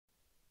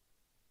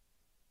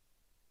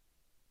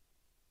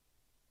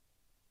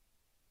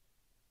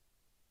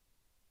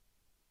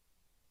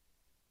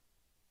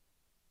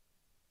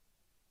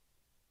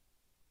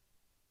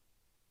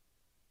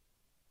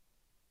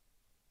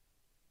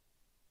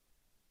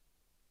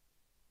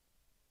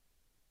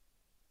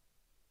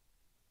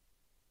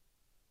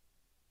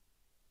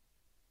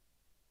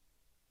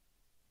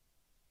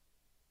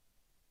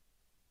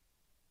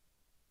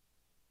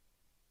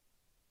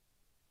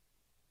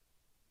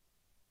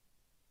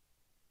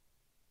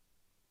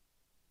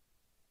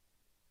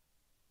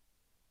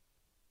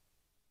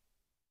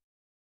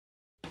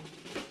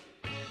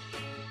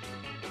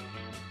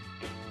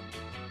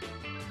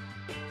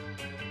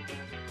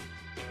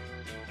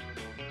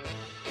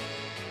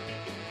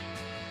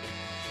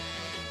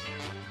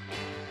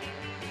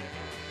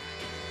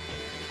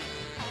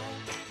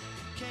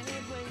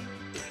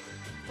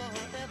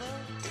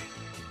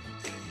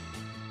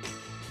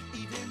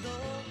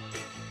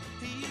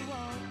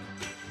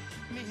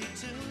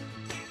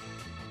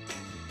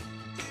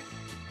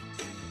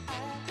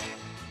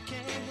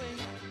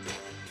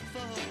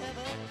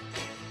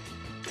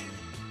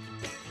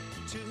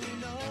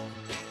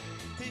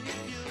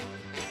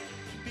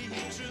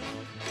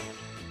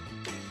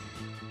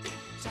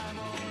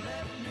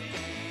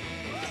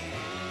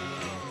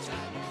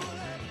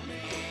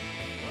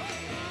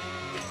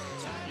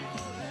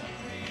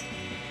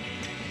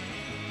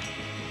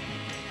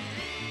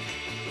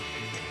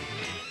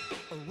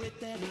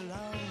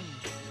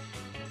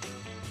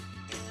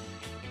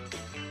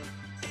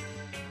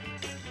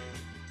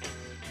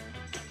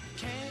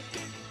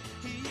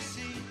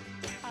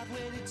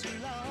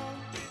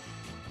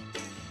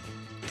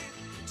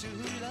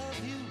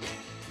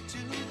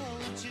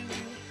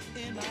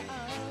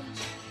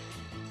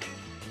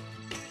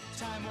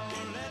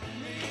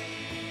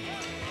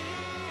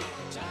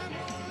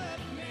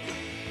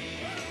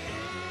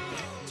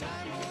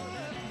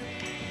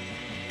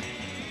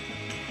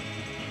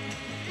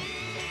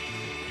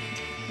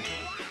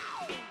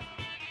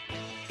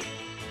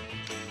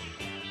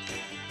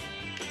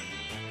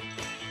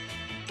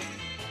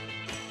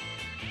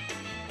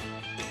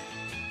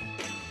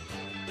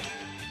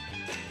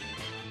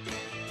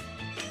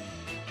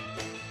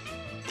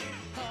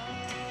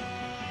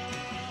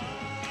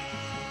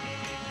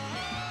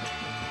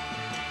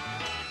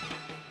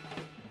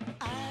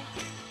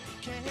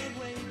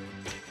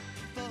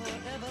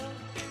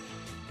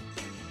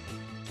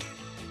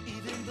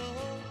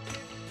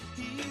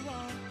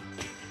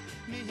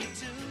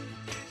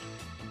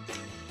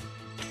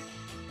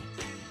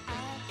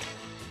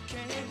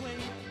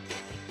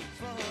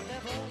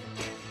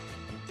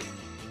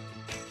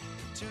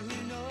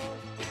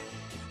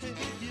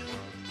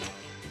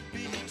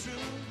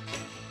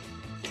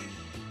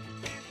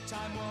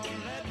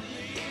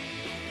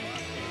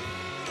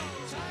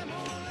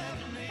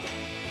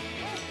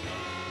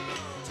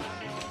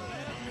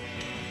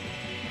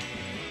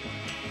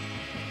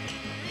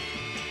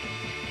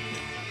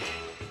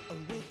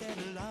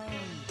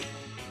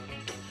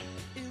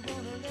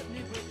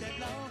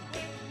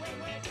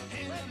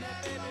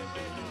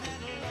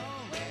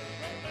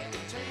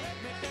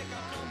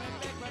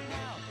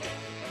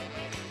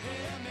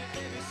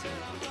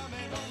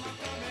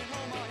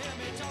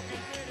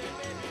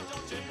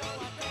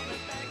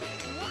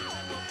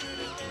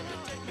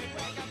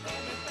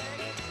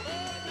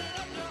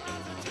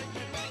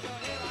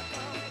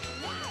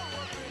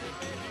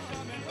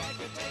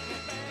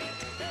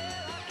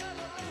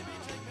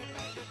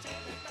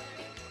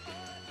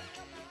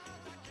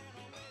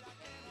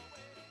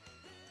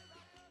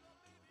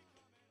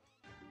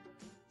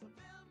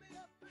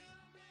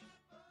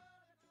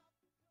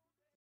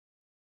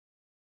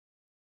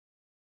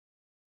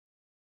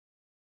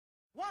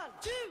1,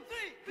 2,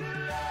 3.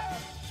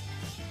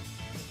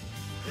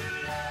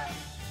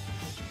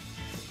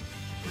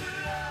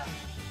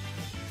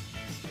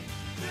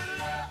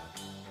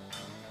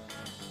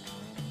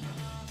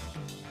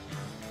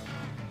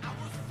 I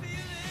was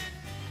feeling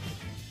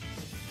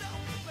so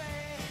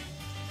bad.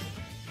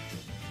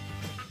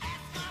 I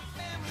asked my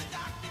family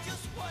doctor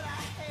just what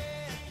I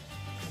had.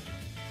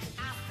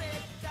 I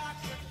said,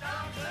 Doctor,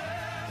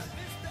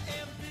 Mr.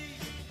 MD,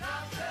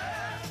 Doctor,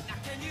 now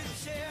can you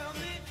tell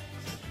me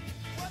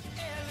what's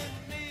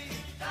ailing me?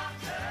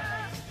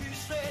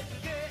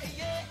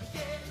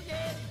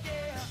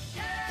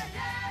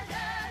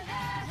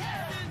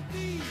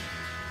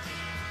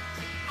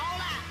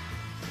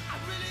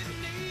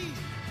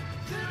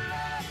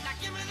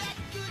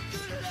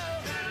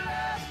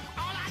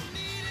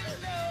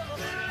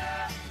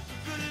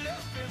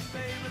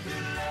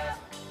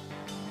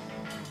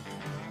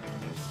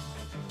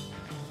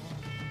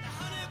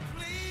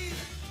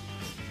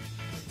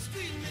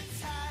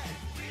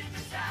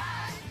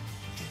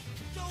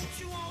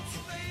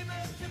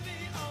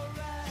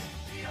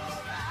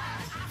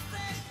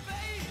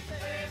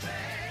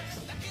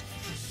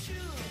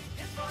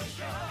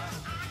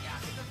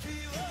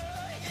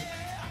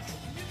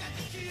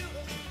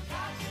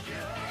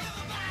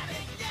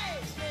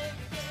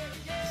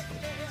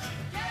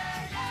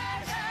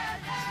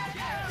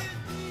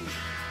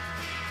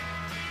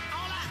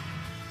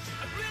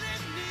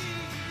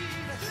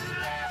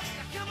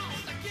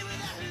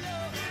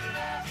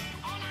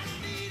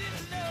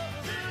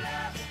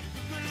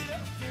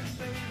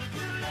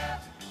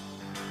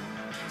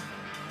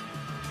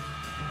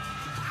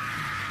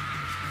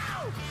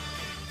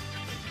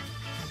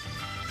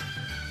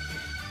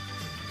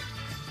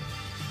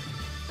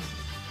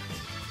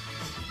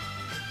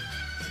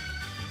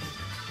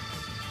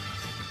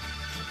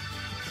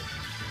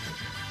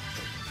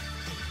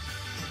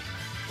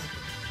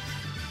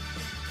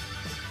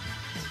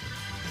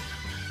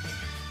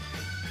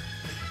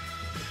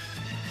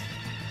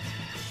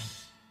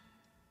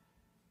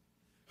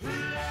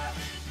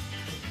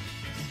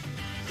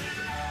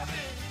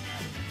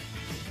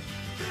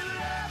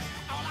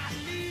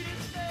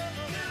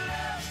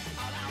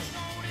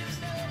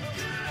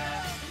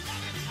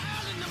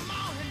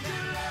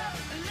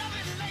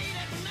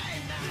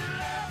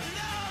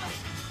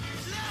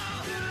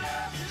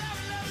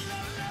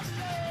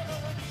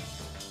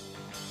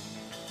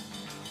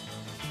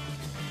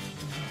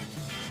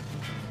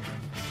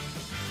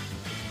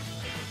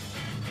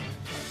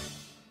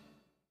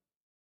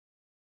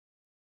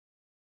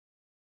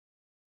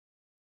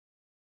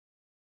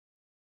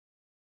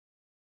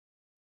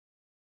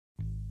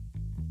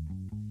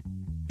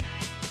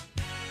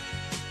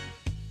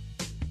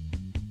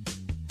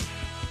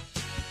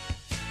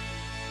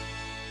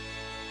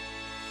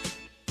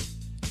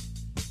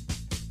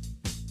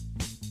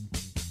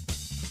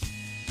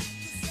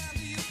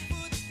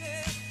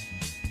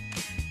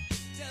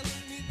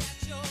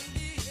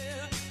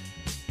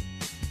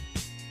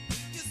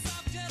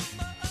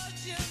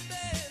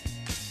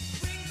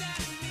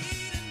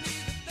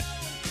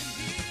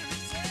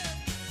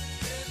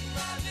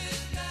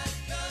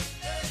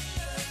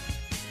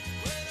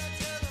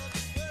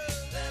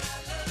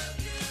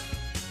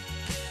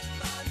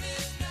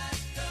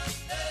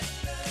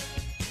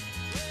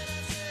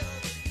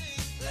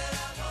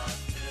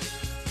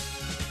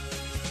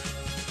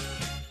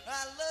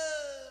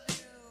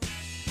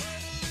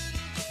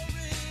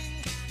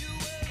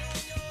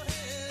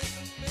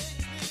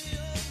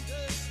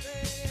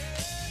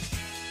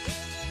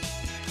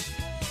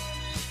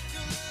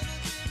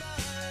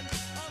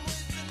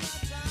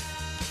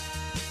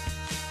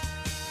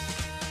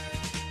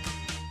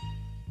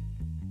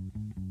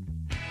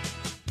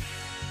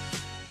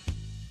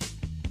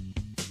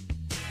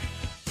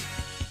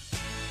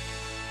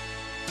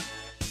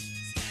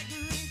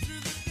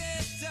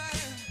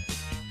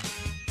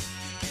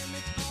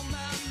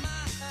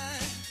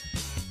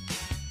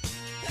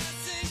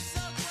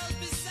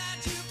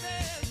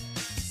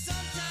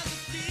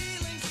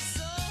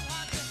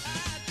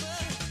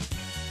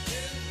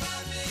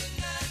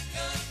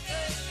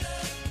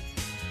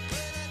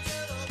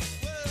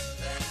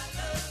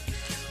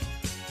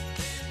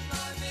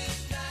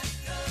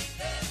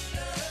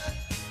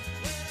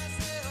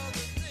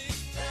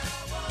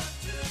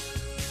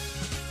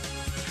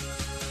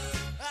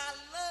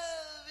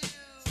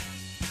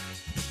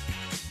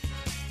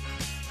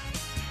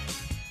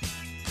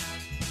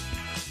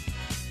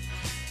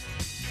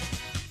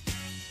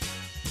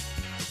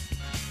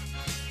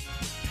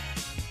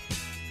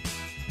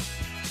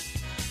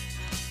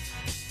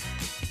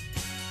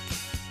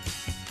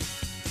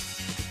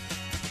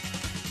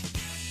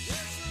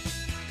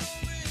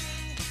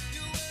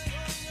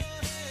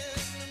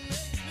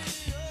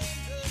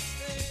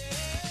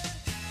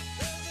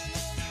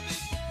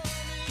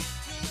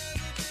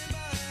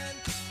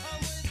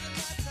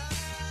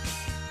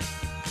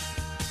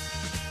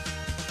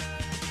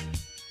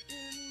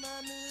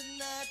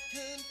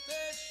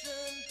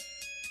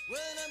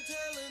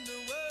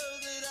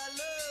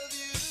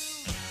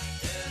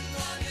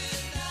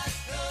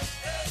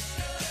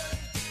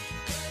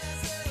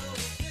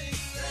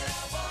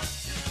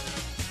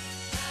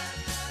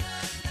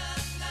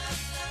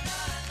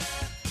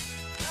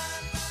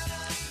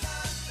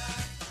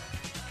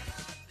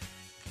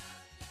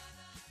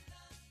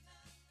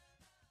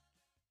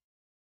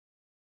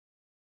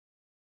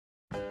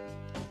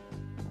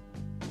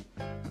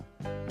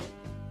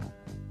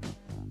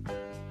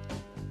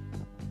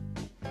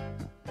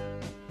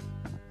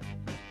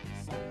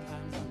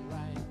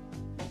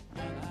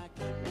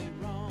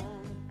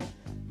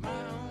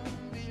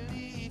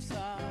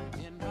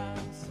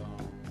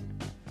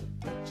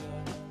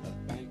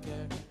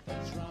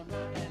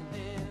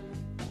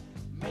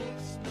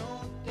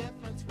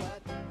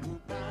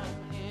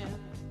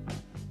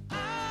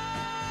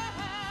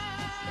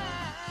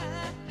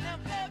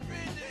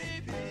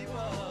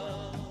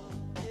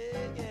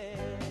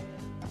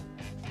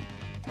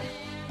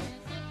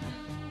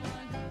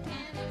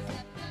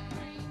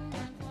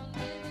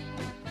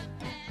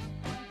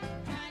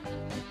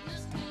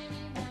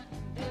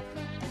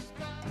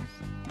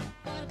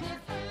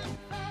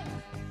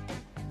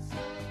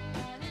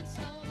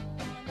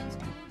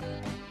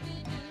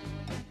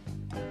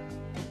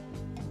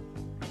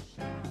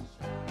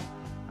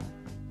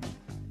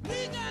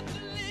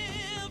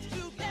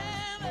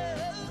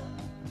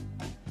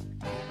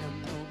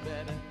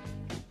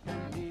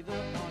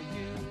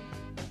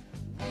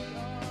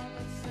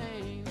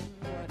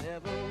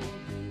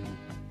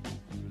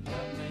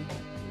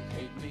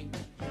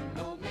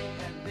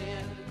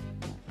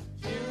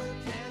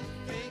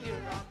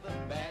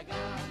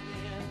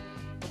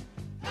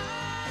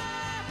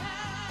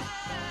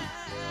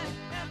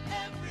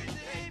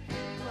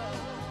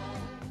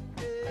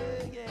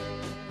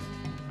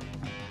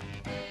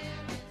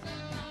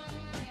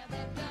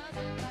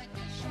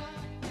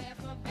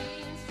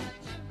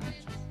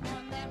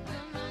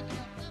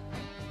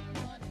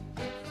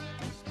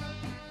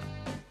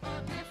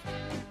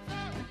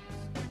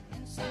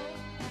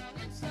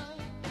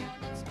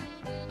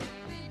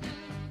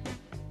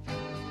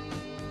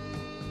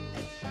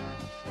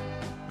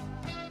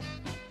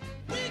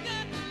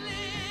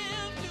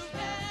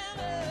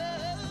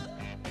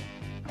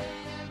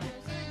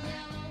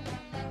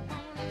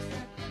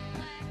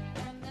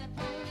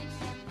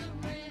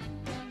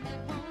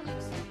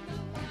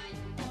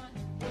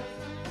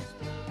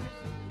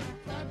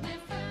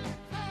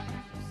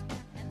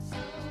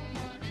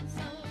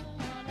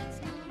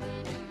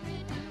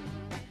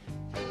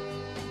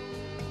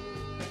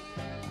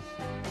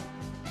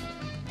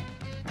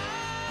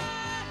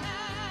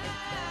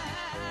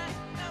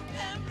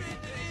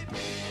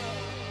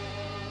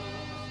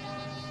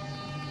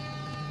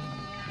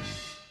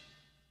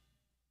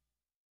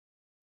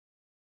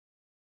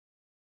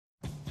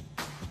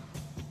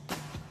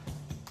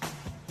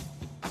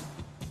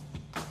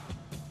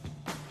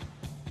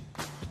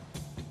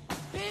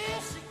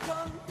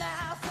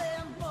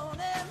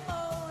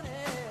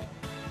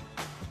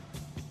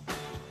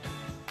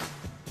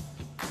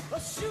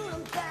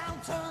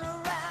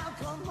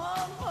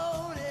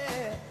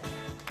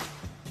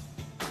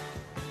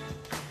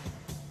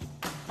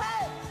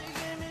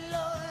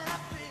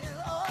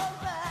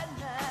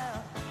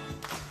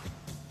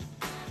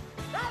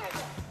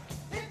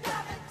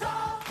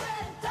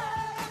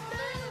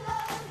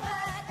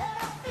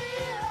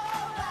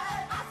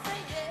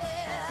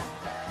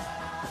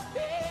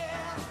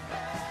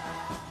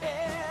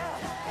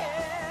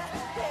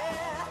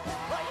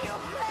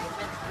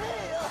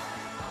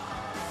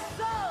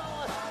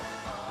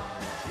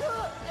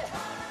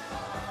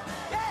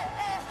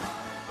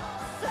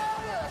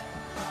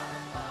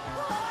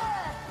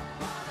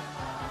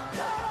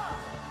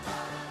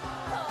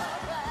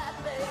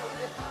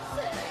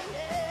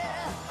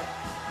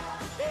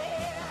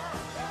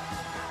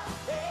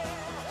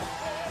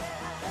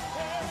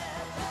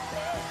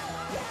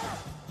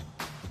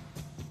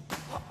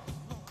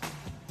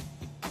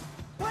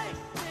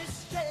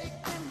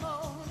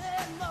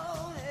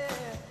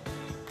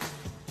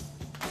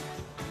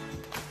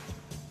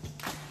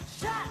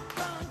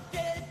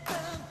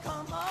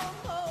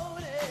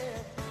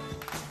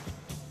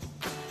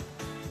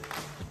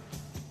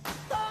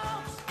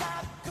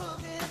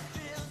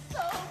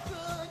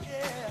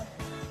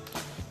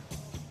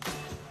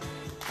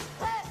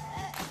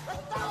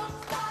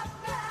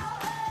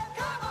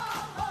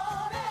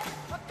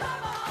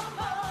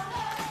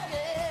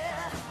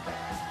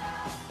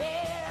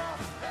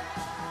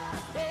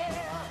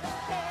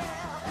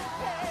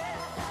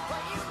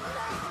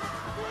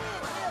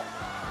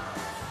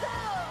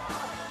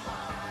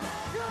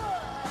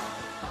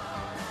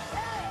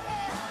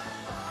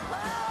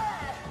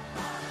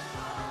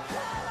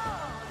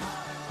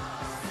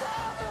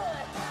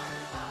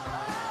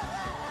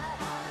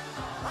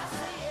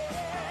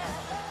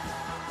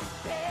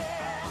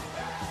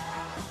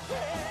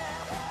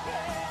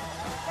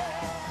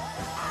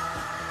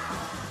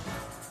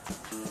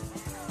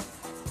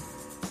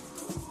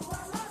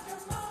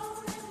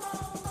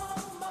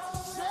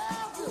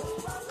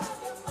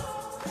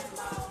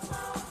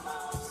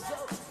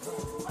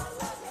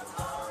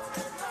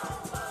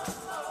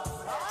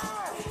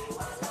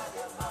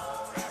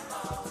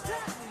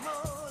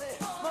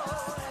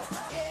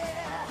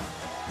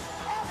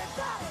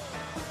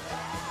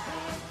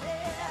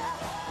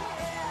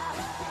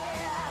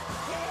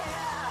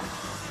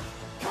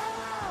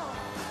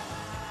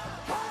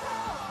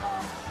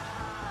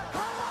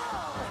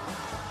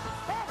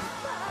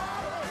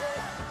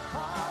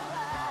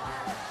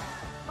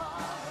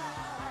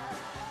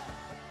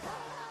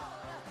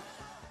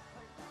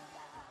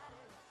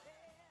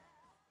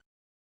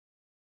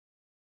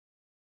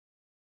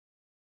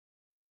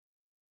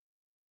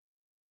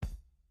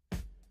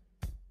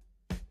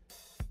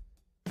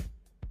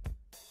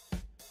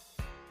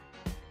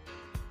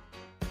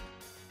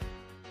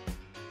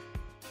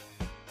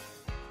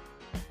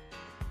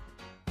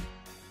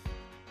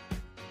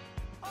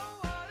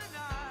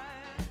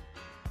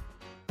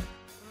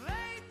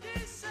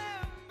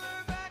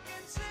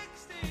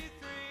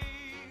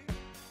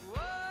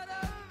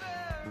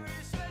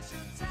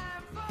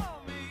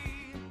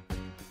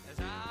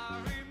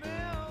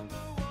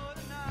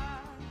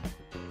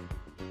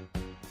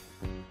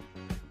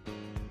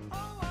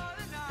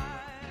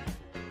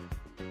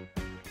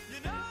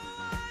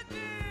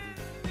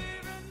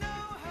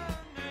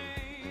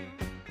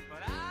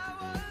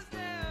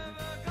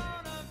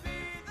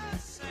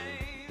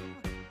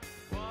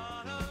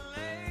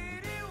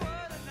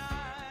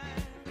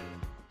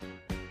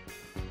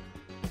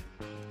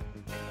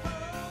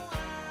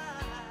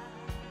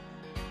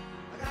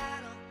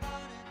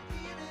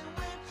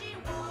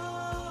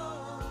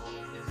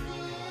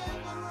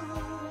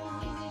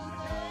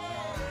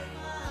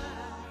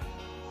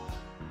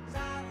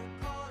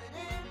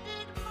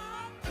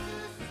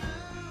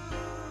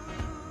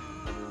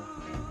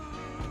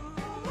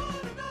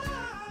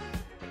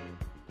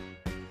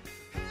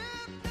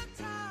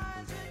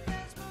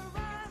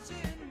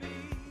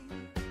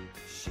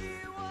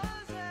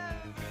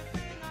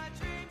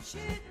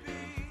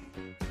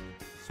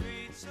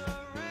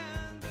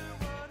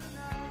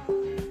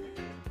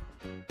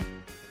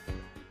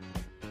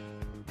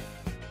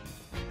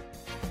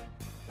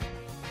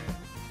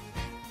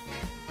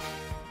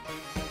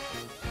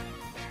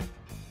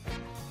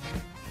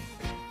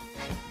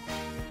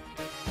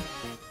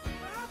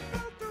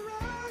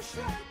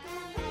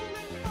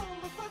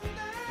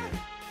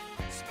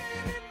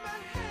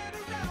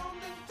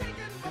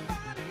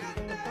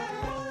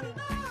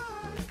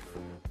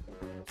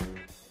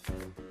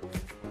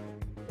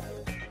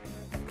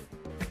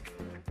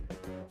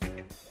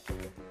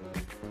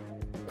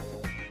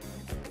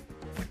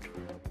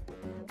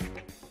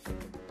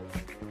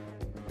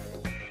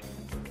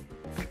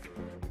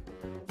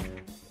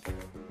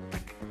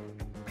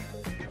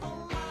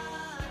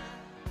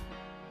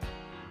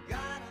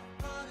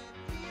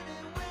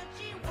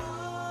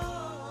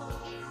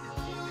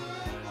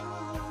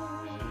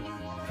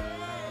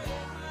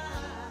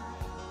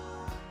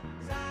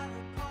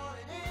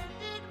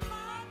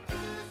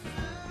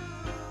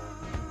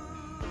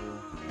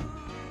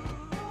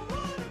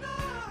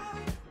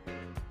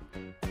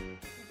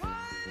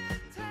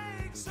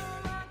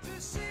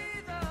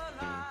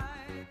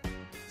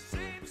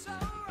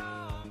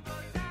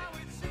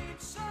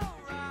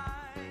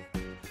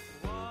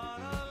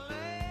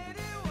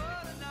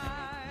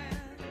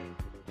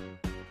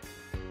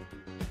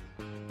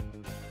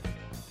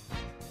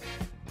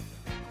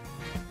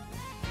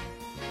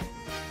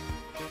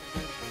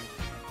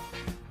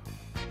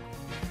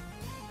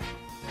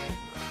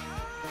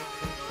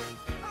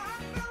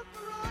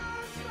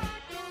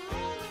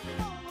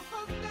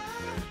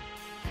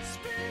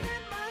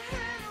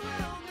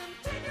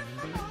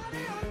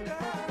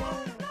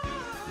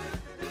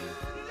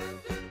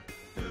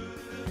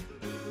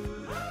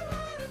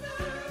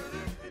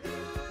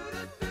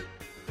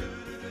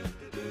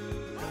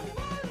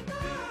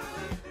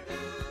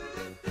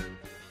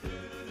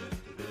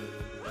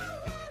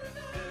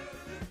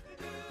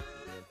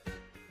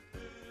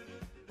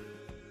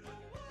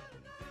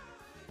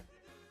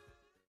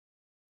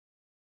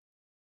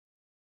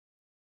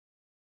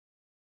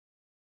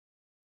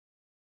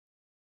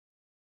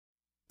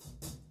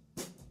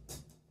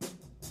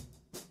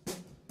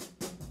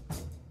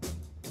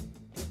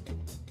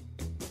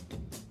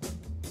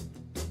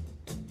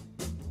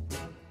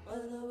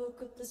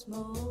 woke up this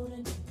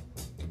morning,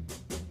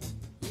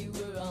 you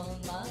were on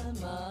my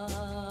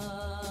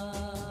mind,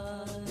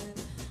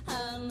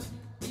 and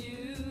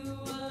you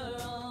were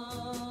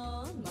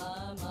on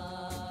my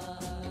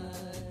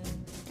mind.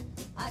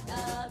 I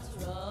got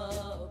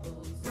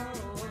troubles,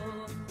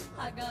 oh,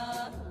 I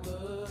got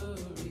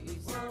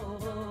worries,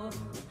 oh,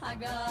 I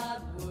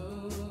got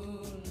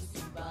wounds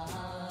to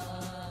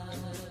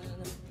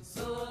bind.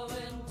 So I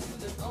went to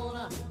the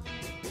corner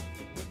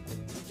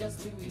just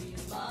to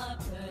ease my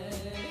pain,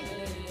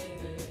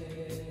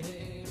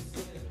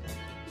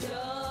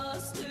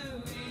 just to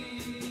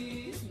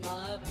ease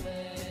my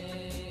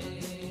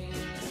pain.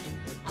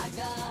 I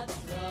got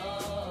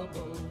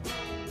trouble,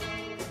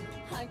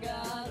 I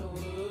got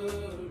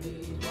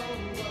worry,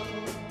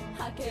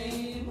 I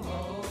came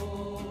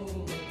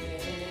home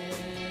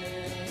again.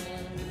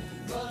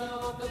 But I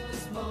woke up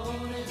this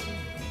morning,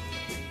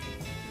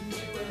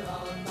 you were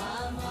on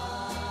my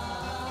mind,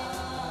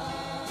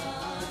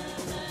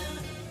 and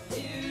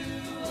you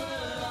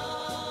were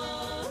on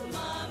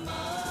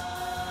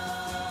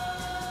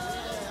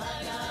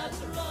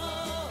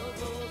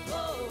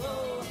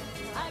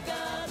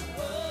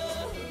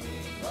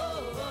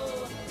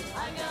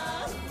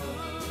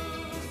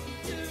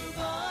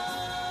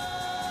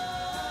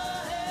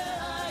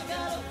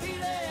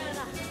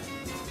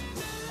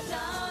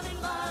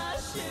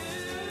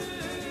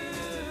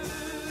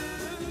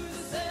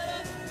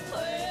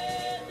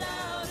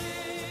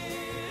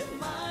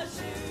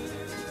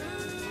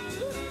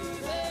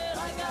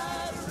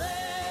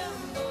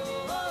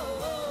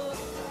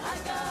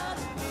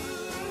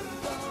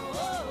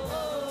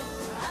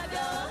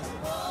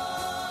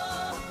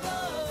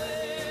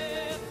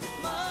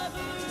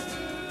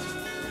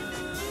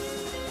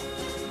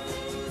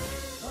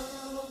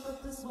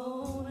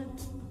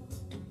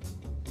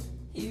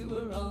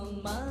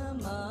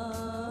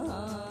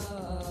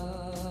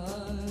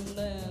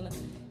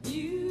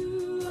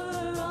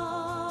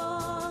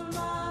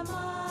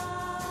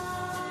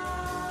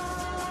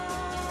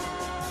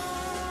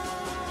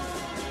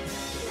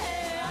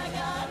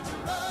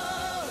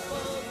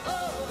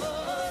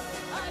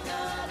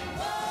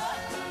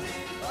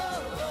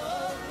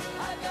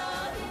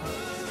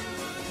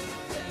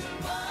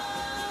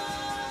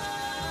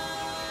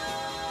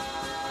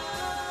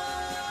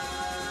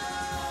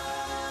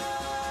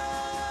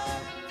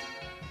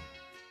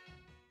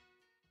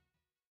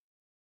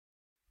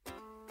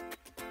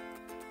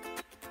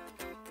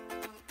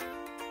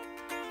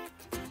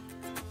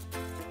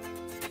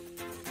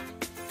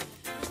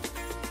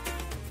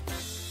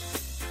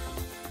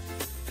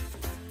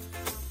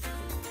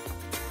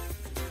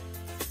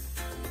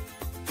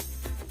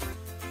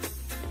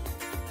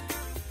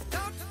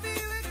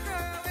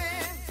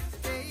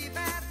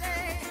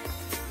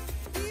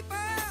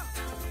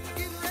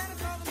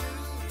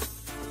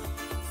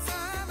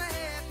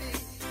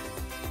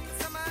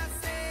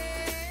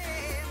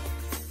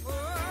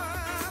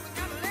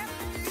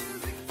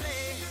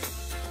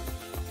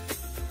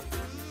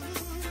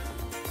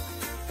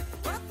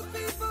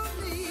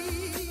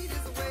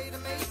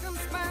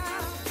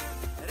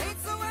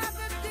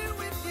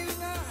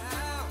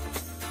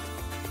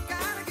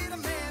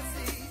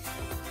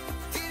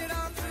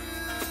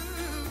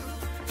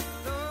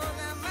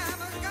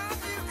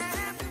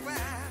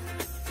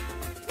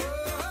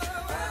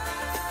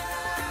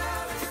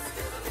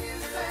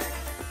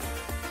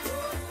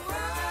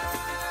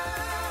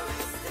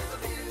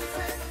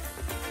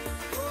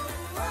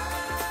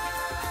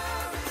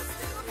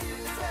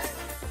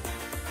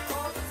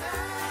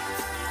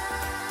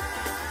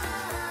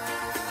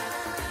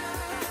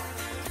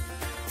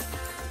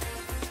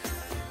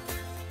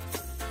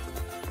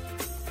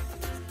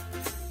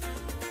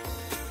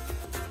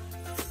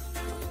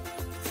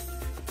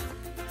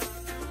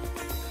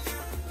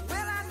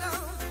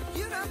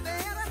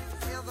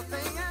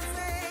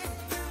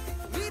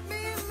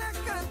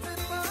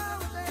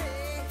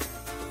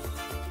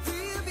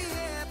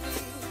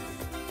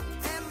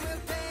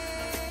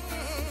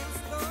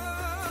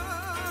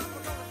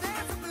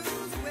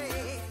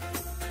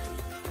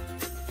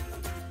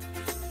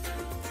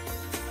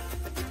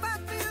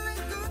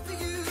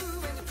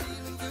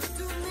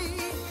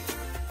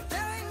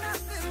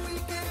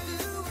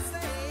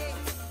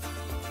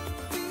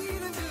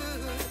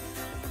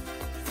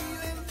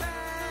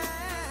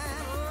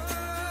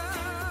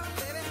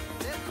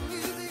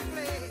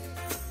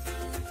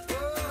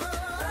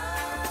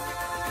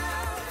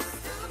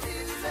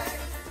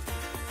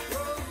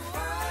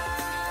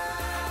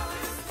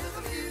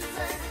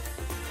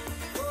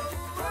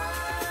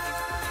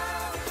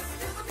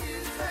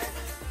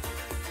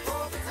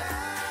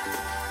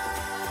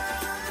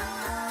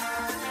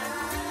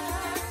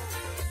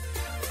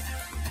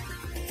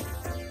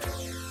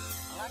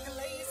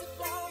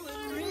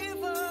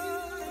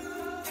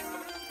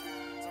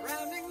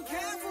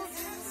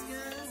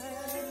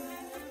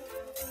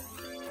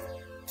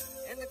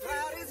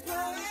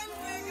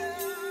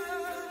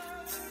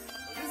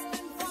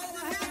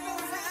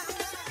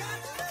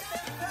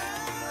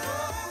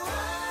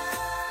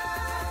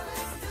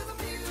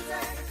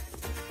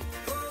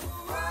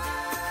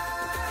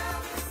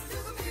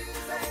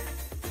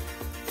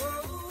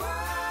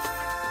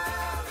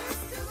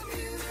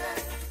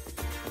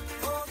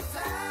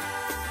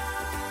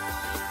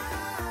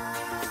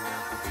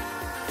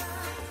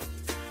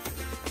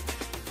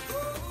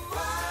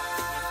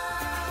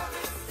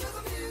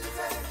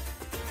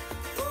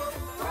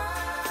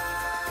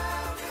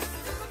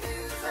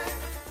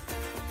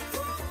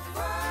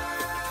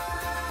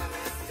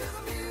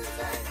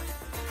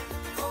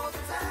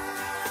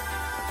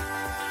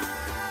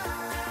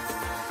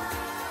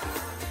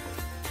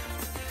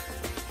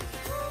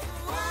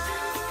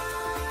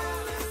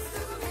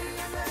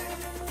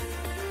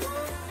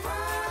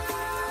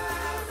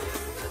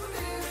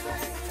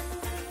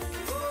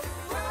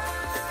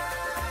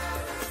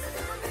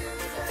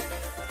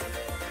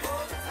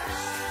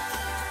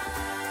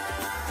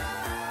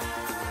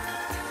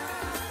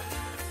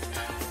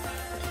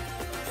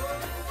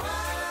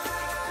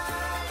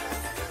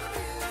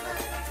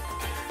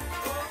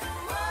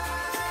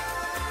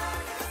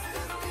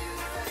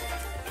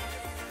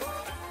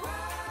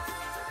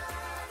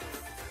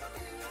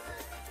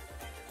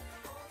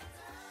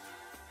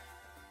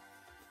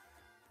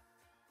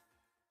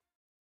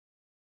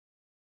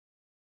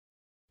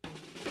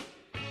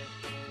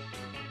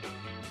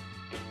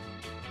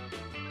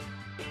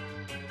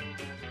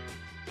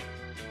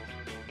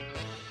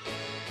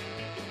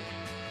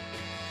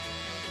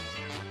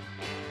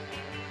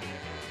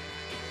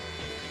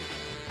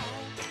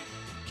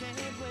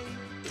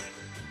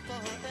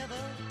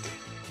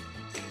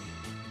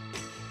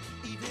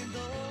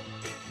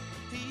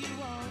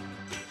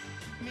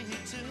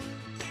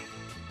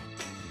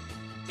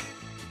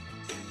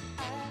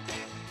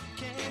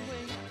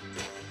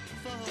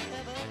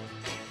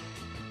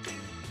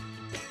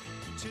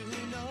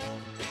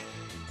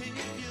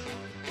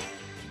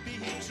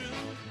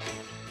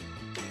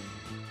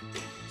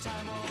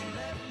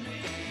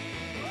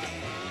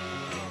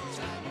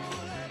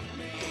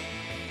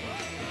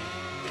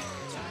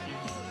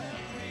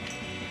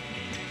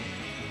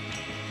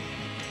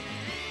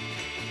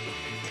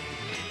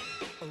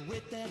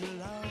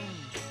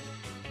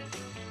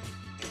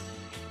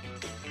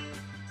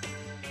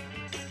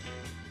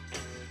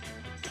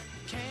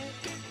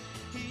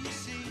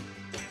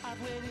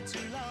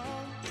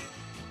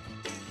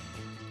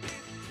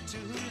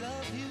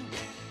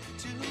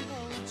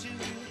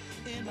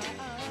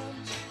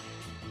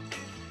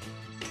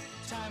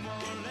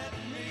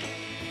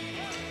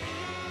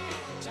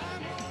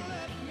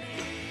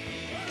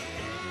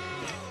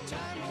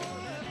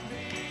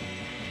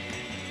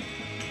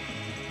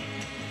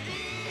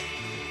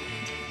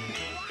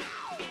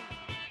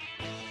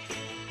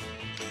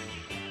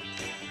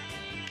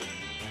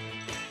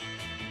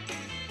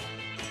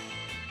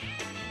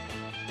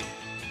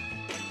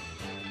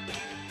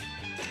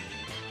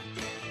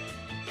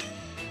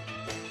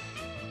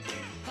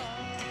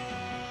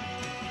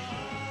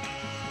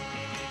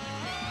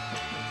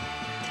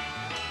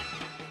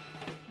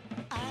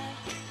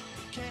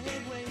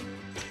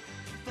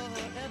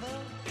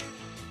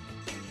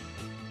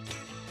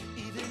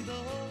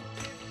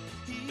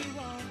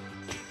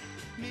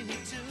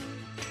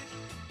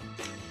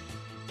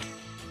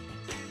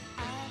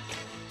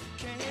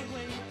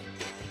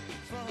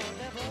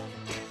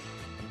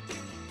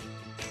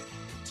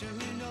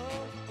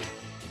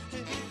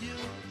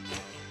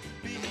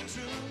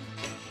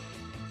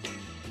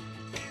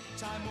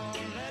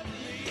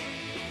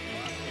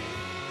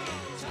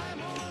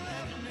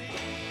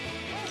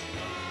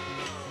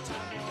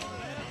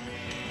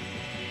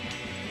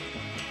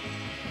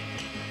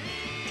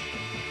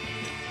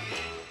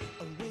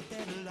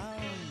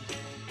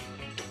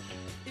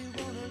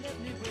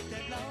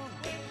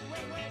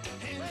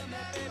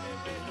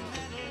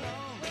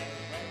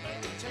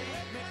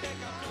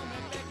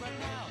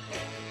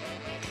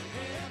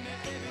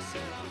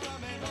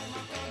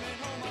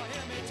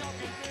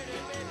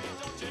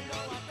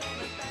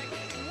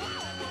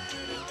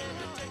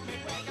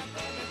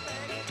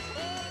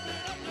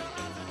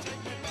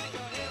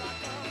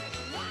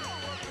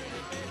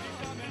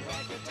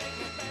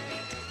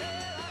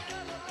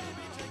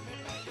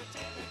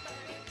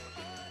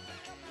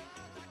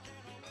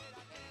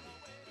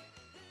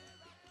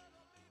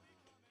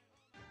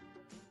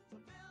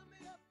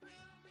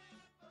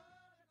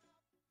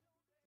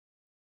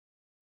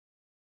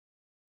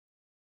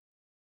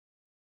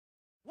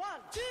 1,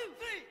 2,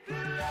 3.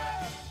 Good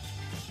love.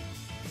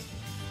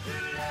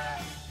 Good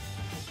love.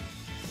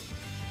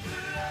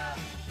 Good love.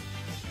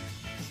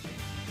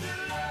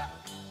 Good love.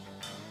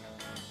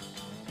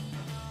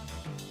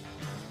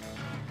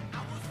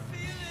 I was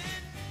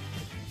feeling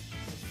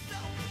so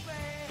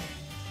bad.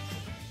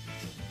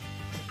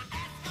 I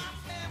asked my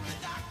family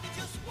doctor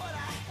just what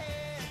I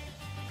had.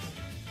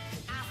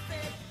 I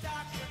said,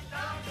 doctor,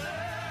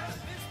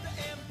 Mr.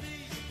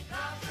 MD,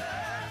 now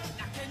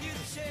can you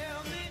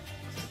tell me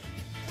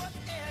what's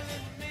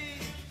ailing me?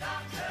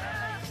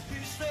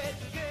 He said,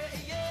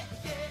 yeah.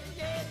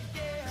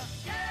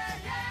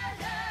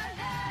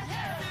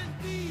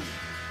 Indeed,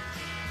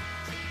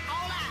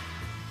 all I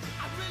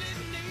really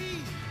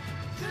need,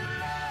 good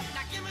love.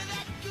 Now give me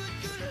that good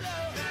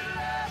love.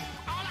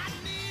 All I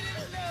need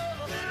is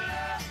love.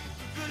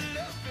 Good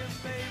loving,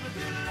 baby,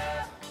 good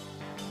love.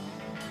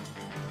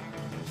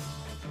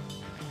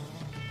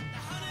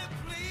 Now, honey,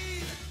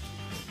 please,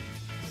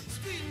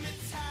 squeeze me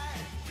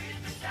tight.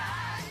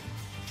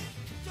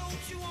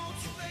 Don't you want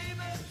your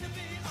baby to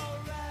be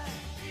alright?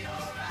 I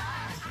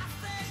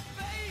said,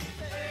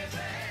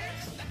 baby,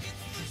 now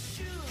it's for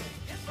sure.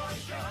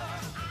 I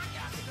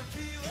got the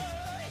fever,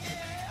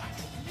 yeah.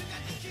 You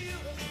got the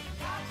cure.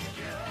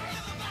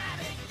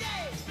 Everybody,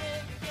 yeah.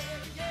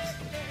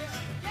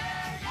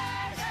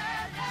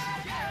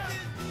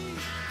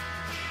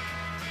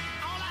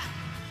 All I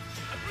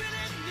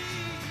really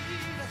need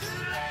is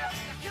good love.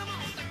 Now come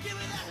on, now give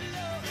me that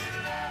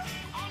love.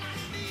 All I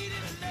need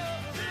is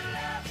love.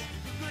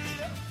 Good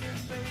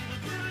love, baby,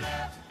 good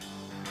love.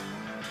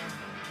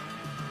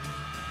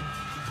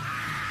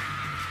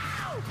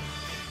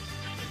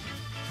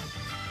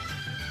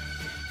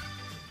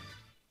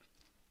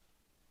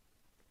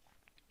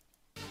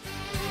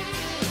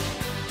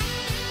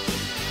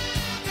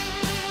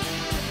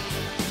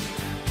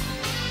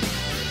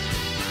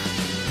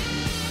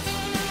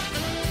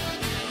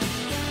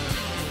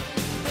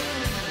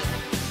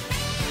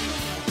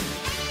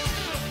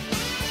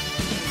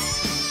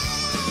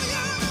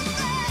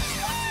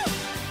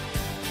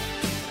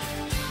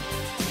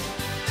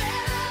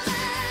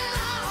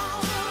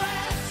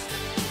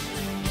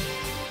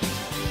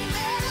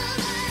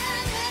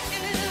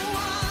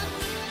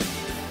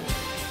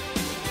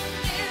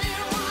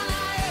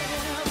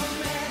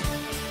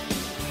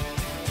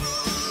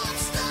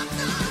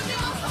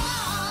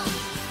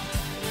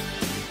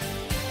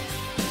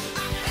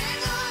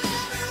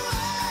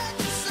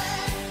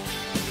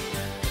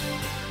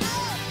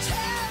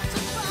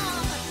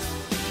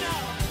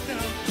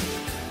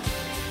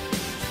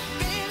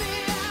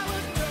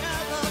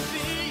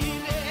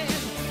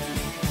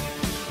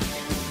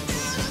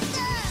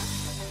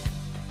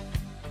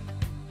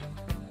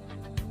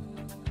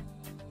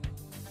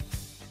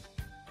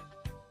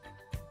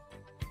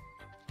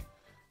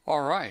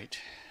 All right.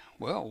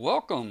 Well,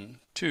 welcome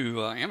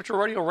to Amateur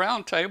Radio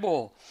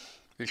Roundtable.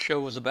 This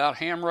show is about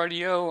ham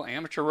radio,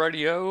 amateur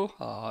radio,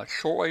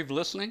 shortwave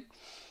listening,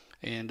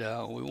 and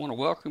we want to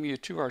welcome you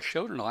to our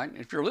show tonight.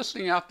 If you're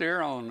listening out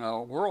there on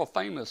world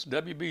famous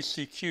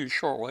WBCQ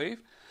shortwave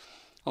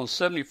on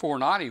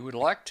 7490, we'd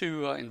like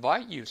to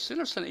invite you.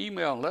 Send us an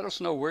email and let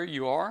us know where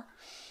you are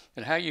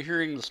and how you're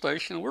hearing the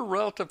station. We're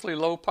relatively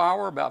low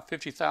power, about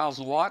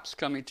 50,000 watts,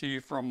 coming to you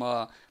from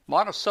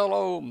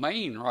Monticello,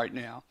 Maine right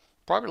now.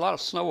 Probably a lot of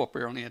snow up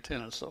there on the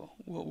antenna, so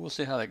we'll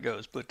see how that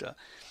goes. But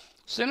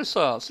send us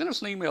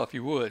an email if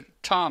you would,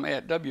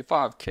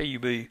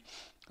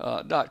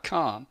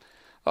 tom@w5kub.com.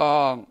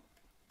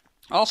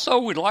 Also,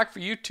 we'd like for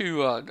you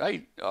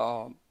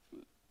to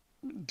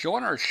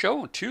join our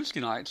show on Tuesday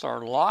nights. Our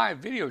live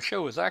video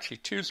show is actually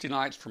Tuesday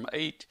nights from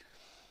 8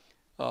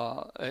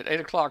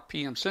 o'clock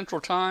p.m.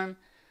 Central Time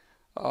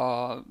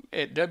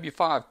at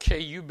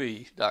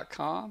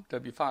w5kub.com.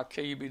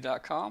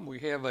 w5kub.com. We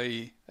have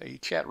a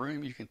chat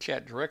room. You can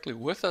chat directly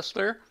with us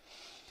there.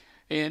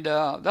 And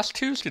that's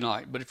Tuesday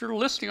night. But if you're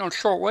listening on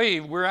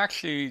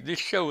shortwave, this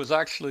show is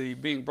actually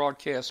being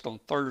broadcast on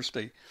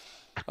Thursday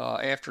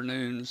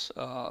afternoons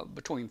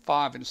between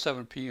 5 and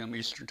 7 p.m.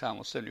 Eastern Time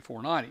on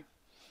 7490.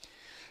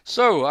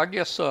 So I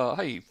guess,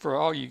 hey, for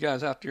all you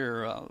guys out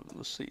there,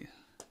 let's see,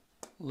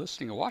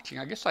 listening and watching,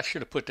 I guess I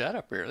should have put that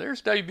up there.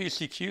 There's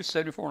WBCQ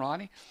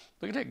 7490.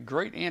 Look at that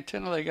great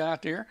antenna they got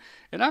out there.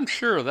 And I'm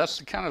sure that's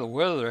the kind of the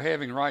weather they're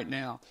having right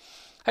now.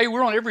 Hey,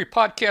 we're on every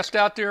podcast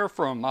out there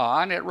from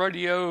iNet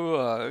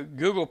Radio,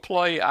 Google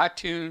Play,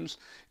 iTunes.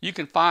 You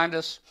can find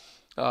us.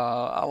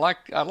 I'd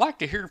like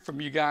to hear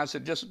from you guys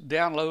that just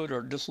download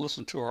or just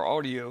listen to our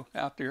audio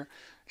out there.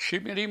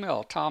 Shoot me an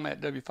email,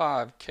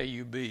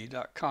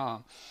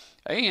 tom@w5kub.com.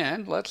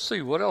 And let's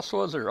see, what else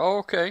was there? Oh,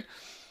 okay.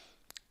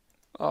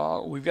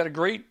 We've got a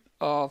great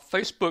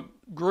Facebook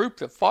group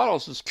that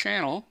follows this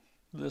channel,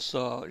 this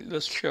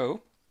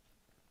show,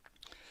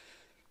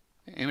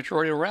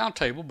 Amateur Radio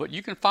Roundtable, but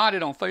you can find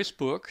it on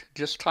Facebook.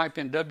 Just type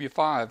in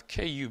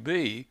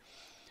W5KUB,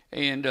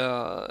 and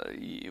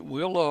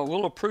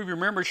we'll approve your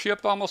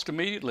membership almost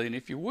immediately. And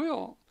if you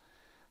will,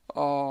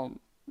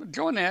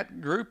 join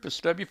that group. It's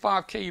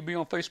W5KUB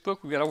on Facebook.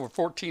 We've got over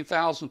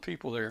 14,000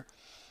 people there.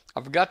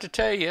 I forgot to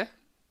tell you,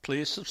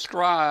 please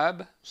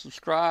subscribe.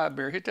 Subscribe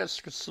there. Hit that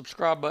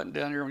subscribe button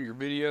down here on your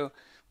video.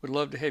 We'd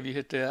love to have you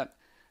hit that,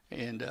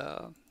 and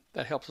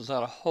that helps us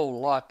out a whole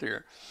lot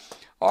there.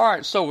 All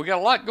right, so we got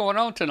a lot going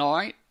on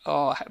tonight.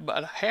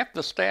 But half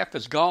the staff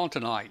is gone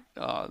tonight.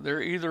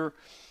 They're either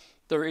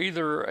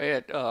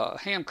at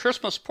ham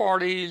Christmas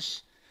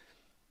parties,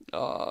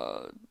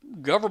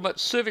 government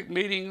civic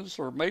meetings,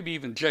 or maybe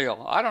even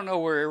jail. I don't know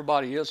where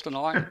everybody is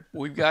tonight.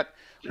 We got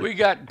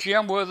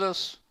Jim with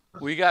us.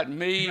 We got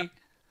me.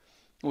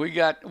 We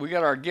got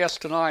our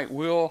guest tonight,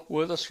 Will,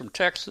 with us from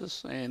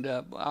Texas, and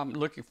I'm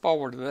looking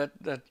forward to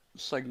that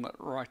segment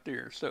right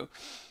there. So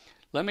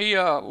let me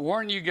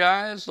warn you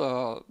guys,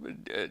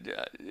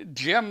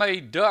 Jim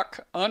may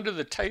duck under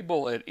the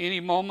table at any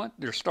moment.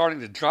 They're starting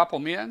to drop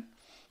them in.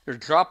 They're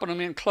dropping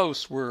them in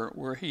close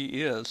where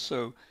he is.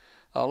 So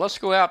let's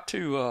go out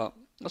to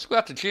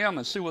Jim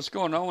and see what's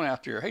going on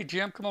out there. Hey,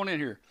 Jim, come on in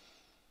here.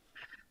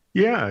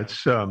 Yeah,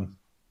 it's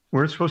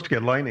we're supposed to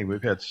get lightning.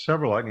 We've had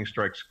several lightning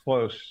strikes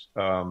close.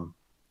 So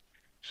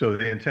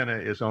the antenna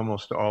is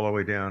almost all the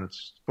way down.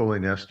 It's fully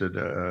nested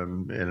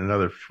in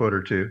another foot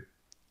or two.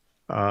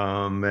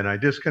 And I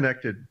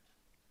disconnected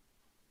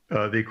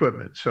the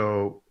equipment.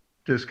 So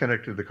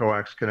disconnected the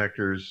coax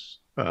connectors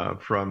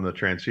from the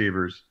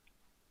transceivers.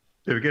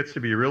 If it gets to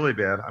be really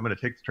bad, I'm going to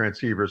take the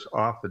transceivers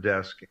off the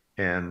desk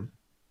and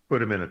put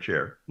them in a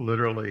chair,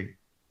 literally,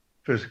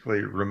 physically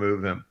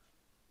remove them.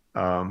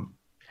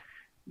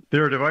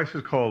 There are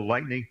devices called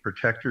lightning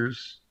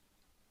protectors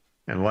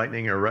and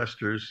lightning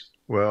arresters.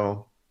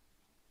 Well,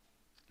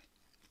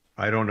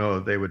 I don't know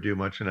if they would do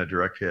much in a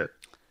direct hit.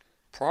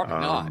 Probably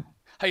not.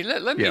 Hey,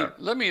 let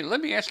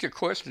me ask you a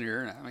question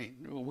here. I mean,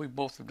 we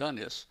both have done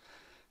this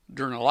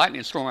during a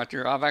lightning storm out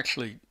there. I've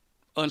actually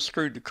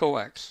unscrewed the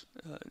coax.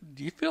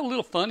 Do you feel a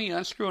little funny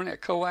unscrewing that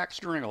coax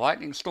during a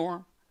lightning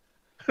storm?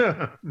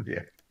 Yeah.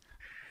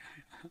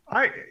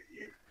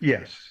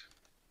 Yes.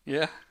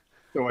 Yeah.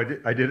 So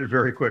I did it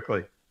very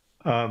quickly.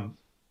 Yeah,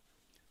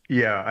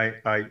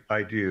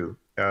 I do.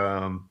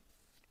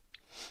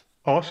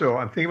 Also,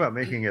 I'm thinking about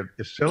making it,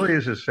 as silly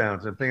as it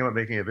sounds, I'm thinking about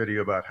making a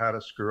video about how to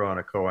screw on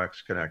a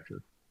coax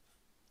connector.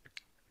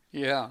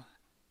 Yeah.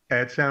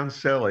 It sounds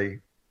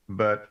silly,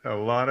 but a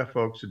lot of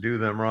folks do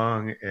them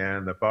wrong,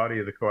 and the body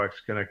of the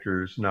coax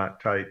connector is not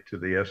tight to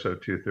the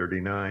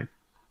SO239.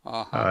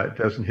 It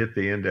doesn't hit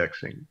the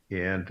indexing.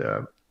 And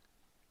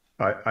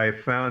I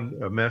found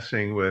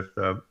messing with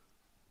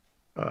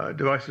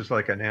devices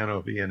like a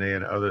nano VNA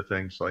and other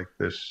things like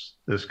this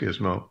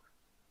gizmo.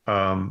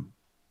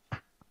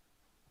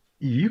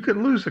 You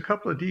can lose a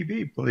couple of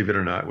dB, believe it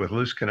or not, with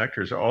loose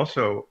connectors.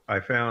 Also, I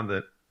found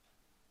that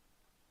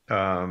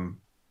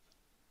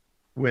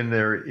when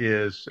there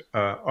is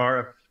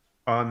RF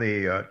on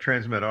the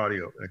transmit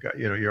audio,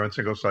 you're on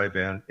single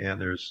sideband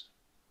and there's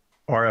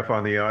RF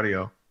on the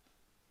audio,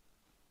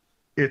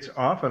 it's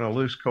often a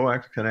loose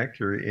coax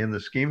connector in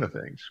the scheme of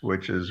things,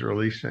 which is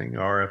releasing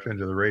RF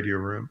into the radio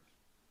room,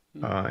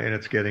 and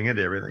it's getting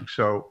into everything.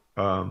 So,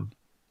 believe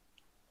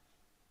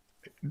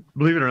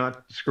it or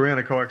not, screw on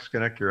a coax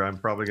connector, I'm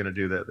probably going to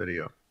do that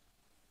video.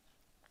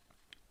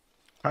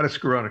 How to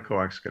screw on a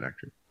coax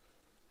connector.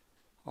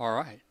 All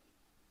right.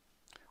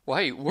 Well,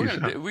 hey,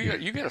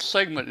 you got a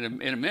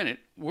segment in a minute.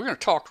 We're going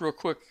to talk real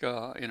quick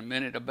in a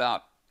minute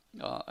about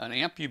an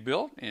amp you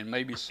built and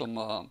maybe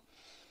some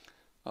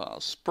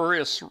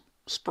spurious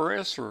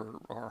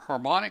or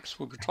harmonics.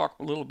 We could talk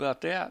a little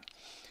about that.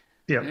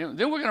 Yeah.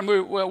 Then we're going to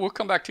move. Well, we'll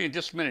come back to you in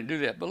just a minute and do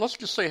that. But let's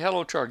just say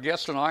hello to our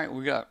guest tonight.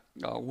 We got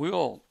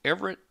Will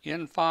Everett,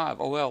 N5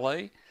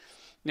 OLA.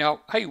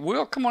 Now, hey,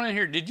 Will, come on in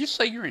here. Did you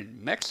say you're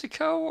in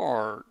Mexico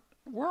or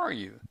where are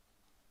you?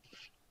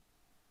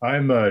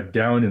 I'm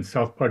down in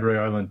South Padre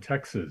Island,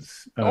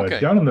 Texas. Okay.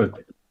 Down on the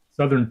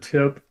southern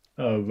tip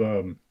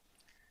of,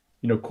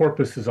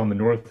 Corpus is on the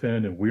north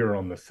end and we are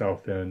on the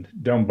south end,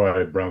 down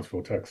by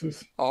Brownsville,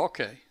 Texas. Oh,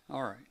 okay.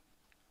 All right.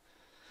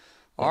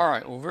 All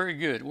right. Well, very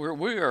good.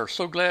 We are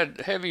so glad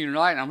having you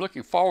tonight. I'm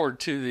looking forward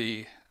to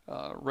the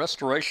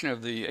restoration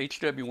of the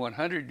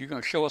HW100 you're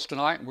going to show us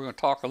tonight. And we're going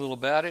to talk a little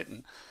about it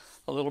and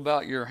a little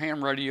about your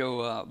ham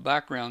radio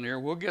background there.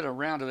 We'll get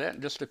around to that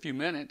in just a few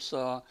minutes.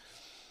 Let's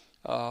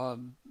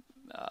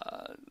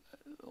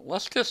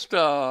just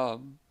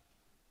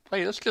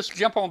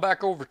jump on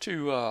back over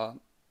to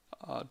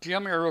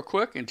Jim here real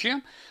quick. And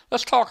Jim,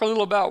 let's talk a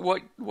little about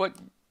what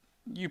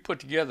you put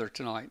together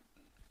tonight.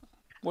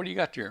 What do you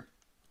got there?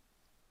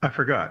 I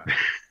forgot.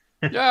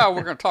 Yeah,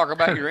 we're going to talk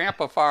about your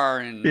amplifier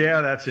and yeah,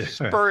 that's it.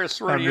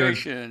 Spurious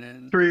radiation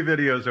and 3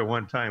 videos at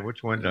one time.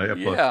 Which one did I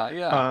upload?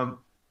 Yeah.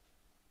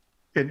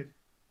 And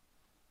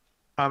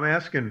I'm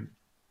asking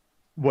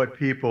what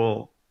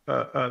people,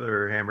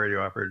 other ham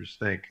radio operators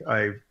think.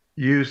 I've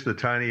used the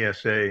Tiny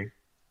SA.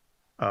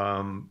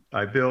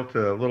 I built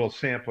a little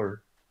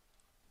sampler,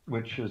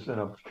 which is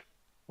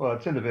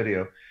it's in the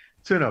video.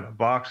 It's in a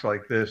box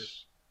like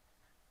this,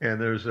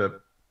 and there's a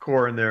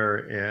core in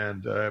there,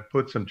 and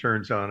put some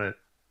turns on it,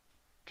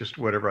 just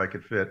whatever I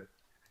could fit.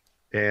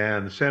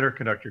 And the center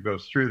conductor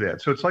goes through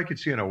that. So it's like you'd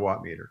see in a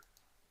watt meter.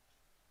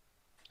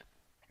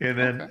 And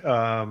Okay.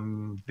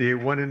 then the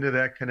one end of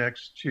that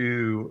connects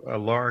to a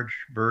large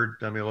bird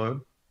dummy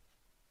load,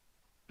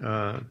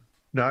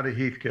 not a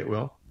Heathkit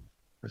will.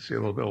 I see a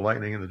little bit of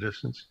lightning in the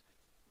distance.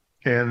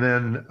 And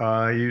then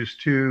I use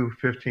two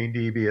 15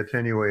 dB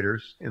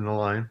attenuators in the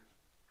line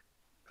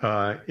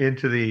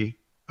into the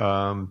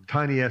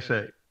tiny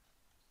SA.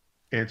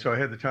 And so I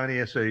had the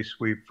tiny SA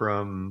sweep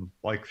from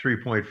like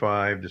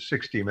 3.5 to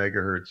 60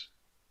 megahertz.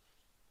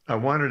 I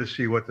wanted to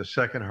see what the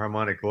second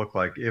harmonic looked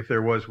like, if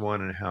there was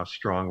one, and how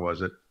strong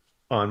was it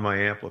on my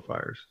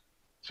amplifiers.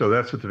 So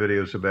that's what the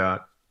video is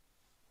about.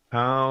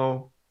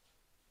 How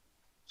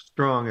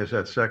strong is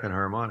that second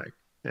harmonic?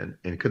 And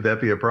could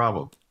that be a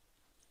problem?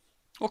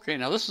 Okay,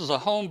 now this is a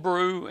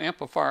homebrew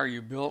amplifier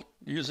you built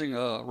using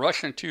a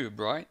Russian tube,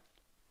 right?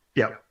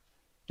 Yeah.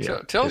 Yeah,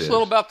 Tell it us a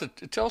little is.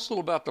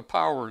 about the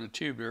power in the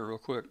tube here, real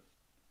quick.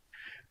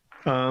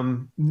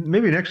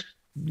 Maybe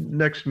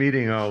next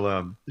meeting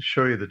I'll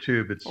show you the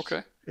tube.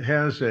 Okay. It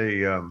has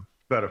a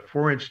about a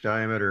 4-inch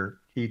diameter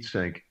heat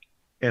sink,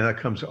 and that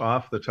comes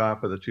off the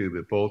top of the tube.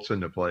 It bolts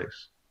into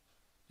place,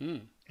 Hmm.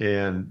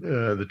 and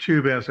the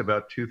tube has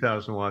about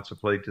 2,000 watts of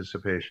plate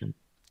dissipation.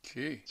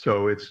 Gee.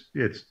 So it's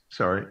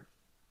sorry.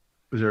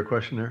 Was there a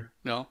question there?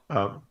 No.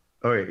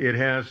 Okay, it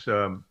has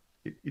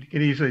it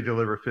can easily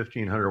deliver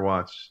 1,500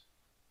 watts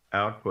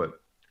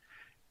output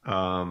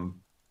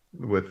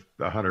with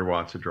 100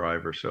 watts of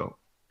drive or so.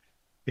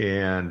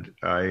 And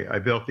I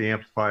built the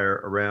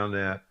amplifier around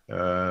that.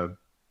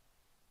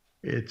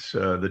 It's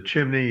the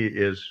chimney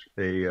is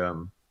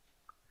a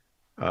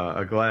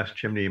glass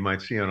chimney you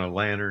might see on a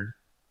lantern,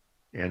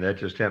 and that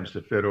just happens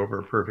to fit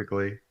over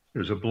perfectly.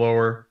 There's a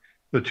blower.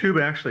 The tube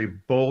actually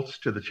bolts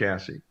to the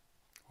chassis.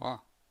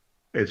 Wow.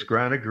 It's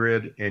grounded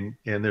grid, and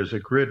there's a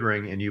grid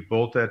ring, and you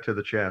bolt that to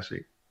the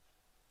chassis.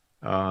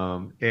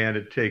 And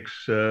it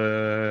takes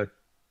 12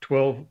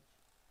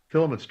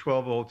 filaments,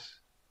 12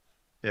 volts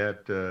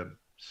at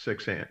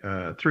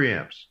 3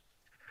 amps.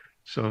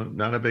 So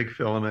not a big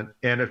filament,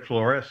 and it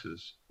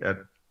fluoresces at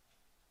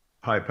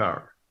high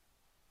power.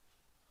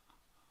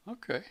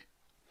 Okay.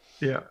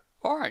 Yeah.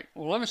 All right.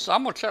 Well, I'm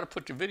gonna try to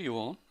put the video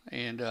on,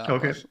 and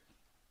Okay.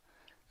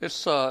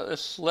 it's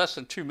less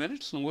than 2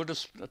 minutes, and we'll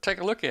just take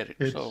a look at it.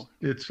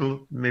 It's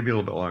maybe a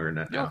little bit longer than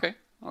that Yeah. now. Okay.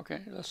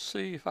 Okay. Let's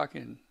see if I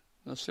can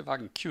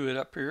cue it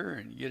up here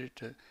and get it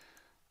to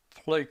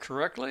play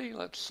correctly.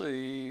 Let's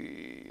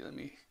see. Let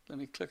me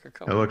click a That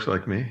couple. looks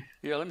like me.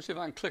 Yeah. Let me see if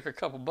I can click a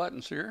couple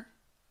buttons here.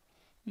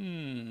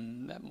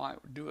 That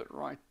might do it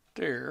right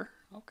there.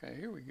 Okay.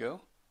 Here we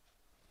go.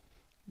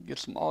 Get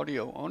some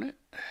audio on it.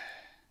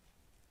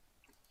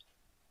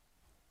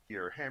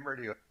 Your ham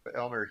radio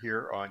Elmer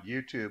here on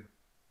YouTube.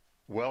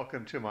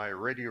 Welcome to my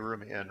radio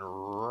room in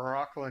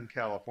Rocklin,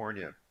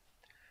 California.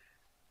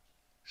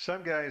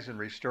 Some guys in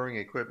restoring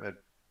equipment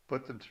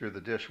put them through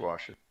the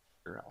dishwasher.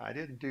 I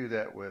didn't do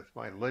that with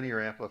my linear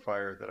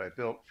amplifier that I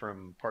built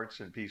from parts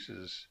and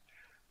pieces,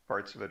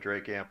 parts of a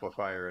Drake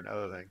amplifier and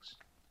other things.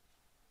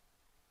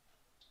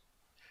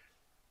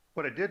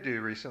 What I did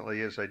do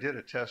recently is I did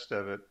a test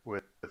of it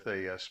with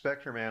a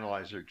spectrum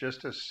analyzer,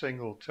 just a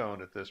single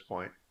tone at this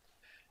point,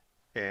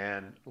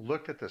 and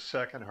looked at the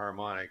second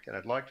harmonic, and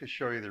I'd like to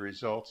show you the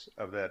results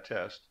of that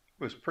test.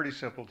 It was pretty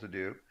simple to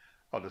do.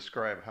 I'll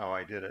describe how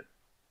I did it.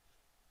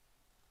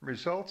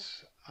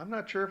 Results, I'm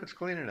not sure if it's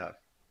clean enough.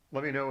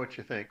 Let me know what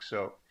you think.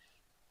 So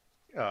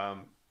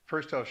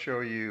first I'll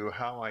show you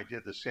how I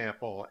did the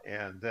sample,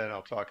 and then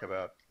I'll talk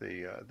about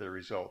the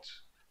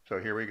results. So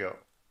here we go.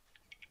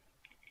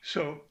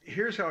 So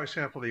here's how I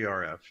sample the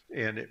RF,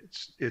 and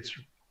it's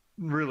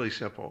really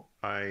simple.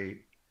 I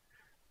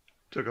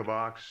took a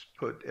box,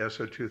 put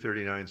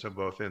SO239s on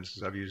both ends,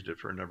 since I've used it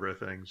for a number of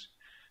things.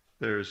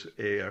 There's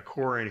a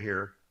core in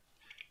here,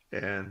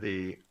 and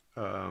the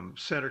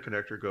center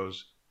connector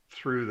goes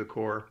through the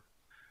core.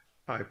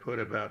 I put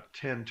about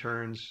 10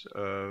 turns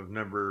of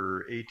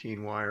number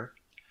 18 wire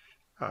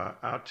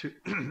out to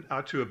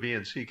a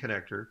BNC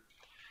connector,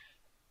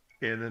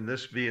 and then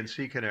this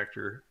BNC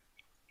connector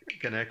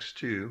connects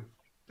to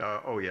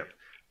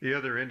the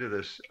other end of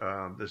this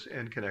this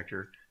end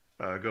connector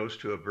goes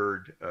to a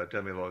bird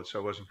dummy load, so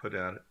I wasn't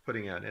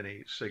putting out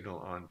any signal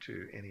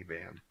onto any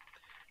band,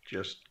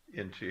 just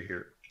into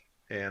here.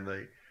 And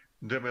the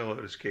dummy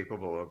load is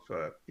capable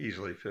of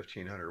easily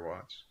 1,500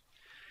 watts.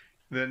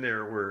 Then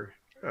there were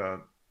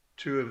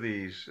two of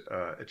these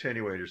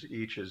attenuators,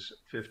 each is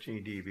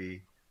 15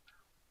 dB.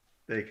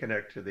 They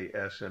connect to the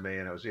SMA,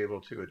 and I was able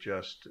to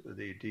adjust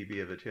the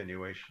dB of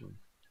attenuation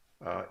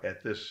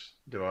at this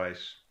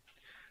device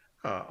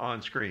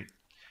on screen.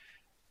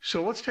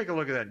 So let's take a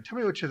look at that and tell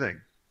me what you think.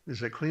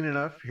 Is it clean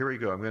enough? Here we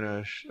go. I'm going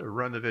to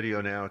run the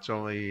video now. It's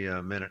only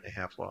a minute and a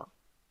half long.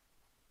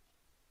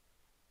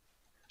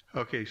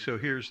 Okay, so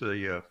here's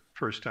the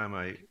first time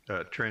I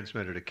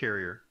transmitted a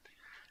carrier.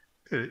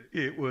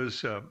 It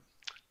was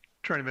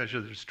trying to measure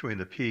this between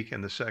the peak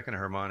and the second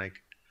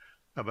harmonic,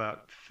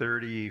 about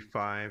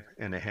 35.5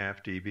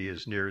 dB,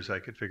 as near as I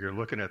could figure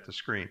looking at the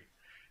screen.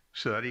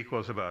 So that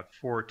equals about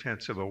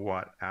 0.4 of a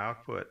watt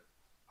output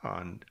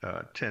on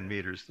 10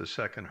 meters, the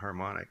second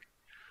harmonic.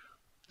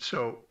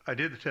 So I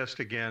did the test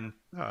again,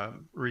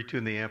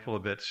 retuned the amp a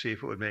little bit to see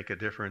if it would make a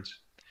difference.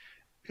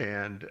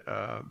 And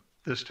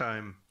this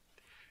time,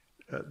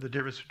 the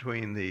difference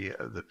between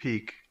the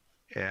peak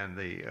and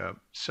the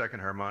second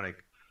harmonic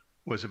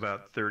was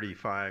about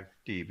 35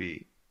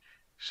 dB.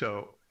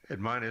 So at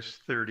minus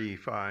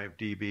 35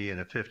 dB in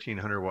a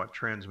 1500 watt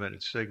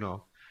transmitted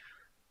signal,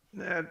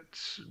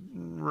 that's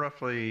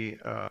roughly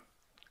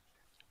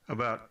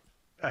about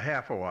a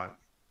half a watt.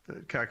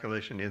 The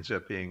calculation ends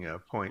up being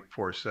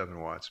 0.47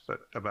 watts,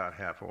 but about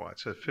half a watt.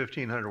 So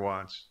 1500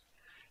 watts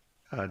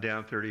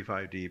down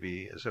 35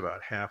 dB is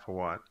about half a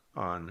watt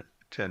on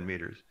 10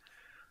 meters.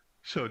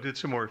 So did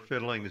some more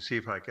fiddling to see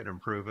if I could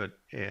improve it,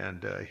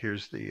 and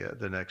here's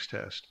the next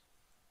test.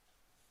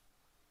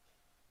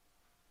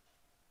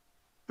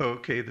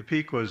 Okay, the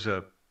peak was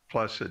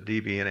plus a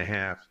dB and a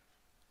half,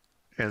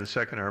 and the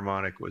second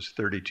harmonic was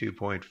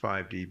 32.5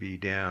 dB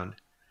down.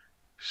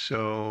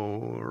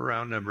 So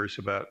round numbers,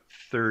 about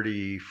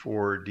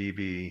 34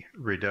 dB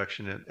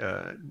reduction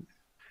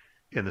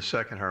in the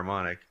second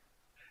harmonic,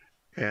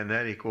 and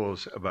that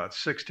equals about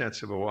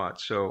 0.6 of a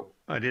watt. So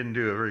I didn't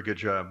do a very good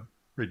job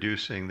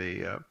reducing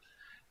the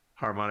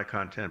harmonic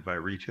content by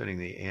retuning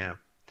the amp.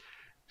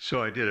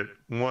 So I did it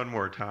one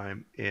more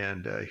time,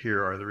 and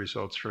here are the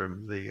results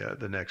from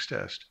the next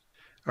test.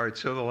 All right,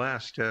 so the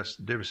last test,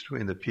 the difference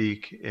between the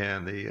peak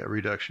and the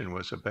reduction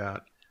was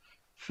about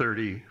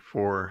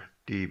 34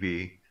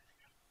 dB.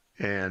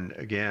 And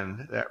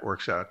again, that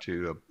works out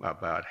to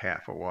about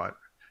half a watt.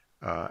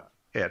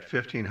 At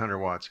 1500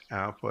 watts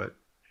output,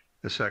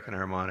 the second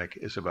harmonic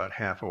is about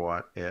half a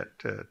watt at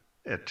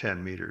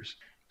 10 meters.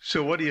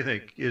 So what do you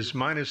think? Is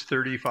minus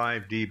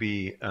 35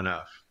 dB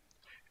enough?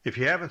 If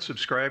you haven't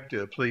subscribed,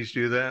 please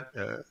do that.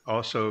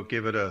 Also,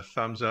 give it a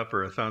thumbs up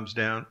or a thumbs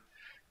down.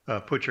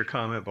 Put your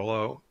comment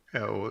below.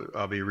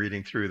 I'll be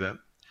reading through them.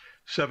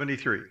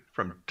 73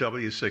 from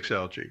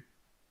W6LG.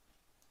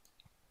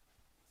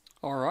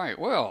 All right.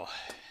 Well,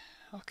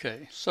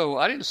 okay. So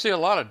I didn't see a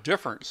lot of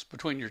difference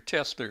between your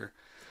tests there.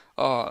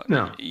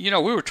 No. We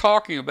were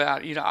talking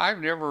about, I've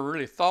never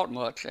really thought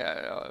much,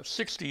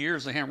 60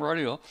 years of ham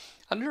radio,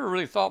 I never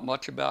really thought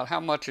much about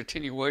how much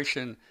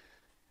attenuation,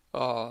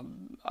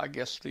 I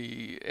guess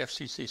the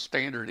FCC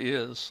standard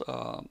is.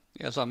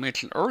 As I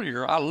mentioned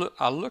earlier,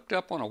 I looked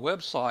up on a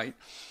website,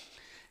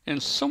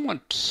 and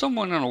someone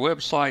on a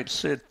website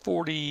said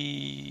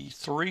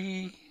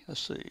 43,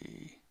 let's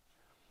see,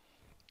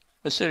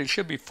 they said it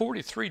should be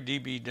 43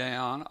 dB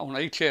down on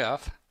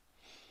HF,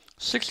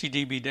 60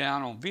 dB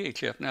down on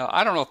VHF. Now,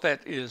 I don't know if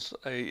that is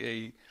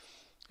a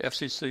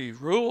FCC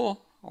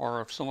rule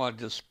or if somebody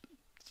just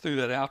threw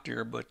that out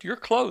there, but you're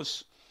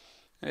close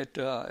at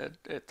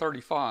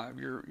 35.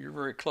 You're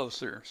very close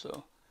there.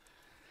 So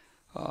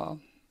I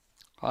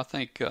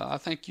think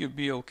you'd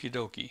be okie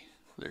dokie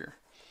there.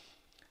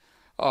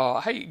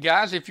 Hey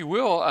guys, if you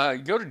will,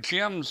 go to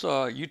Jim's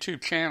YouTube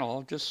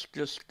channel. Just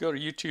go to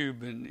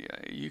YouTube, and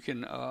you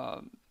can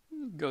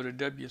go to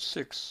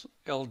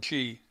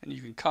W6LG, and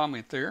you can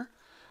comment there,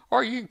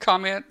 or you can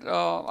comment.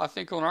 I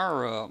think on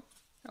our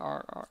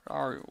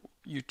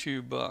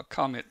YouTube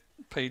comment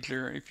page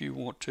there if you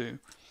want to.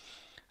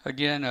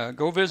 Again,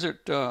 go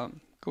visit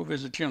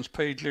Jim's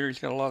page there. He's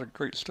got a lot of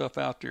great stuff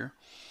out there.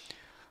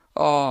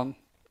 Well,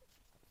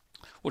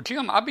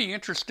 Jim, I'd be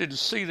interested to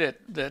see that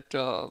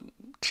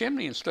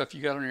chimney and stuff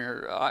you got on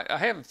there. I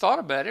haven't thought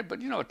about it,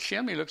 but a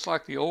chimney looks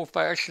like the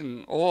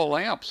old-fashioned oil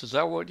lamps. Is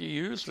that what you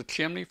use, the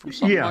chimney from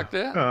something like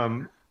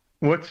that?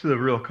 What's the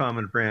real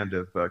common brand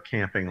of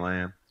camping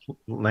lantern?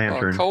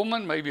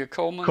 Coleman, maybe a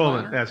Coleman.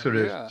 Coleman, lantern? that's what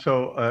it is.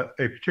 So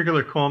a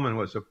particular Coleman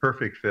was a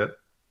perfect fit,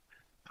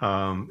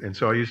 and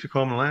so I used a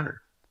Coleman lantern.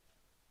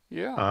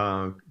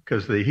 Yeah.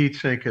 Because the heat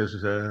sink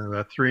is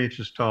about 3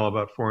 inches tall,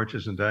 about 4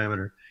 inches in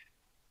diameter.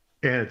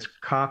 And it's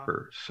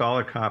copper,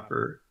 solid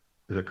copper.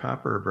 Is it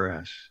copper or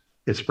brass?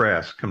 It's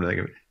brass, come to think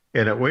of it.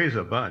 And it weighs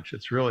a bunch.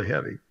 It's really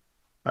heavy.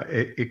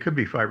 It could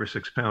be 5 or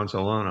 6 pounds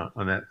alone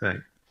on that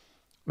thing.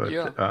 But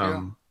yeah.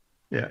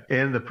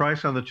 And the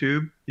price on the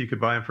tube, you could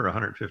buy them for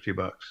 $150.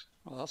 Well,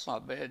 that's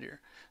not bad here.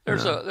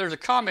 There's a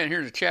comment here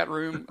in the chat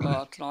room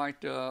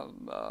tonight.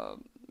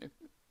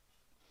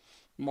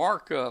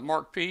 Mark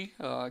P,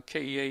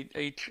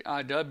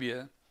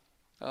 KE8HIW,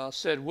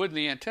 said, wouldn't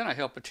the antenna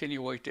help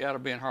attenuate the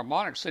out-of-band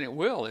harmonics? And it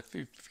will. If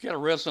you got a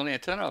resonant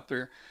antenna up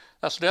there,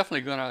 that's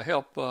definitely going to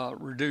help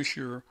reduce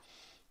your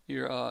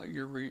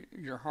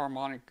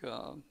harmonic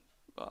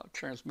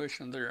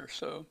transmission there.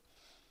 So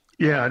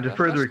yeah, and to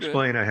further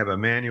explain, I have a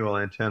manual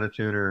antenna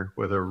tuner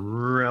with a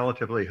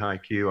relatively high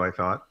Q, I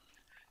thought,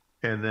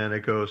 and then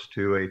it goes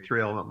to a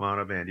 3-element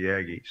monoband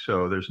Yagi.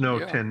 So there's no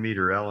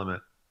 10-meter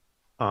element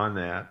on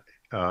that.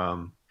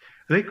 I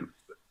think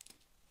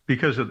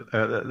because of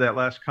that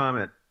last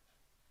comment,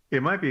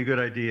 it might be a good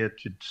idea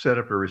to set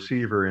up a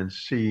receiver and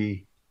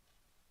see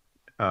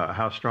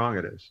how strong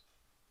it is,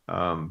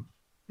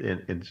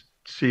 and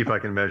see if I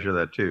can measure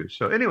that too.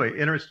 So anyway,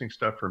 interesting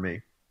stuff for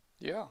me.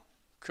 Yeah,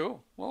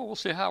 cool. Well, we'll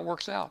see how it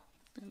works out.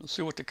 We'll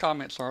see what the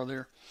comments are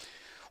there.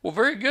 Well,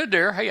 very good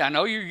there. Hey, I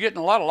know you're getting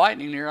a lot of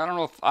lightning there. I don't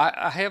know if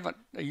I haven't.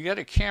 You got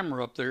a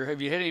camera up there.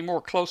 Have you had any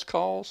more close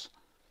calls?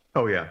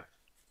 Oh yeah,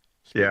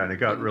 It's yeah, and it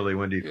got getting, really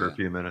windy for a yeah.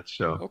 few minutes.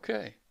 So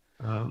Okay.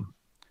 um,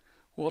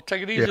 Well,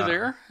 take it easy yeah,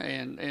 there,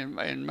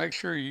 and make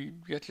sure you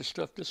get your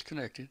stuff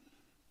disconnected.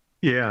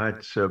 yeah.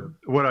 It's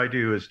what I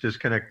do is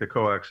disconnect the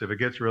coax. If it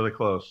gets really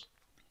close,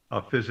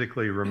 I'll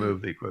physically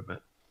remove the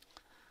equipment.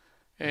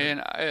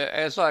 And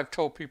as I've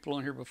told people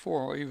in here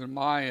before, even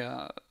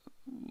my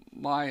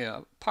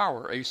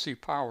power, AC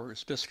power,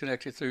 is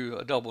disconnected through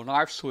a double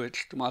knife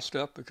switch to my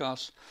stuff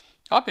because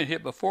I've been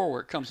hit before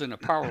where it comes into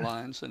power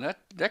lines, and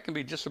that can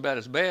be just about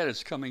as bad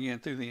as coming in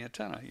through the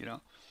antenna, you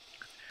know.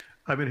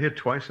 I've been hit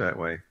twice that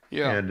way,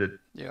 Yeah, and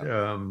yeah.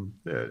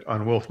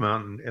 on Wolf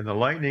Mountain, and the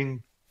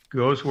lightning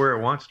goes where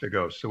it wants to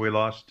go. So we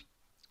lost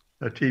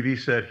a TV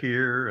set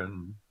here,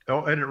 and it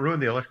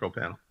ruined the electrical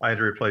panel. I had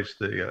to replace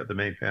the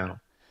main panel.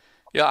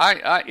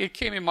 Yeah, it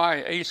came in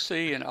my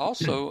AC, and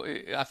also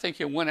I think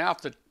it went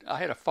out that I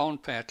had a phone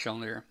patch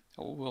on there.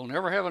 We'll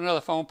never have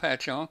another phone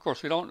patch on. Of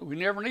course, we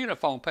never need a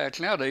phone patch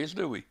nowadays,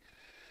 do we?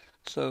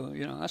 So,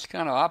 that's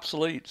kind of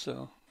obsolete.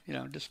 So,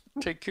 just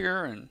take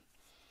care and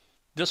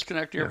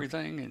disconnect Yeah,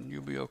 everything, and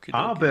you'll be okay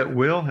I'll dokie. bet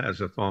Will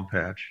has a phone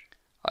patch.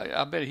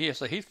 I bet he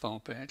has a Heath phone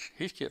patch,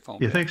 Heathkit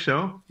phone You patch. think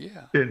so?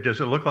 Yeah.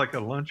 Does it look like a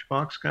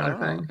lunchbox I kind of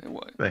don't know. thing?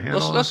 Anyway, The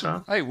handle on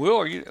top? Hey,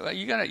 Will, you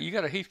got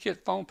a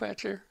Heathkit phone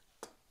patch there?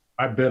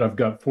 I bet I've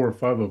got 4 or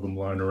 5 of them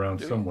lying around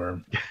Do you?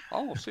 somewhere.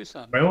 I want to see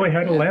something. I only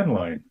had a Yeah.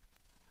 landline.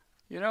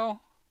 You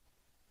know,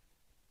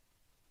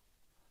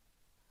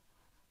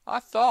 I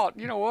thought,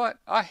 you know what?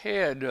 I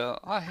had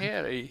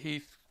a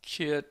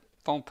Heathkit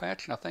phone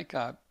patch, and I think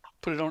I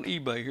put it on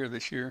eBay here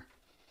this year.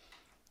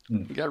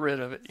 Hmm. Got rid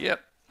of it.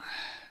 Yep.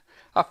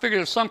 I figured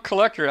there's some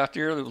collector out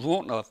there that was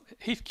wanting a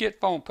Heathkit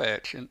phone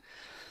patch, and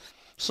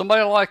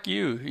somebody like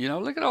you,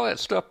 look at all that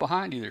stuff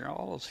behind you there,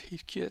 all those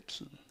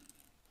Heathkits and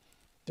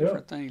Yeah,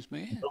 different things,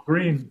 man. no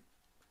green.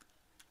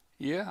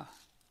 Yeah.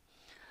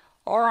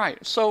 All right.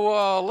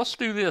 So let's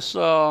do this.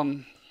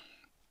 Well,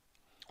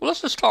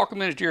 let's just talk a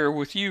minute here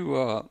with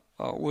you,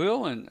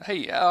 Will. And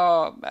hey,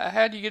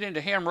 how'd you get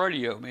into ham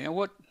radio, man?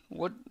 What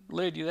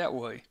led you that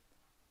way?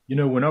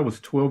 When I was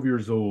 12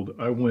 years old,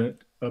 I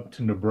went up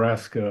to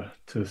Nebraska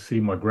to see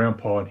my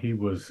grandpa, and he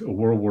was a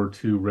World War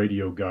II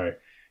radio guy.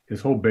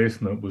 His whole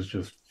basement was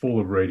just full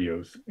of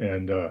radios,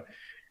 and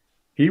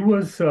he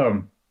was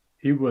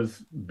he was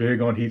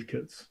big on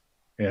Heathkits,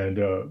 and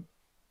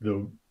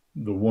the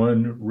the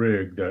one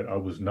rig that I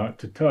was not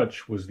to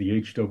touch was the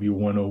HW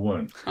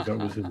 101 because that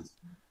was his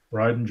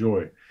pride and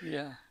joy.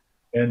 Yeah.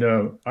 And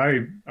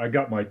I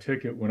got my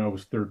ticket when I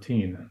was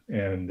 13,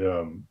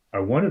 and I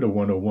wanted a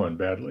 101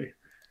 badly.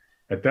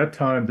 At that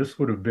time, this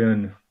would have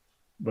been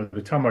by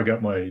the time I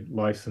got my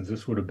license,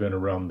 this would have been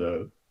around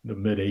the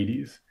mid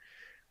 80s,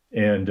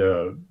 and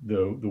the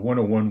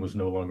 101 was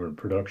no longer in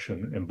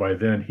production. And by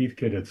then,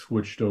 Heathkit had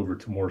switched over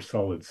to more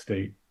solid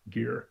state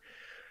gear.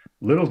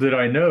 Little did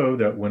I know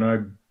that when I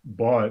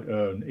bought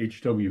an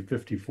HW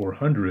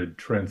 5400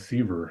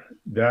 transceiver,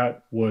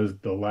 that was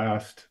the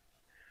last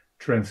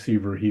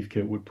transceiver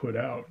Heathkit would put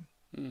out,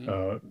 Hmm.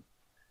 uh,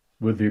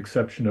 with the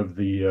exception of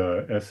the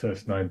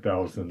SS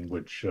 9000,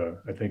 which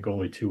I think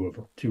only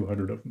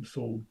 200 of them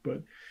sold.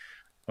 But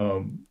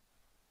um,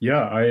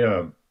 yeah,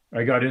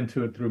 I got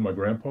into it through my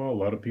grandpa. A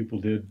lot of people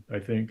did, I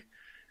think.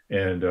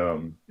 And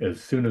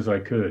as soon as I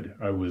could,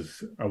 I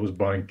was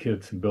buying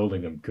kits and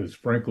building them because,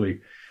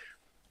 frankly,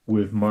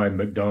 with my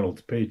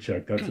McDonald's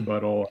paycheck, that's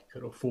about all I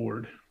could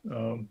afford.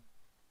 Um,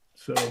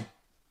 so,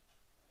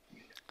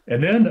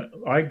 and then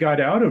I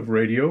got out of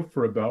radio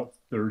for about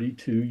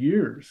 32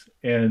 years.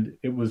 And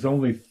it was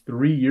only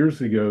 3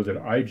 years ago that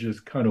I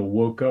just kind of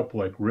woke up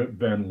like Rip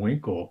Van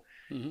Winkle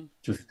Hmm.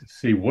 just to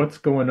see what's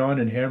going on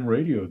in ham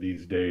radio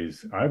these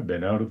days. I've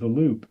been out of the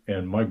loop,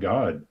 and my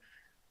God,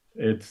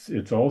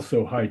 it's all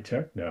so high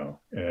tech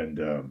now. And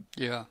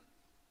Yeah.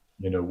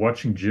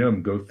 watching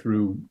Jim go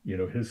through,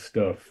 his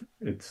stuff,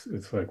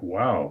 it's like,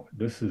 wow,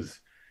 this is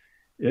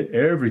it,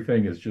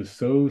 everything is just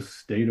so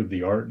state of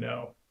the art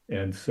now.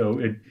 And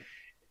so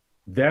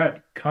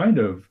that kind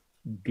of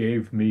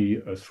gave me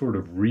a sort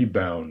of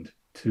rebound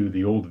to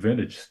the old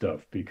vintage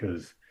stuff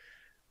because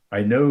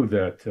I know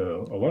that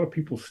a lot of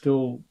people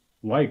still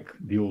like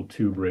the old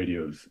tube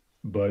radios,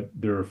 but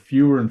there are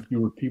fewer and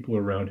fewer people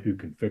around who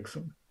can fix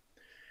them.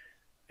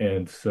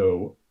 And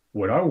so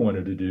what I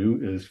wanted to do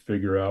is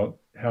figure out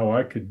how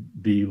I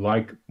could be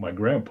like my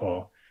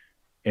grandpa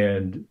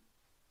and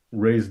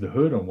raise the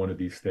hood on one of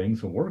these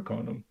things and work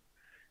on them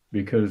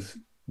because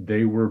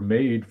they were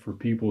made for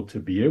people to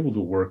be able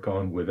to work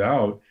on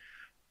without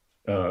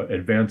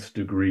advanced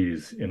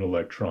degrees in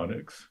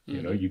electronics. Hmm.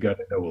 You got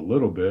to know a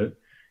little bit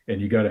and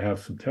you got to have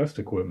some test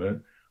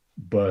equipment,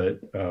 but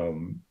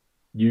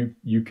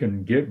you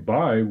can get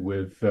by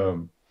with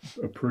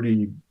a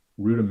pretty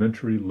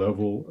rudimentary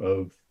level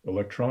of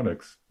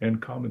electronics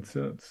and common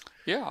sense.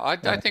 Yeah.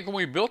 I think when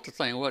we built the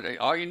thing,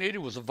 all you needed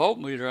was a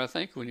voltmeter. I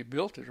think when you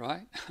built it,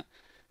 right?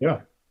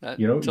 Yeah, That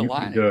you know, to you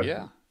line could it.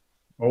 Yeah.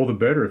 all the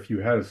better if you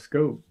had a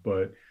scope,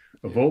 but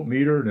A Yeah.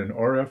 voltmeter and an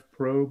RF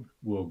probe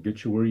will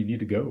get you where you need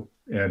to go.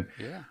 And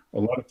Yeah. a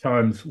lot of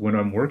times when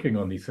I'm working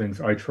on these things,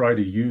 I try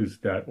to use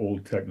that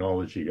old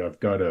technology. I've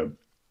got a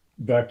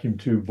vacuum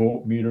tube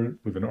voltmeter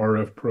with an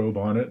RF probe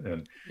on it,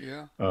 and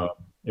Yeah. uh,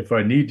 if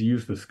I need to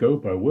use the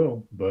scope, I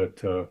will.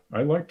 But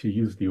I like to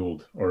use the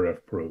old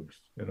RF probes.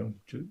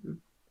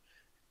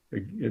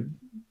 It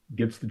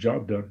gets the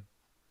job done.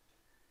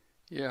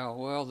 Yeah.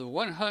 Well, the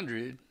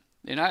 100,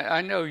 and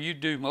I know you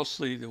do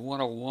mostly the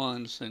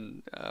 101s,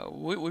 and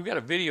we've got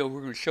a video we're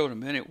going to show in a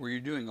minute where you're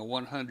doing a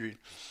 100.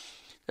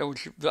 That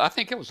was, I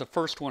think it was the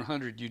first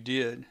 100 you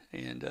did,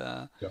 and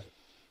Yeah.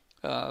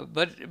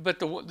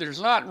 there's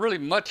not really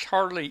much,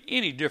 hardly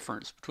any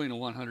difference between the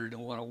 100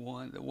 and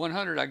 101. The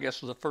 100, I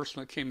guess, was the first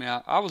one that came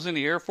out. I was in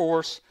the Air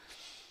Force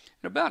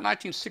in about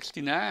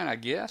 1969, I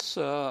guess.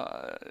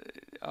 I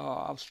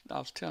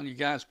was telling you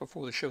guys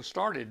before the show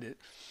started that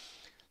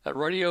that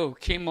radio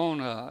came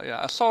on.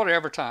 I saw it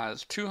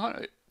advertised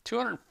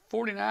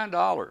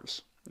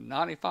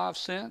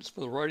 $249.95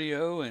 for the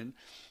radio, and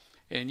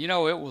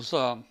it was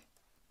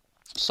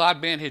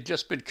sideband had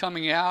just been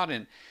coming out,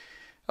 and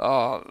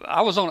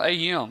I was on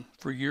AM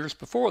for years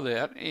before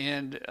that,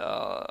 and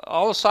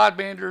all the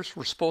sidebanders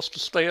were supposed to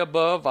stay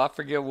above. I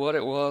forget what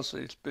it was.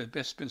 It's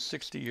been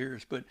 60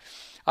 years, but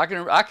I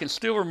can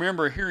still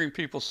remember hearing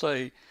people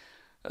say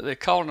they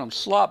calling them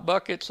slop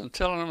buckets and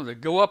telling them to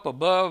go up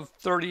above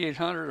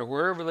 3,800 or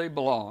wherever they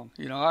belong.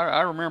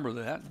 I remember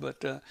that.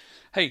 But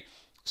hey,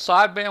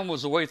 sideband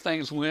was the way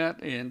things went,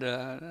 and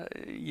I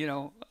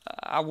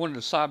wanted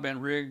a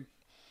sideband rig.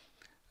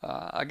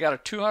 I got a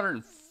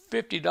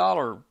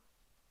 $250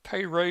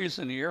 pay raise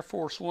in the Air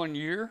Force one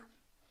year,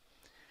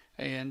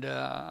 and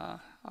I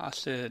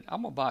said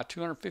I'm gonna buy a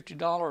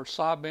 $250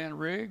 sideband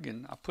rig,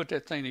 and I put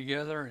that thing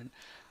together, and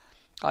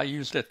I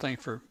used that thing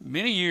for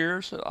many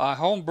years. I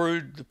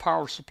homebrewed the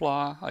power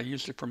supply. I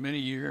used it for many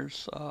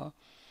years.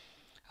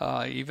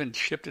 I even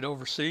shipped it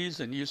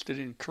overseas and used it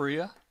in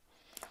Korea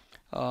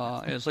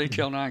as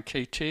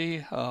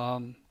HL9KT.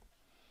 And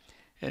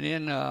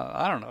then,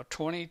 I don't know,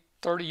 20,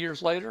 30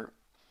 years later,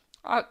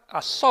 I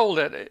sold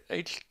that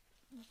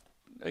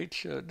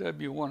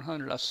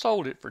HW100. I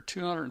sold it for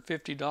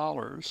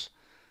 $250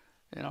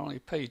 and I only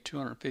paid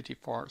 $250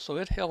 for it. So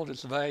it held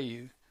its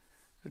value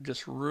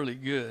just really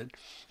good.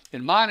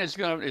 And mine is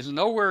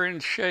nowhere in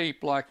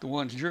shape like the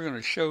ones you're going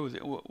to show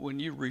when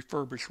you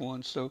refurbish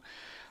one. So,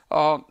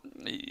 uh,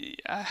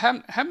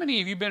 how many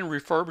have you been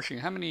refurbishing?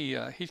 How many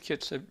heath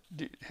kits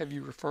have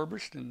you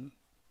refurbished? And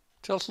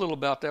tell us a little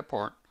about that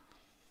part.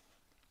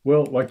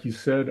 Well, like you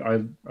said,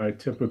 I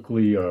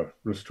typically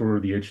restore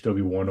the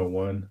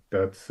HW101.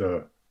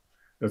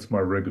 That's my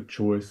rig of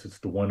choice. It's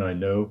the one I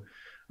know.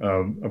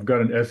 I've got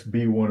an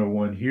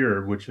SB101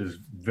 here, which is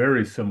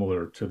very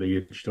similar to the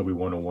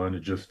HW101.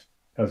 It just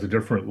has a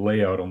different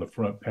layout on the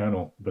front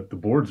panel, but the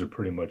boards are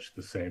pretty much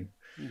the same.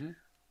 Hmm.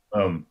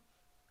 Um,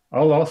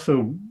 I'll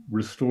also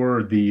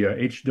restore the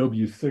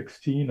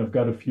HW16. I've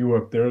got a few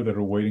up there that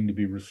are waiting to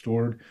be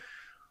restored.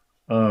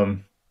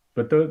 Um,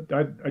 but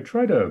I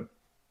try to,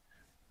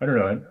 I don't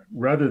know,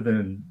 rather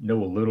than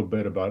know a little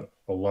bit about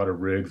a lot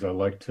of rigs, I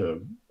like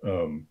to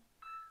um,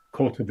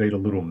 cultivate a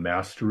little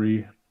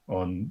mastery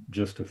on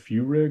just a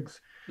few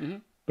rigs. Hmm.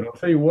 But I'll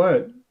tell you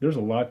what, there's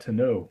a lot to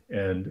know,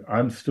 and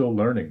I'm still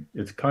learning.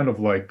 It's kind of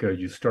like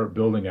you start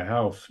building a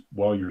house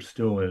while you're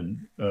still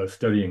in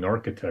studying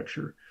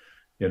architecture.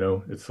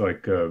 It's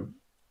like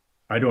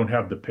I don't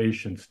have the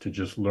patience to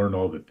just learn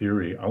all the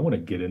theory. I want to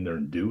get in there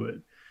and do it.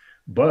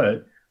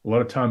 But a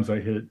lot of times I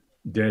hit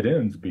dead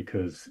ends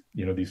because,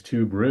 these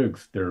tube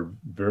rigs, they're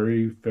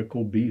very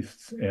fickle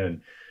beasts.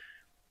 And,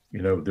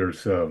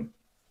 there's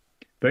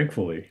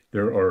thankfully,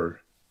 there are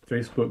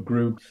Facebook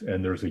groups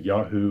and there's a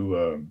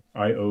Yahoo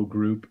IO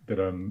group that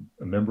I'm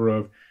a member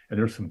of. And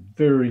there's some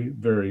very,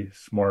 very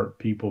smart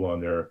people on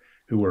there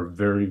who are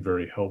very,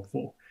 very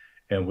helpful.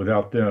 And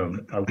without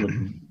them,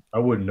 I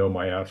wouldn't know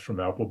my ass from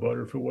apple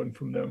butter if it wasn't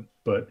from them.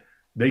 But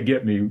they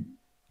get me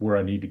where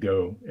I need to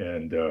go.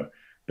 And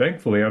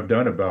thankfully, I've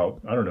done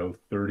about, I don't know,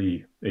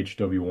 30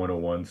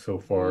 HW101s so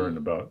far and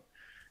Mm. about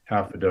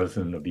half a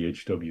dozen of the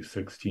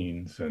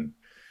HW16s and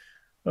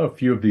a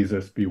few of these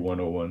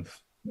SB101s.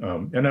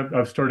 And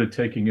I've started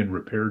taking in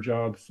repair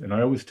jobs. And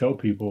I always tell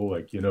people,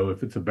 like,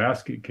 if it's a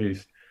basket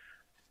case,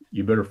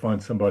 you better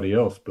find somebody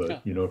else.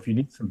 But, Yeah. if you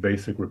need some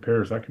basic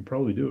repairs, I can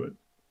probably do it.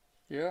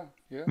 Yeah.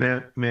 Yeah.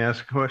 May I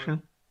ask a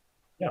question?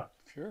 Yeah.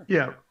 Sure.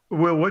 Yeah.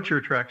 Well, what's your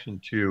attraction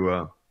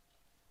to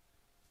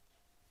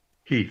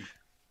Heath?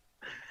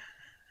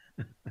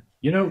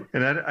 You know,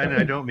 And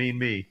I don't mean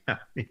me. I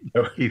mean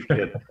Heath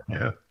kid.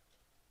 Yeah.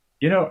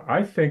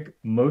 I think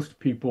most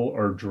people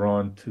are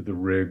drawn to the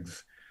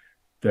rigs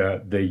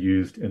that they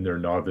used in their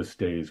novice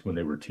days when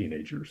they were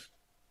teenagers.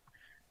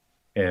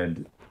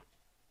 And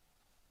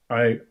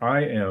I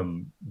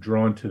am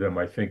drawn to them,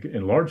 I think,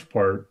 in large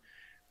part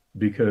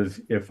because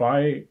if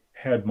I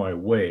had my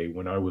way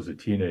when I was a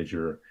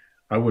teenager,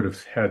 I would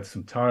have had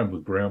some time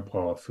with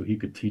grandpa so he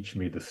could teach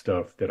me the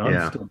stuff that I'm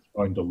Yeah. still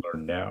trying to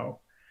learn now.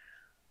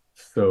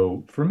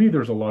 So for me,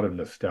 there's a lot of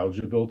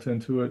nostalgia built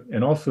into it.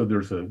 And also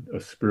there's a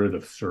spirit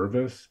of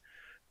service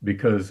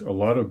because a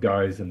lot of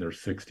guys in their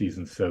 60s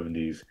and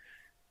 70s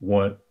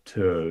want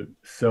to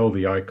sell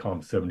the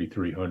ICOM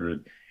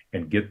 7300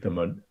 and get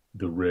them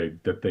the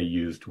rig that they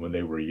used when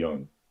they were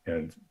young.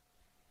 And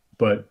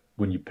but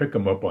when you pick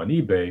them up on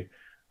eBay,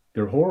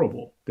 they're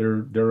horrible.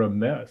 They're a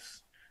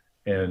mess.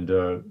 And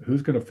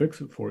who's going to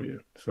fix it for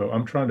you? So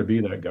I'm trying to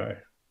be that guy.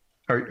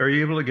 Are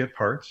you able to get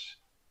parts?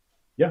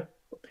 Yeah.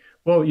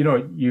 Well,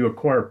 you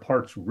acquire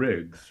parts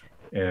rigs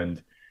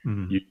and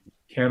Mhm. you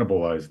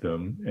cannibalize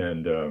them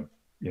and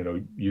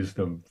use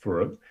them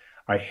for.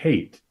 I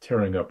hate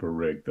tearing up a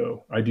rig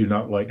though. I do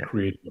not like Yeah.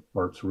 creating a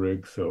parts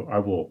rig, so I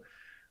will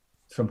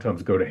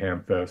sometimes go to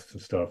Hamfest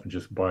and stuff and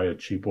just buy a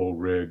cheap old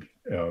rig.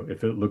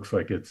 If it looks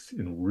like it's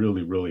in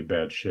really, really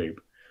bad shape,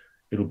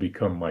 it'll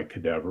become my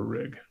cadaver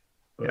rig.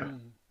 But Yeah.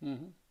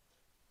 Mm-hmm.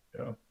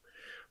 yeah,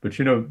 but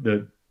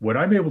that what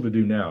I'm able to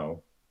do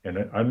now,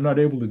 and I'm not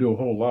able to do a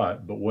whole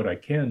lot, but what I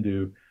can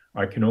do,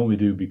 I can only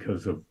do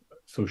because of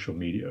social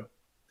media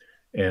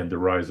and the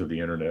rise of the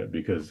internet,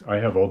 because I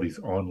have all these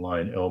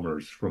online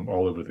Elmers from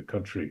all over the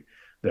country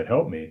that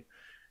help me.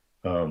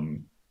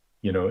 Um,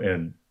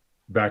 and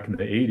back in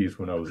the 80s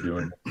when I was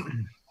doing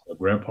my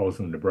grandpa's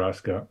in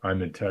Nebraska,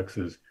 I'm in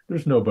Texas.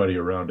 There's nobody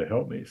around to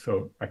help me,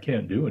 so I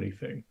can't do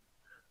anything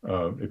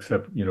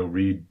except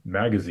read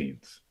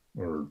magazines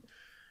or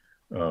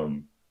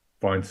um,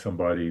 find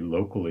somebody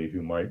locally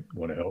who might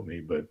want to help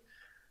me. But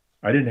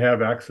I didn't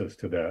have access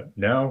to that.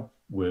 Now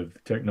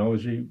with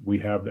technology, we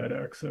have that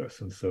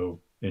access, and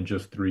so in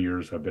just 3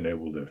 years, I've been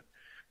able to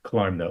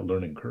climb that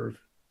learning curve.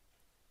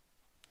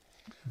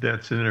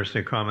 That's an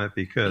interesting comment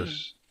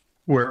because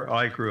where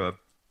I grew up,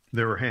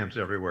 there were hams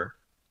everywhere.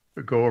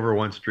 Go over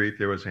one street,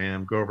 there was a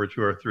ham. Go over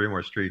two or three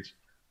more streets,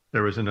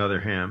 there was another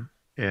ham.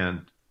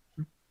 And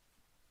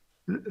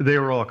they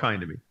were all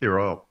kind to me. They were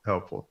all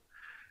helpful.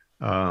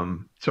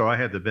 So I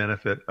had the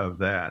benefit of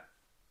that,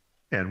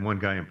 and one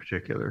guy in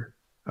particular.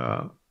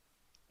 Uh,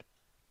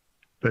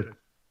 but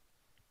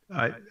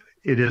I,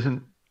 it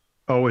isn't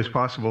always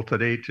possible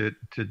today to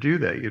do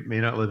that. You may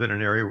not live in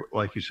an area,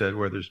 like you said,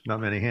 where there's not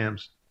many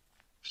hams.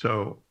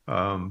 So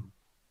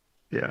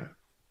yeah,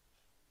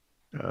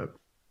 uh,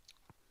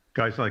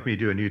 guys like me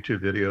doing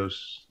YouTube videos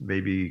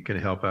maybe can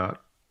help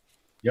out.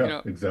 Yeah, You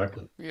know,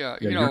 exactly. yeah,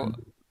 Yeah, you're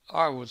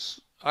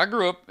I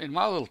grew up in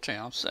my little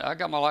town. So I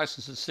got my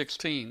license at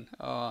 16.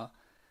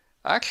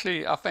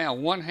 Actually, I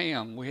found one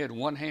ham. We had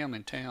one ham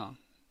in town,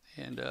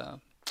 and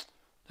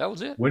that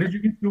was it. when did you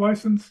get your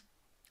license?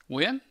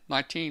 When?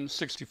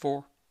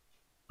 1964.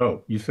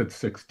 Oh, you said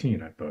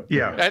 16, I thought.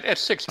 Yeah. Okay. At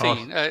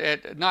 16. Also,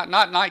 At not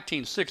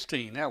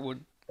 1916. That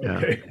would yeah.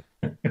 Okay.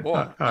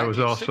 boy I was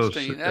also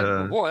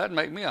 1916. That'd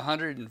make me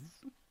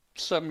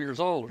 107 years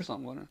old or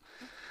something. Wouldn't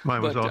it?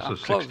 mine was But also I'm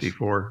close.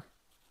 64.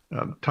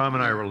 Tom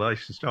and I Yeah, were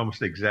licensed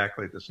almost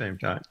exactly at the same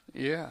time.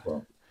 yeah.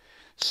 Well,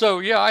 So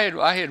yeah,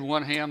 I had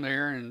one ham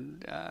there,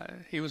 and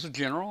he was a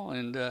general,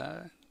 and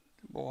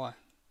boy,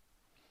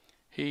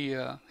 he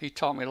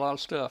taught me a lot of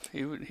stuff.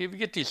 He would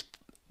get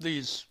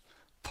these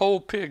pole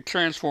pig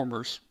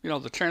transformers,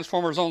 the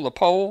transformers on the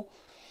pole. Oh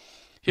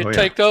He'd yeah.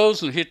 take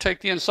those and he'd take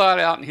the inside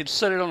out and he'd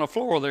set it on the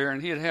floor there,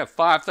 and he'd have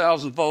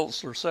 5,000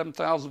 volts or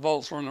 7,000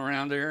 volts running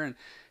around there, and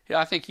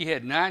I think he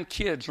had 9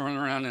 kids running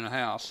around in the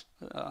house.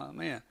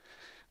 Man,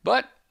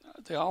 but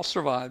they all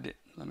survived it.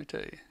 Let me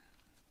tell you.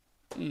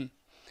 Mm.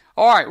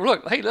 All right,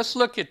 look. Hey, let's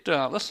look at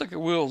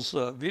Will's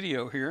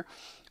video here.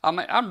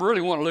 I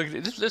really want to look at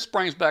it. This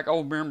brings back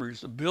old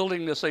memories of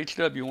building this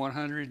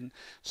HW100 and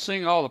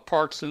seeing all the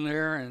parts in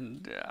there,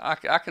 and I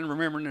can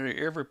remember nearly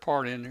every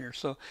part in there.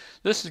 So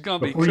this is going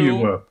to be before cool. you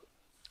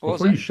What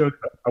was before you that? show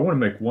that, I want to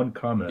make one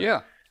comment.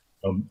 Yeah.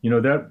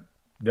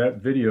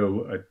 That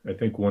video, I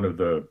think one of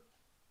the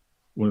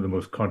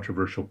most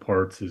controversial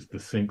parts is the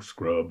sink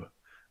scrub,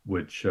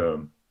 which uh,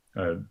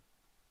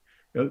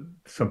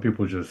 some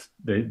people just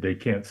they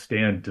can't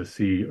stand to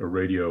see a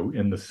radio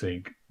in the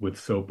sink with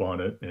soap on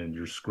it and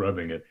you're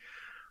scrubbing it.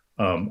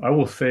 I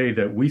will say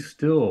that we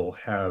still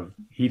have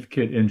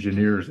Heathkit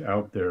engineers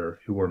out there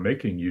who are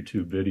making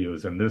YouTube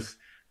videos, and this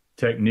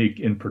technique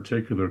in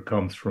particular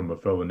comes from a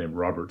fellow named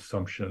Robert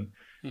Sumption.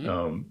 Hmm.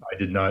 I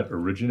did not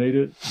originate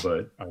it,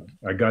 but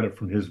I got it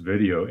from his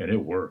video, and it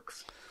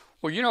works.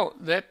 Well,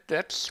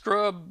 that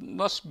scrub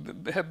must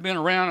have been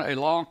around a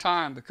long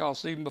time,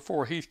 because even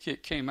before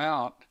Heathkit came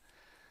out,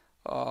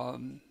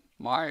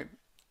 my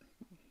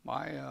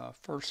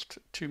first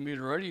 2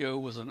 meter radio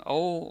was an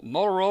old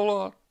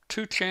Motorola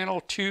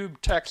 2-channel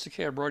tube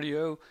taxicab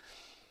radio.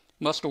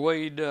 Must have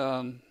weighed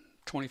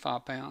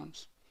 25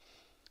 pounds,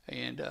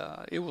 and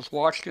it was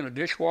washed in a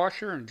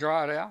dishwasher and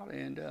dried out,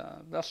 and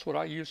that's what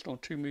I used on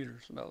 2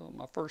 meters.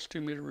 My first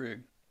 2 meter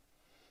rig,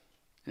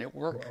 and it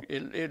worked. Wow.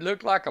 It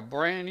looked like a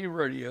brand new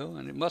radio,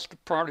 and it must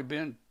have probably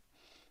been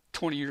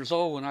 20 years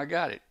old when I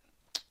got it.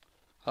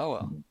 Oh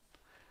well.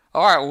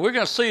 All right, well, we're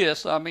gonna see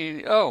this. I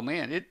mean, oh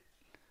man,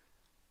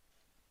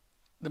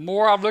 the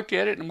more I've looked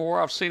at it, the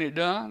more I've seen it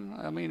done.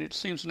 I mean, it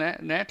seems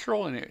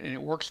natural and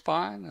it works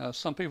fine.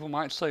 Some people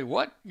might say,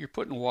 "What? You're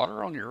putting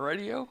water on your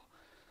radio?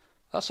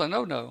 That's a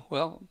no-no."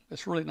 Well,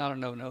 it's really not a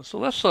no-no. So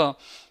let's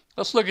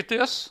look at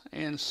this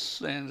and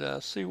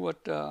see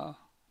what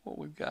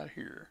we've got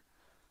here.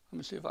 Let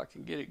me see if I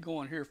can get it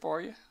going here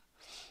for you.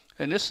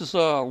 And this is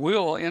a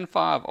Will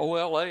N5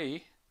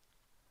 OLA.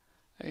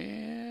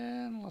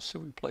 And let's see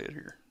if we can play it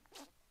here.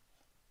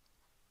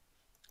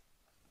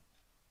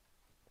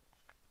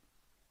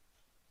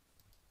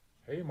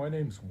 Hey, my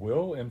name's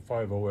Will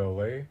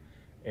N5OLA,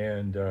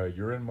 and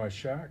you're in my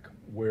shack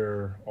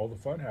where all the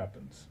fun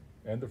happens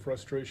and the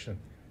frustration.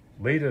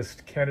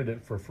 Latest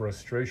candidate for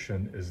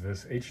frustration is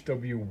this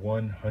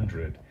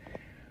HW100.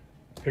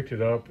 Picked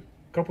it up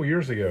a couple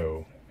years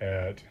ago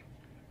at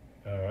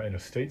an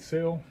estate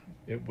sale.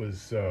 It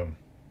was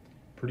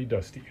pretty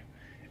dusty.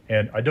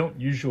 And I don't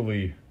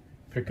usually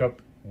pick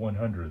up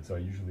 100s. I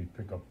usually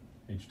pick up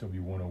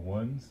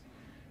HW101s.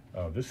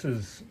 This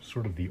is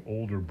sort of the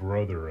older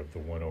brother of the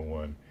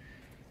 101.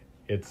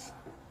 It's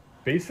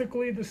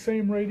basically the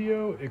same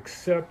radio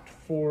except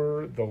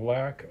for the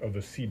lack of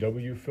a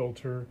CW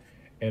filter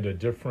and a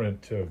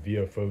different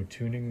VFO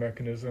tuning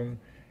mechanism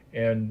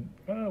and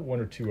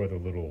one or two other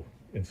little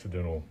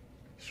incidental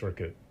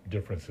circuit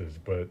differences.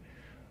 But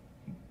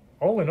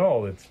all in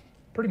all, it's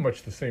pretty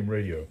much the same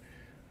radio.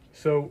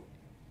 So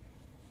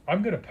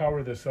I'm going to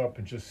power this up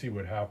and just see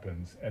what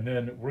happens, and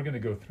then we're going to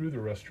go through the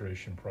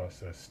restoration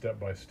process step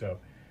by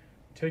step,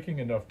 taking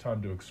enough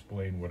time to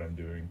explain what I'm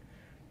doing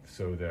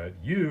so that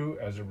you,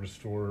 as a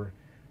restorer,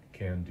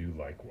 can do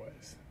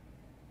likewise.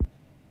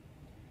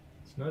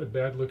 It's not a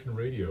bad looking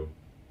radio.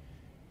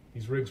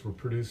 These rigs were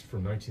produced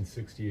from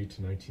 1968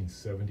 to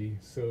 1970,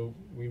 so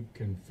we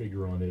can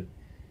figure on it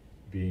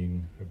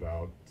being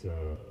about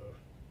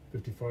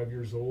 55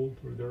 years old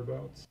or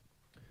thereabouts.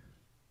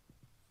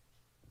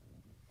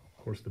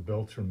 Of course, the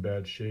belts are in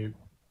bad shape,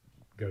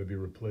 got to be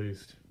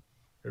replaced.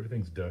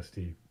 Everything's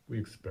dusty. We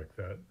expect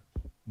that.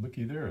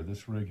 Looky there,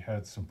 this rig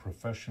had some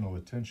professional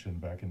attention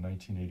back in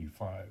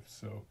 1985,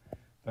 so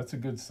that's a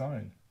good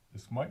sign.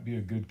 This might be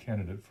a good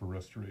candidate for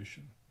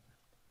restoration.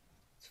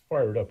 Let's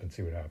fire it up and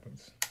see what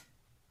happens.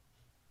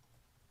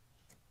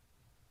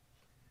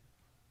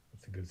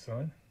 That's a good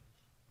sign.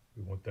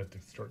 We want that to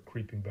start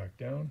creeping back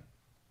down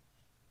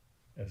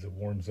as it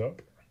warms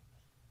up.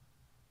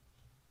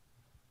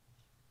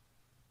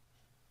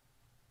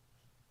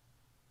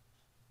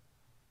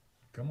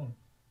 Come on.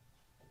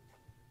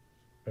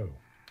 Oh,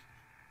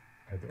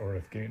 I had the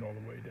RF gain all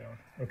the way down.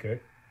 Okay.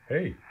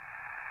 Hey.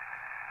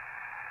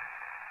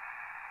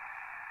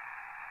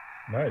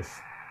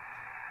 Nice.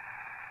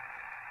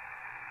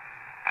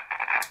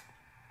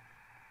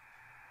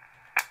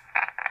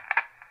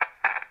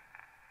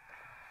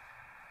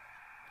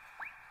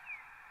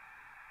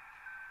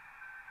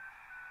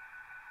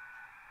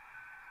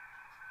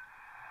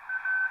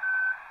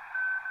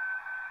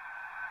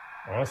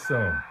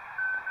 Awesome.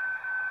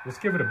 Let's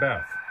give it a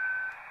bath.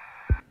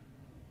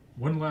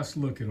 One last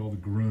look at all the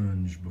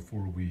grunge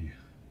before we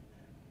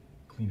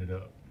clean it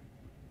up.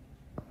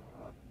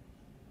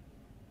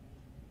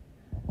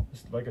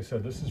 Like I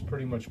said, this is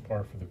pretty much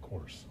par for the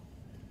course.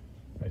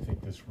 I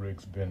think this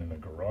rig's been in a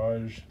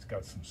garage. It's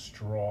got some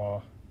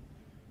straw.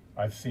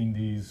 I've seen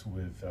these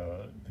with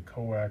the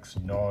coax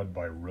gnawed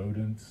by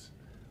rodents.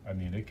 I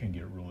mean, it can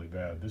get really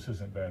bad. This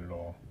isn't bad at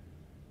all.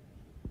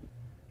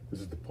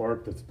 This is the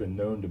part that's been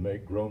known to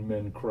make grown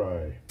men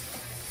cry.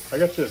 I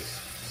got this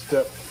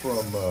step from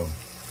a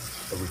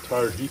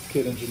retired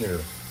heathkit engineer.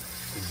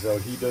 This is how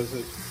he does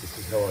it. This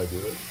is how I do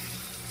it.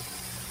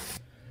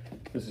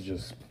 This is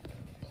just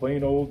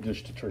plain old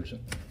dish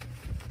detergent.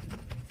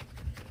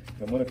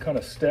 I'm going to kind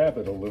of stab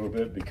it a little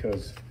bit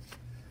because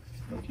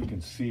I don't know if you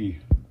can see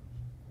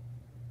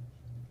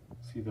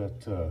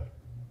that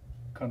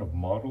kind of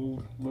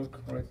mottled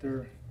look right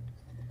there.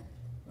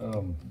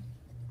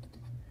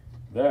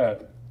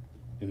 That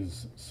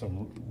is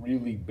some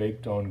really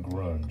baked on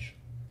grunge.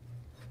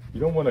 You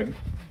don't want to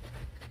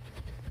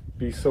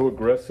be so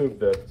aggressive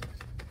that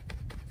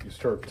you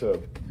start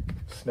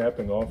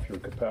snapping off your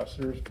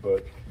capacitors,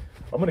 but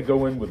I'm going to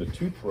go in with a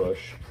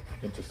toothbrush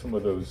into some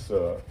of those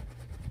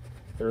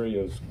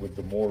areas with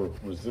the more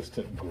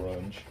resistant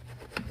grunge,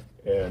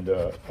 and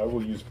I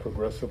will use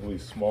progressively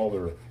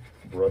smaller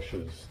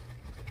brushes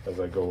as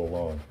I go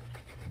along.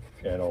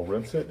 And I'll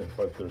rinse it, and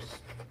if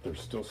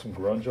there's still some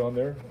grunge on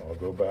there, I'll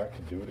go back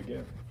and do it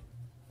again.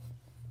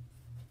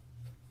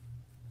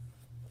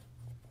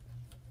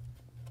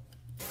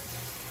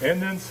 And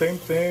then same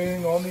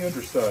thing on the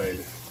underside.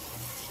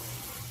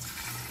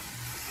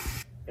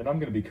 And I'm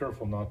going to be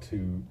careful not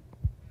to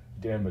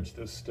damage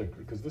this sticker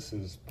because this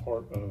is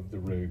part of the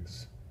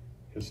rig's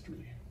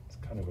history. It's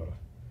kind of a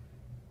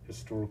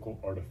historical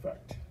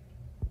artifact.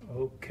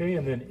 Okay,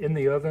 and then in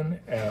the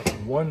oven at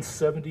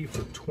 170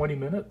 for 20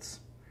 minutes.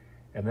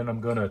 And then I'm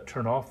going to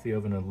turn off the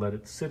oven and let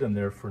it sit in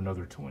there for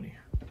another 20.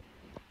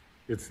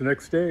 It's the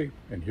next day,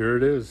 and here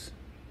it is.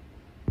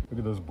 Look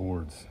at those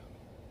boards.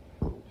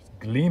 It's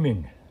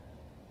gleaming.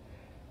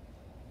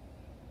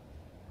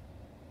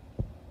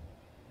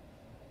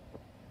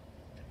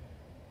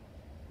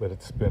 let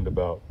it spend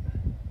about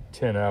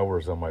 10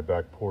 hours on my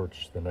back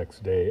porch the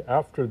next day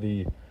after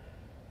the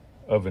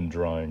oven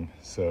drying.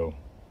 So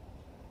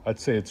I'd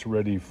say it's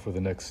ready for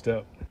the next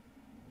step.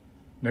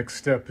 Next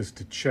step is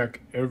to check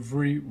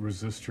every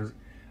resistor.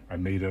 I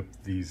made up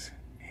these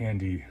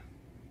handy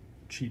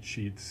cheat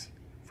sheets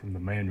from the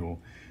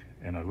manual,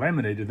 and I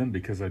laminated them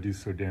because I do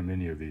so damn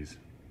many of these.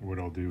 What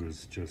I'll do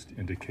is just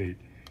indicate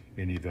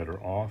any that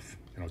are off,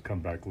 and I'll come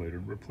back later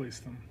and replace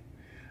them.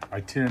 I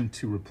tend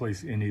to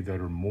replace any that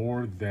are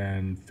more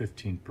than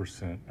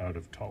 15% out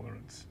of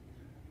tolerance.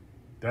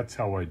 That's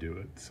how I do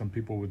it. Some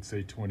people would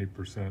say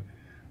 20%.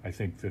 I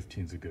think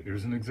 15 is a good.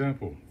 Here's an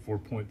example.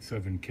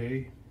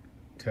 4.7K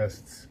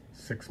tests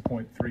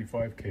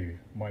 6.35K.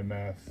 My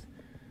math,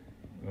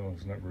 oh,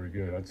 it's not very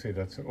good. I'd say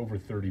that's over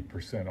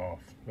 30% off.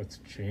 Let's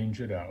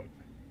change it out.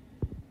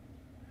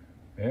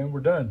 And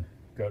we're done.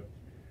 Got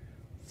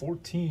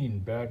 14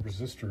 bad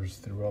resistors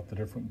throughout the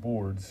different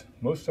boards,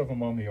 most of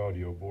them on the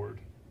audio board.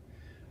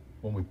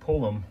 When we pull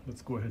them,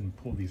 let's go ahead and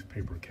pull these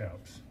paper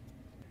caps.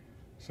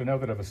 So now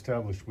that I've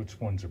established which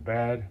ones are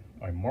bad,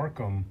 I mark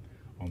them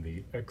on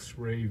the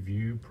X-ray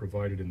view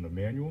provided in the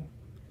manual,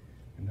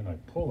 and then I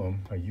pull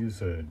them. I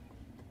use a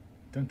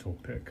dental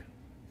pick.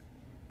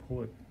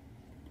 Pull it,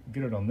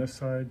 get it on this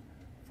side,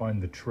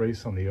 find the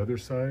trace on the other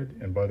side,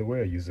 and by the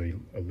way, I use a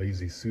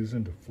Lazy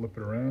Susan to flip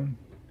it around.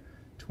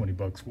 20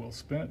 bucks well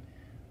spent.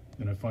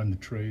 Then I find the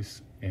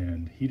trace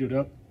and heat it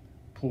up,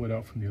 pull it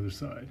out from the other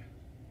side.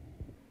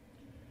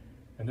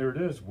 And there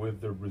it is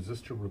with the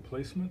resistor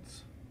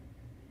replacements.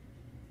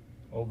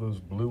 All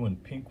those blue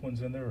and pink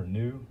ones in there are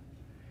new.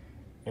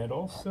 And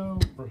also,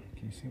 can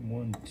you see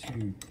 1,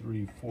 2,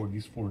 3, 4,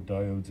 these 4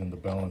 diodes in the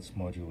balance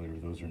modulator,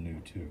 those are new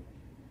too.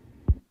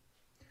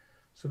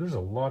 So there's a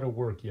lot of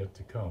work yet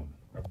to come.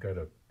 I've got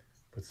to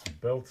put some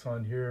belts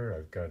on here.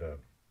 I've got to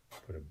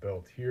put a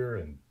belt here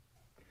and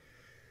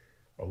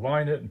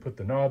align it and put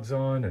the knobs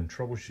on and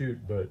troubleshoot.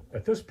 But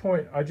at this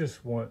point, I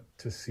just want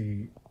to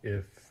see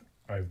if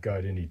I've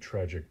got any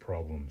tragic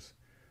problems,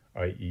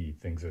 i.e.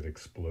 things that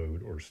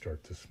explode or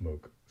start to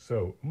smoke.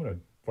 So I'm going to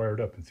fire it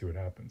up and see what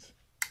happens.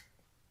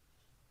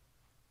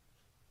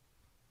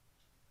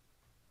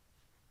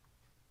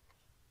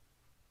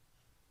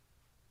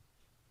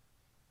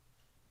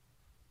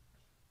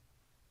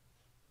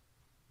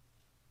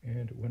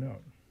 And it went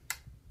out.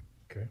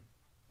 Okay.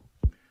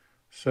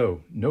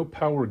 So no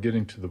power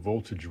getting to the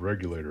voltage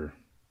regulator.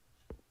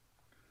 I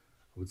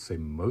would say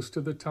most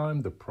of the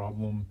time the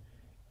problem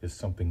is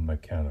something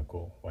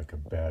mechanical, like a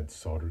bad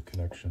solder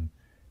connection.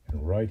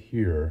 And right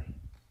here,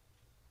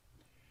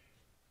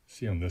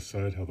 see on this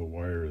side how the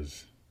wire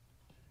is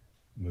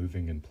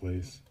moving in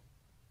place?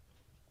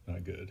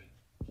 Not good.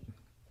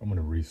 I'm going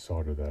to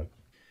resolder that.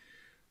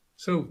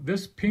 So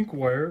this pink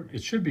wire,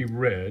 it should be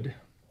red,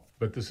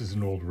 but this is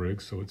an old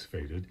rig, so it's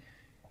faded.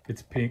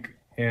 It's pink,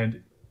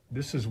 and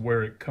this is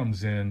where it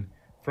comes in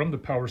from the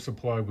power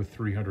supply with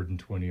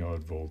 320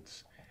 odd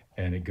volts,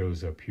 and it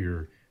goes up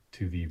here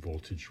to the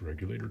voltage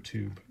regulator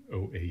tube,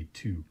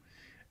 OA2.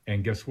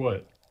 And guess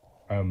what?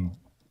 I'm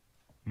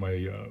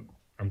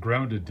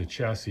grounded to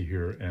chassis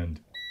here, and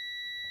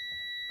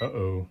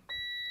uh-oh,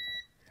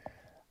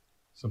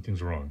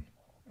 something's wrong,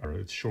 or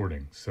it's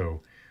shorting.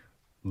 So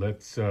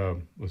let's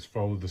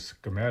follow the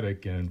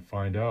schematic and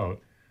find out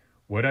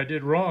what I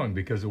did wrong,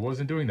 because it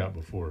wasn't doing that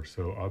before.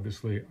 So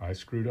obviously I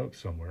screwed up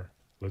somewhere.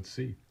 Let's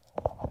see.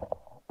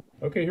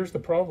 Okay, here's the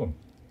problem.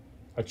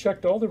 I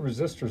checked all the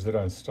resistors that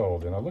I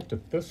installed, and I looked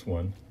at this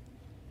one,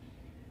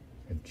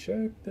 and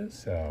check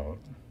this out.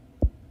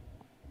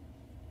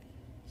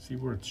 See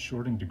where it's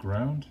shorting to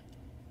ground?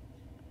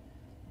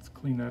 Let's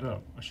clean that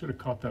up. I should have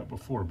caught that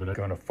before, but I'm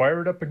gonna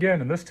fire it up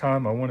again, and this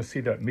time I want to see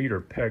that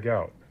meter peg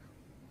out.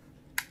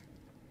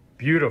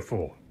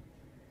 Beautiful.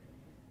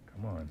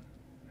 Come on,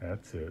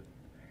 that's it.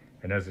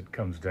 And as it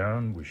comes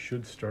down, we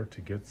should start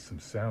to get some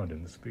sound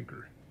in the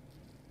speaker.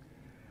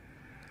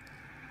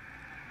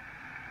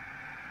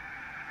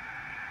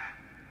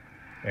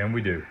 And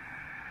we do.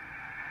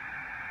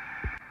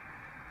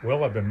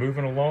 Well, I've been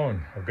moving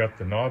along. I've got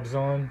the knobs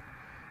on.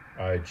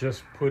 I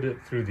just put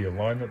it through the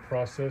alignment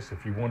process.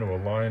 If you want to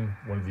align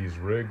one of these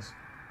rigs,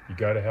 you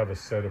got to have a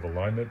set of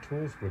alignment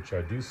tools, which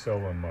I do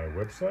sell on my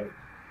website.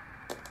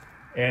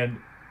 And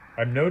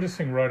I'm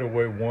noticing right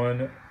away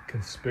one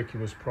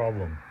conspicuous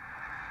problem.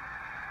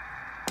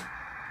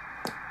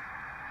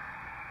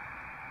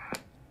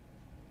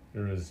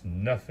 There is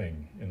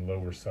nothing in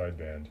lower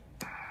sideband.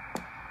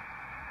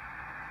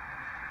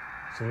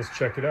 So let's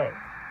check it out.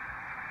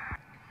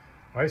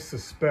 I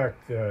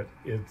suspect that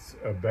it's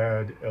a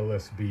bad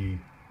LSB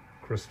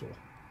crystal.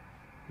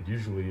 It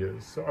usually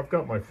is. So I've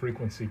got my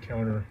frequency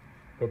counter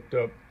hooked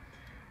up,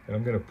 and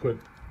I'm going to put,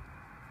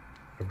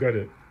 I've got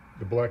it,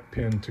 the black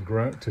pin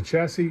to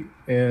chassis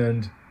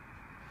and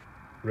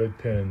red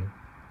pin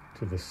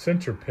to the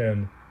center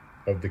pin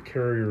of the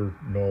carrier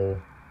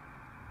null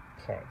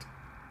pot.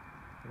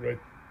 Right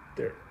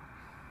there.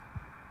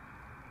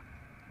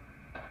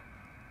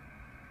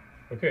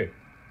 Okay,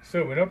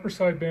 so in upper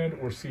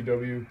sideband or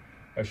CW,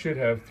 I should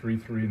have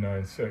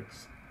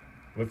 3396.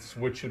 Let's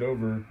switch it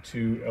over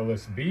to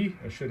LSB.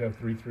 I should have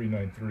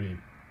 3393.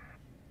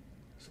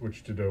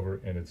 Switched it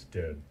over and it's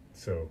dead.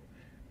 So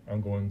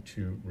I'm going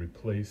to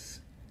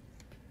replace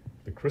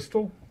the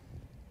crystal.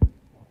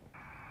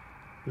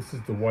 This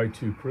is the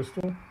Y2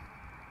 crystal.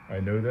 I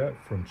know that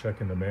from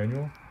checking the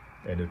manual,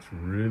 and it's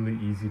really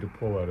easy to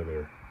pull out of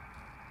there.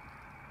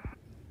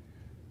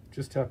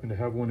 Just happened to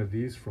have one of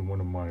these from one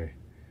of my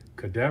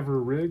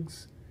cadaver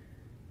rigs.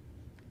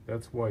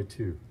 That's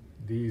Y2.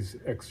 These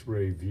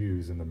X-ray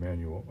views in the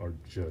manual are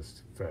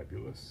just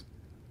fabulous.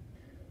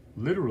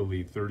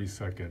 Literally 30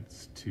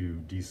 seconds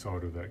to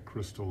desolder that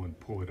crystal and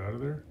pull it out of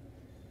there.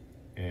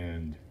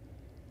 And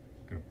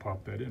I'm gonna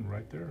pop that in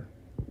right there.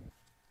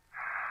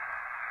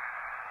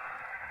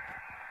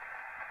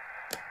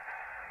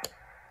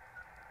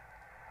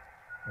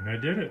 And I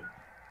did it.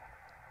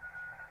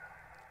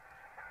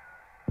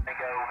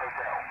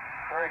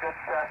 Very good,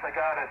 Seth. I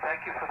got it.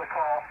 Thank you for the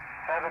call.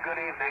 Have a good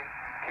evening.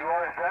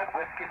 QRZ,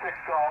 Whiskey 6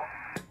 Golf.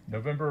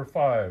 November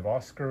 5,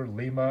 Oscar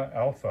Lima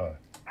Alpha.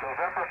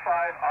 November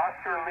 5,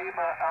 Oscar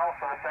Lima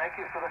Alpha. Thank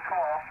you for the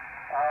call.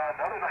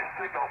 Another nice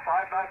signal.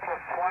 59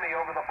 plus 20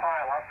 over the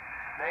pileup.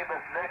 Name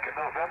is Nick.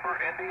 November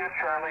India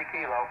Charlie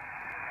Kilo.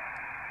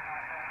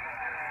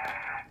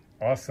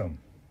 Awesome.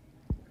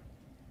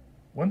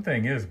 One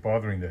thing is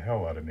bothering the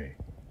hell out of me.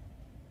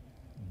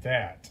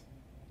 That.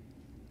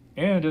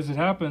 And as it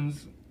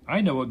happens,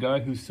 I know a guy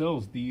who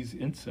sells these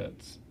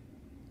insets.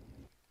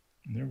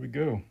 And there we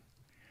go.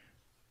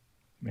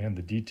 Man,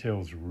 the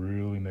details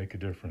really make a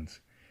difference.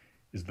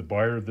 Is the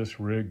buyer of this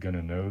rig going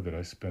to know that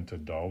I spent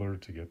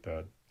 $1 to get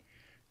that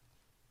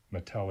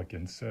metallic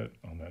inset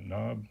on that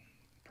knob?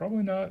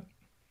 Probably not,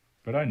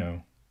 but I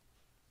know.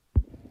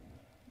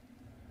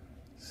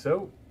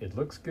 So it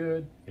looks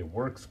good, it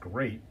works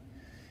great.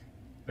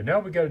 But now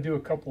we got to do a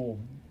couple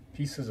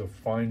pieces of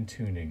fine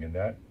tuning, and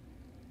that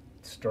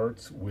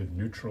starts with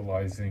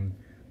neutralizing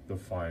the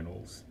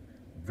finals.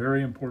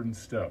 Very important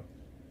step.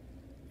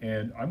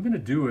 And I'm going to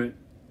do it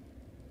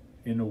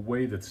in a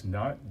way that's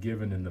not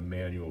given in the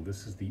manual.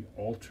 This is the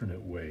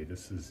alternate way.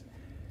 This is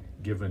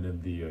given in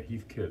the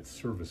heathkits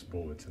service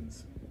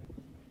bulletins.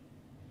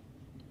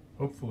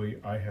 Hopefully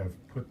I have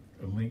put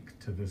a link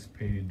to this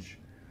page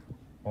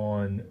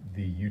on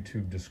the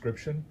YouTube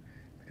description,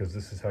 because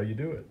this is how you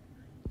do it.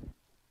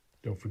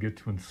 Don't forget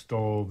to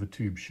install the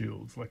tube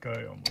shields like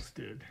I almost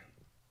did.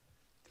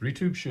 3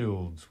 tube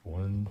shields,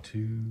 1,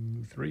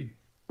 2, 3.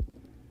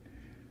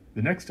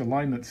 The next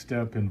alignment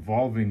step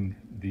involving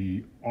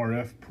the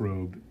RF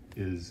probe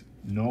is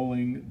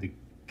nulling the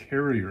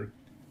carrier.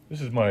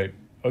 This is my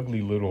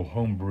ugly little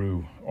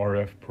homebrew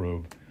RF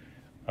probe.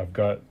 I've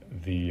got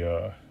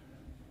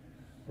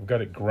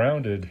it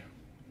grounded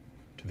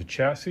to the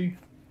chassis,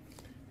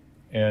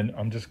 and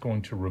I'm just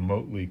going to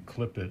remotely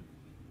clip it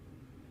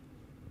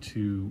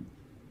to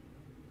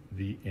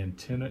the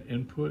antenna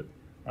input.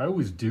 I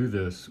always do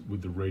this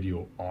with the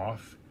radio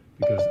off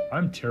because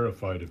I'm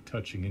terrified of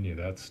touching any of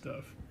that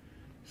stuff.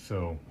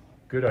 So,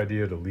 good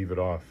idea to leave it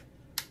off.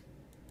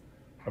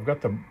 I've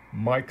got the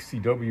mic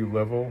CW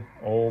level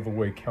all the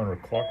way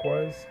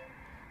counterclockwise,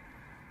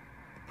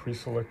 the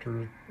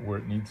pre-selector where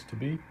it needs to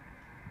be,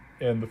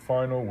 and the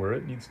final where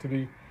it needs to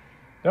be.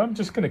 Now I'm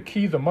just going to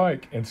key the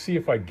mic and see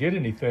if I get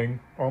anything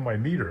on my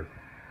meter.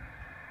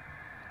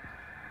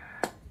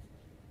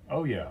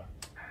 Oh yeah.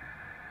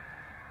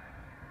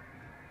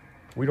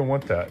 We don't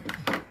want that.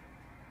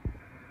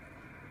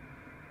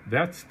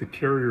 That's the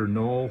carrier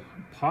null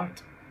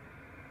pot.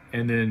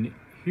 And then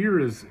here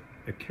is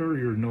a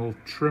carrier null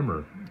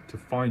trimmer to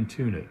fine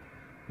tune it.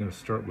 I'm going to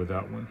start with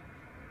that one.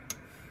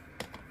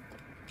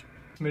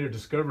 Made a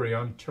discovery.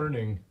 I'm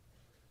turning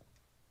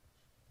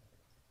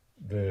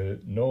the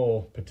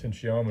null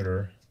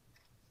potentiometer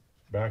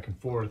back and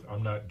forth.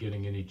 I'm not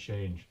getting any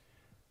change.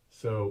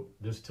 So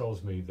this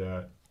tells me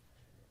that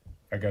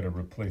I got to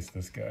replace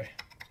this guy.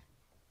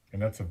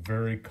 And that's a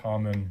very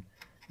common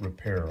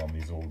repair on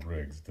these old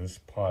rigs. This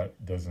pot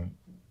doesn't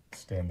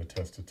stand the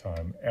test of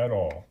time at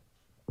all.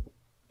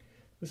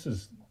 This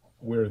is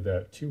where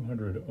that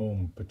 200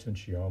 ohm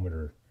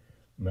potentiometer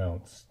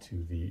mounts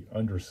to the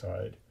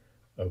underside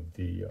of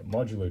the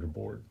modulator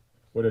board.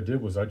 What I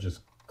did was I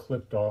just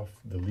clipped off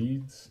the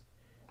leads,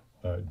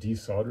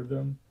 desoldered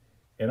them,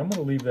 and I'm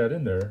going to leave that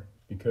in there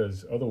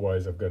because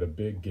otherwise I've got a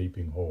big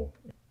gaping hole.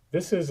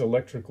 This is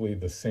electrically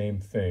the same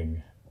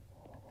thing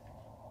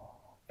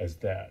as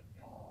that,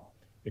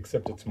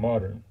 except it's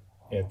modern.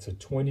 It's a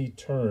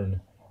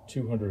 20-turn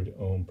 200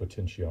 ohm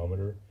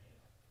potentiometer.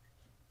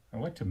 I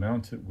like to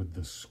mount it with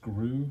the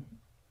screw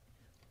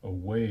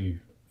away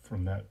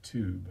from that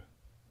tube.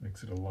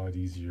 Makes it a lot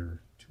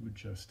easier to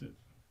adjust it.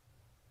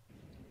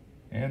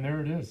 And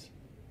there it is.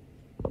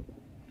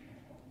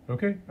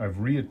 Okay, I've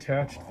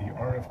reattached the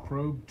RF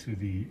probe to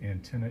the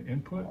antenna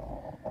input,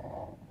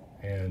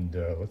 and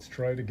let's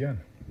try it again.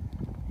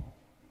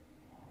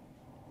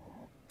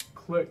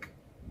 Click.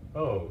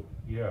 Oh,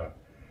 yeah.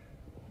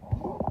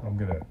 I'm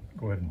gonna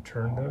go ahead and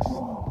turn this.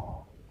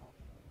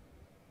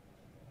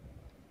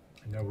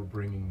 And now we're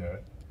bringing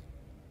that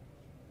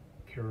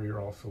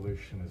carrier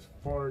oscillation as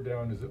far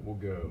down as it will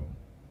go.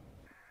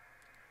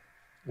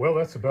 Well,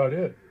 that's about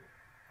it.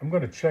 I'm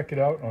going to check it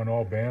out on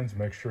all bands,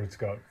 make sure it's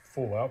got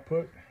full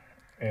output,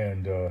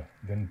 and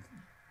then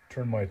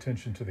turn my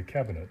attention to the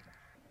cabinet.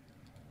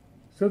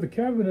 So the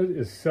cabinet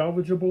is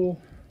salvageable.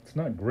 It's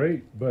not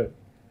great, but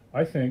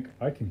I think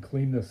I can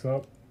clean this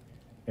up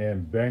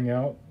and bang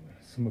out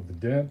some of the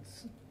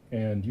dents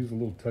and use a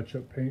little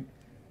touch-up paint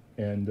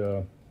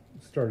and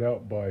start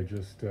out by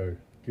just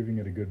giving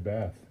it a good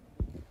bath.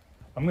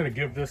 I'm going to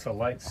give this a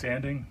light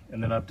sanding,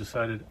 and then I've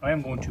decided I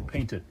am going to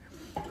paint it.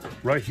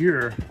 Right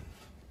here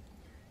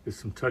is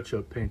some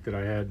touch-up paint that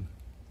I had.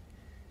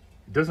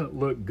 It doesn't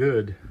look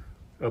good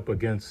up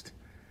against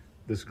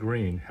this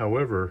green.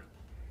 However,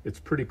 it's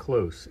pretty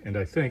close, and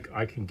I think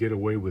I can get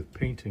away with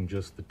painting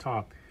just the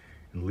top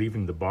and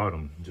leaving the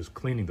bottom, just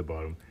cleaning the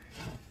bottom.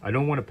 I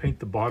don't want to paint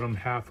the bottom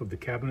half of the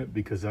cabinet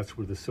because that's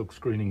where the silk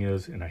screening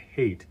is, and I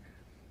hate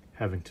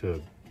having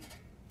to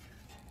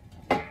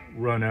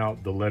run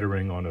out the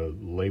lettering on a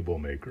label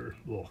maker.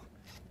 Ugh.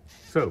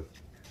 So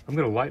I'm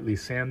going to lightly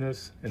sand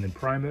this and then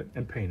prime it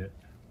and paint it.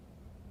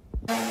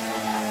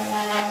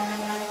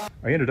 I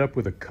ended up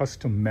with a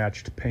custom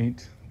matched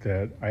paint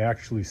that I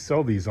actually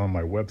sell these on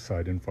my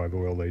website,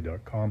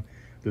 n5ola.com.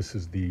 This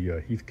is the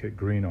Heathkit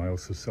Green. I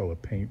also sell a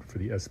paint for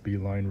the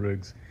SB line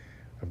rigs.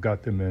 I've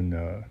got them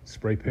in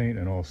spray paint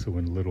and also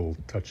in little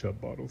touch-up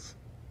bottles.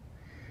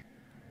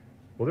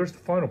 Well, there's the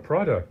final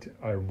product.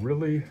 I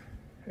really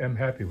am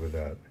happy with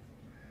that. It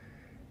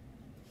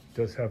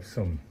does have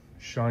some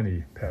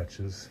shiny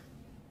patches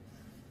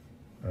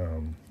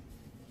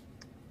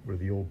where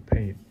the old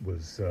paint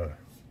was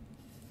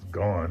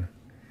gone.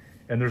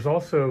 And there's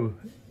also,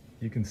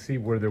 you can see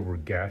where there were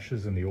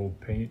gashes in the old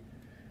paint.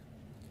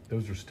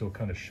 Those are still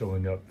kind of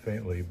showing up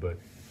faintly, but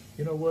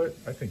you know what?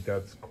 I think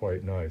that's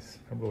quite nice.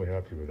 I'm really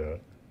happy with that.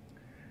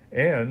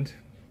 And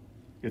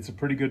it's a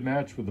pretty good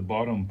match with the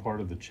bottom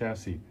part of the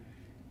chassis.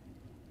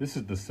 This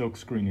is the silk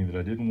screening that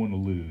I didn't want to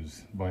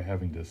lose by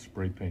having to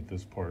spray paint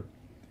this part.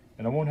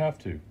 And I won't have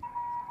to.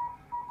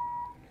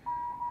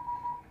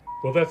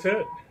 Well, that's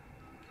it.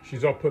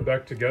 She's all put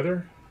back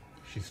together.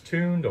 She's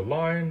tuned,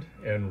 aligned,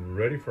 and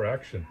ready for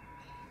action.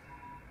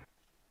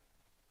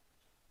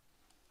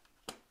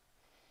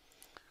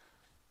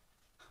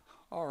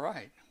 All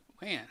right,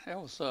 man, that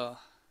was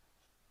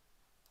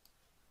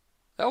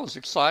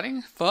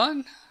exciting,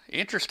 fun,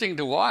 interesting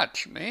to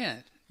watch.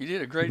 Man, you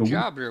did a great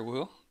job there,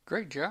 Will.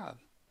 Great job.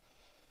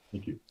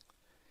 Thank you.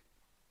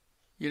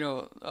 You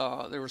know,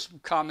 there were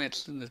some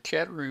comments in the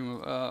chat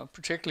room,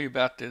 particularly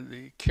about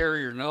the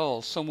carrier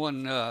null.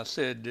 Someone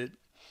said that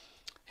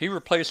he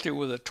replaced it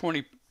with a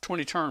 20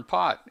 turn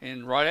pot,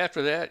 and right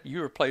after that,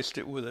 you replaced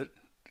it with a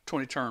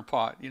 20 turn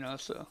pot. You know,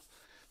 so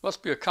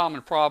must be a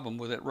common problem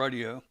with that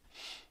radio.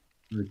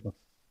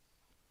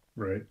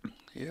 Right.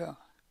 Yeah.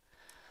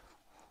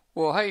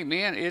 Well, hey,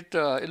 man, it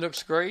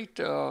looks great.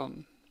 Let's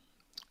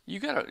see, you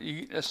got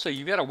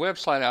a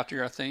website out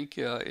there, I think.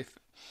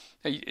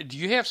 Do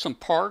you have some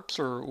parts,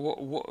 or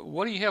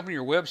what do you have on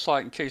your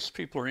website in case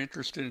people are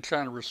interested in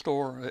trying to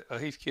restore a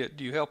Heathkit?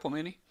 Do you help them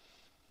any?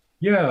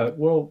 Yeah,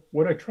 well,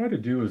 what I try to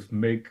do is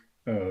make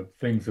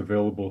things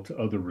available to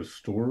other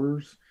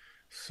restorers.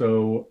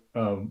 So,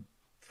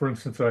 for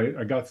instance,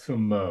 I got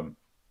some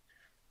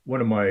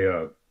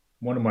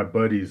one of my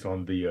buddies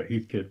on the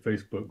Heathkit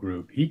Facebook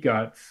group. He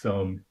got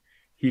some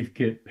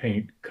Heathkit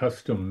paint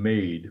custom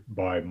made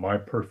by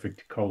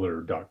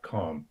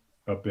myperfectcolor.com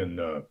up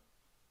in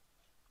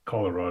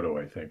Colorado,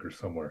 I think, or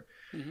somewhere.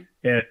 Mm-hmm.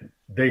 And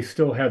they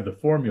still had the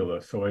formula.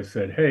 So I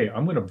said, hey,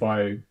 I'm going to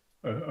buy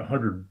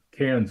 100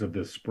 cans of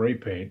this spray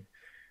paint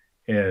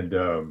and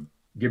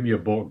give me a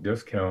bulk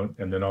discount,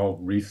 and then I'll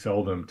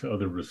resell them to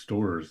other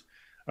restorers.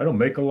 I don't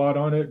make a lot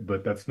on it,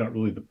 but that's not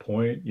really the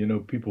point. You know,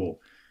 people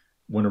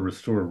want to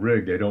restore a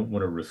rig. They don't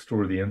want to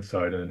restore the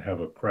inside and have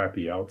a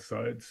crappy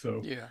outside.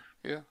 So yeah.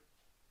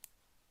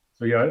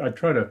 So yeah, I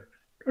try to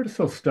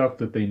sell stuff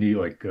that they need,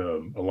 like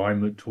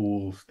alignment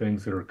tools,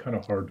 things that are kind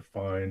of hard to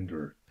find,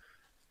 or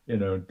you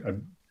know,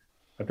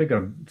 I think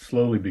I'm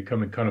slowly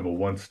becoming kind of a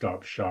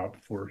one-stop shop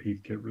for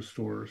Heathkit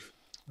restorers.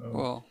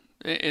 Well,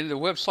 and the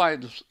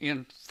website is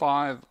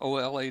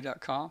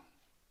n5ola.com.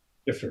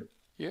 Yes, sir.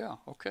 Yeah.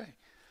 Okay.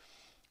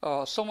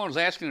 Someone was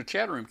asking in the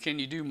chat room, can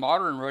you do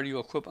modern radio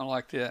equipment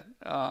like that?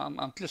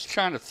 I'm just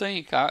trying to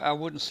think. I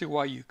wouldn't see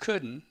why you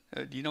couldn't.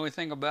 Do you know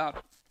anything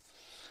about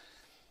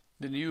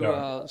the new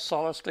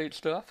solid state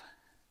stuff?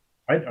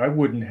 I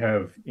wouldn't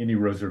have any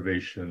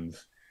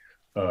reservations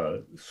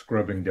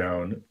scrubbing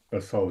down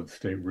a solid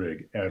state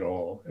rig at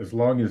all, as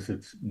long as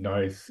it's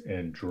nice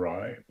and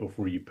dry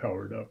before you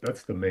power it up.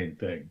 That's the main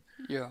thing.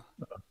 Yeah.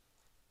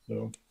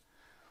 So.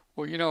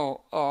 Well, you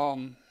know,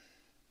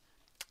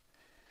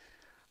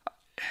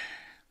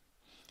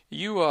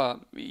 you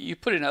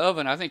put it in an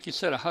oven, I think you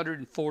said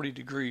 140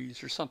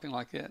 degrees or something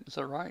like that. Is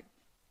that right?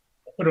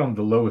 I put it on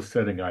the lowest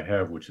setting I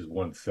have, which is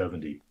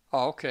 170.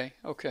 Oh, okay.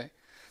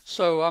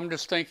 So I'm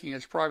just thinking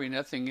it's probably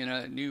nothing in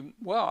a new,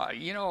 well,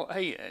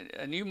 hey,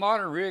 a new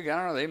modern rig, I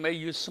don't know, they may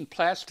use some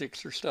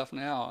plastics or stuff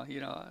now,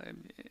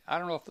 I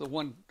don't know if the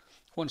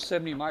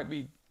 170 might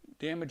be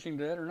damaging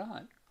to that or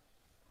not.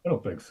 I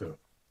don't think so.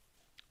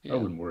 I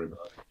Yeah. wouldn't worry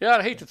about it. Yeah,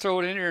 I'd hate to throw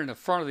it in there and the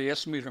front of the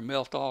estimator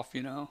melt off,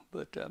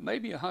 but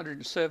maybe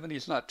 170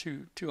 is not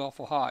too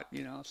awful hot,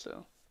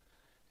 so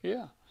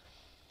yeah.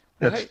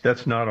 Well, hey,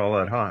 That's not all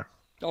that hot.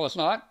 oh, it's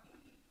not?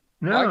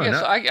 Well, I No,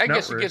 guess I, I not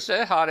guess it really. gets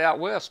that hot out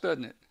west,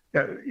 doesn't it?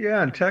 Yeah,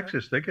 yeah, in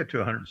Texas they get to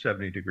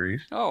 170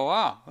 degrees. Oh,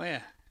 wow.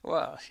 Yeah.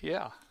 Well,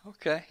 yeah.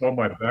 Okay. On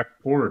my back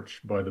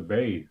porch by the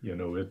bay,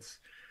 it's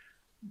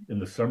in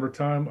the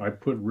summertime, I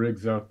put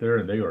rigs out there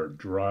and they are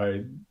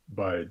dry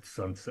by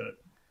sunset.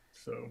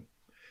 So,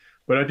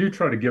 but I do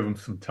try to give them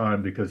some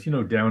time because,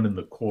 down in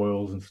the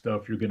coils and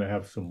stuff, you're going to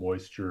have some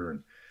moisture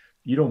and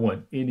you don't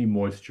want any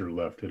moisture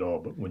left at all.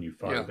 But when you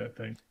fire Yeah. that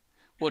thing,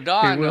 Well,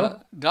 Hey, Don,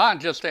 Will, Don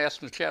just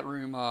asked in the chat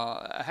room,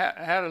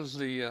 how does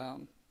the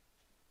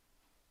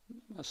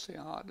let's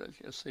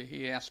see.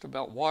 He asked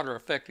about water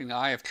affecting the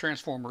IF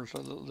transformers,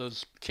 or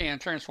those CAN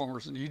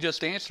transformers, and you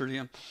just answered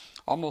him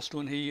almost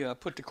when he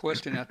put the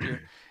question out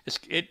there.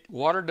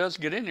 Water does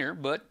get in there,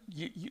 but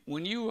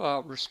when you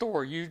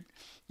restore, you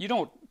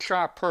don't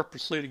try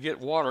purposely to get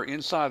water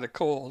inside the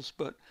coils,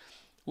 but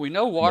we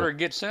know no. water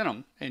gets in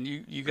them, and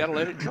you got to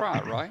let it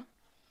dry, right?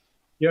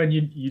 Yeah, and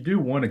you do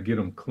want to get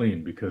them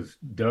clean because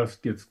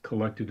dust gets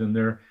collected in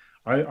there.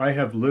 I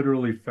have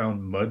literally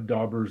found mud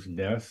daubers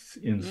nests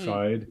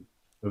Mm, inside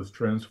those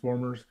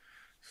transformers.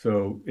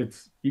 So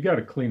you got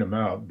to clean them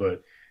out,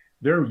 but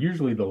they're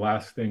usually the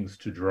last things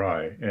to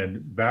dry.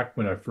 And back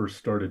when I first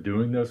started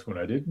doing this, when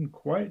I didn't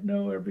quite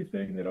know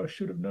everything that I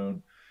should have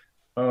known,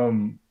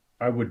 um,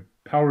 I would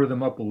power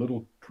them up a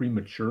little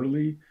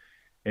prematurely,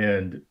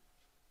 and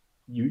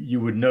you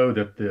would know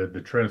that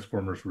the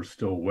transformers were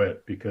still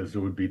wet because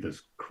there would be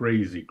this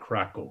crazy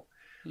crackle.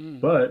 mm,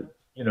 But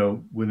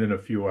within a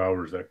few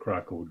hours, that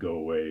crackle would go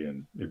away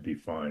and it'd be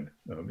fine.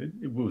 It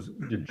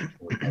didn't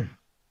destroy.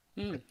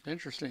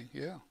 interesting.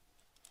 Yeah.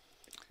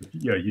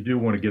 Yeah, you do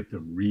want to get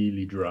them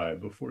really dry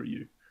before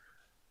you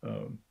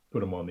put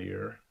them on the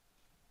air.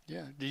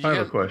 Yeah. Did I you have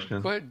a have?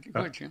 question. Go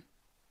ahead, Jim.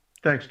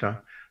 Thanks, Tom.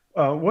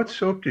 What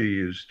soap do you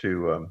use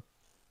to?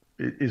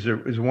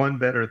 Is one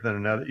better than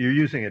another? You're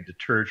using a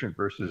detergent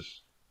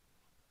versus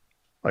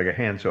like a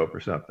hand soap or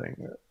something.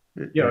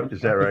 Yeah,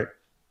 Is that right?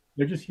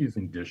 they're just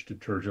using dish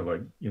detergent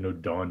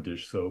like Dawn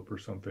dish soap or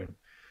something.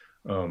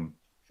 Um,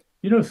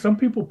 some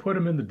people put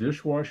them in the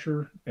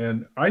dishwasher,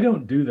 and I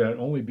don't do that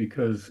only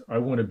because I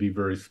want to be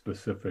very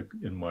specific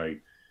in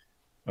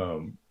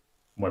um,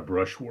 my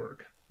brush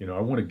work. I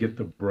want to get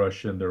the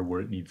brush in there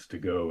where it needs to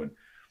go. And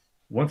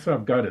once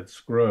I've got it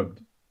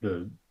scrubbed,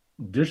 the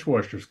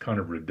dishwasher is kind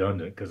of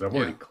redundant because I've Yeah.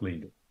 already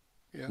cleaned it.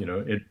 Yeah.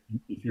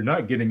 If you're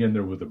not getting in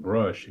there with a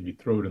brush and you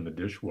throw it in the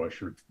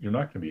dishwasher, you're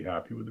not going to be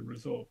happy with the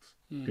results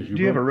because Hmm. you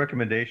Do you have run. a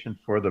recommendation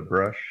for the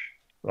brush?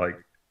 Like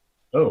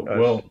Oh, us?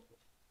 well,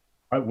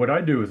 what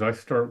I do is I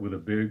start with a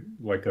big,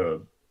 like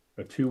a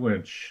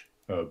 2-inch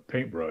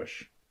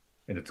paintbrush,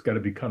 and it's got to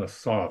be kind of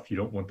soft. You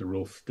don't want the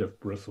real stiff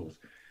bristles.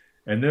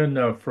 And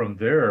then from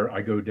there,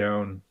 I go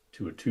down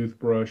to a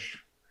toothbrush,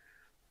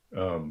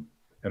 um,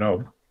 and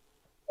I'll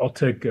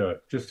take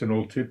just an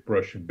old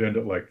toothbrush and bend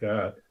it like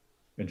that,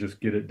 and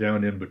just get it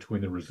down in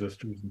between the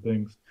resistors and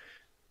things.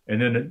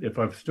 And then if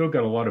I've still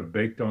got a lot of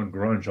baked on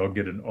grunge, I'll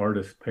get an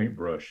artist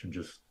paintbrush and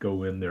just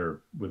go in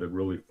there with a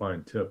really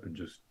fine tip and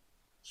just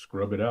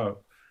scrub it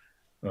out.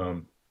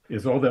 Um,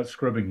 is all that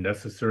scrubbing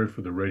necessary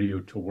for the radio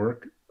to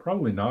work?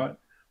 Probably not,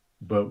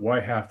 but why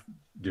half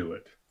do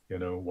it?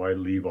 Why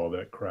leave all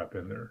that crap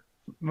in there?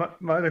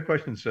 My other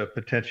question is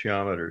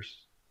potentiometers,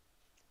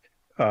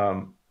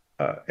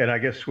 and I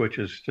guess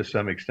switches to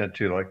some extent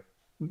too, like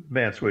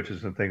band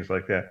switches and things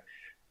like that.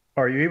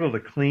 Are you able to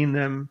clean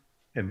them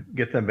and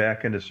get them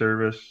back into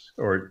service,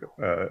 or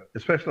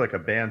especially like a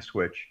band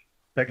switch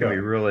that can Yeah. be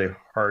really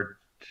hard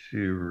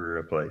to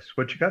replace?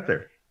 What you got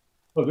there?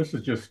 Oh, this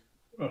is just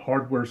a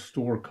hardware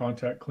store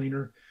contact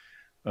cleaner.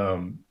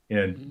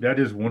 And Hmm. that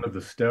is one of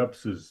the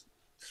steps is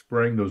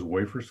spraying those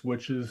wafer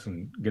switches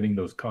and getting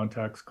those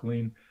contacts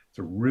clean. It's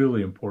a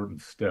really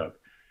important step.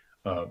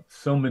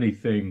 So many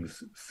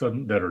things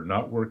that are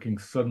not working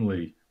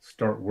suddenly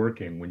start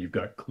working when you've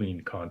got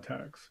clean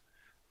contacts.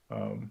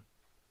 Um,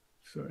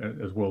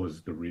 as well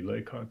as the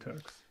relay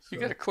contacts. You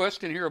got So, a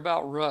question here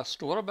about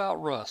rust. What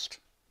about rust?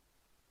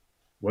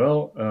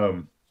 well,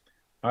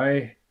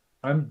 I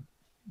I'm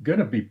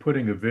gonna be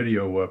putting a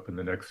video up in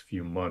the next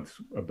few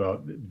months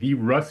about the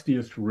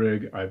rustiest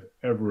rig I've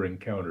ever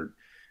encountered.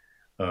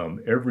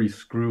 Every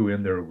screw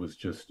in there was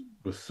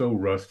so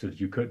rusted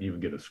you couldn't even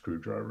get a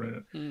screwdriver in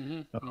it.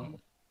 Hmm. Hmm. Um,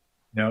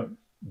 Now,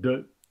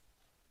 the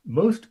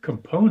most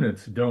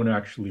components don't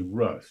actually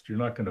rust. You're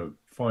not going to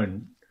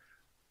find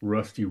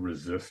rusty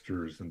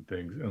resistors and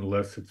things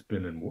unless it's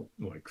been in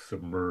like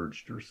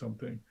submerged or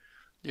something.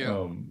 Yeah.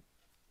 Um,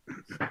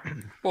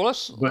 Well,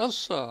 but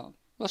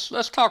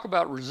let's talk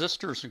about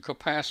resistors and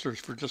capacitors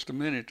for just a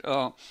minute.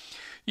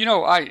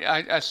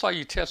 I saw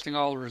you testing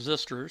all the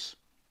resistors,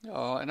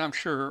 and I'm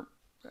sure,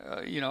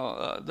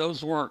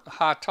 those weren't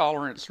high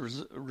tolerance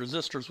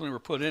resistors when they were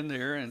put in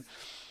there, and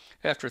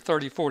after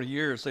 30, 40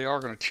 years, they are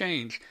going to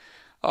change.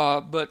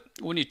 But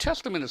when you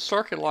test them in a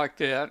circuit like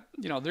that,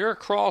 they're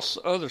across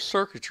other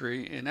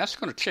circuitry, and that's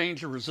going to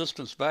change the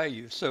resistance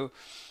value. So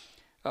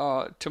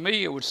to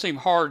me, it would seem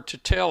hard to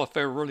tell if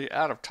they're really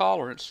out of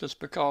tolerance just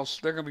because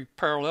they're going to be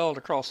paralleled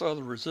across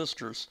other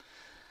resistors.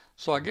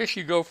 So I guess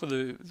you go for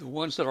the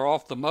ones that are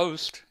off the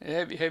most.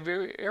 Have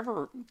you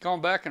ever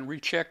gone back and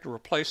rechecked a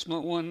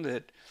replacement one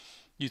that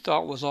you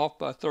thought was off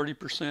by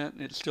 30%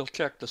 and it still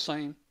checked the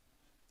same?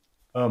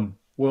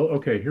 Well,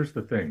 okay, here's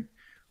the thing.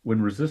 When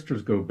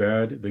resistors go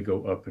bad, they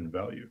go up in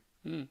value.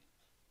 Hmm.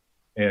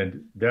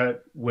 And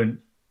that when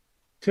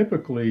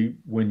typically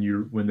when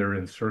they're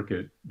in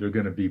circuit, they're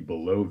going to be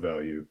below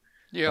value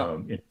Yeah,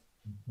 in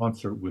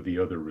concert with the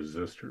other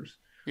resistors.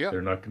 yeah,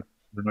 They're not going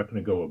they're not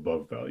going to go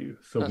above value.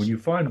 So when that's you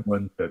find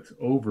one that's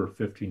over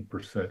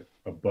 15%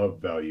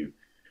 above value,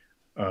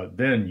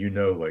 then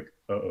like,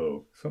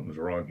 uh-oh, something's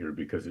wrong here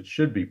because it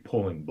should be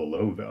pulling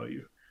below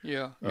value.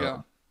 yeah, Uh,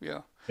 yeah,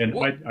 yeah. and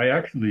What?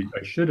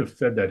 I should have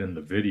said that in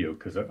the video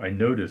because I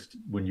noticed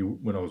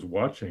when I was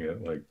watching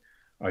it, like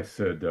I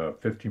said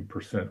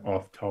 15%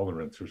 off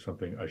tolerance or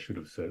something. I should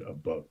have said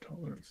above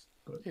tolerance.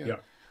 But Yeah. yeah.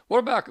 What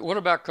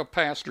about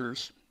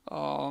capacitors?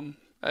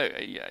 I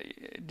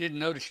didn't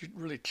notice you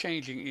really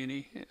changing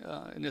any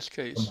in this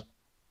case.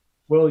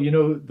 Well,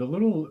 the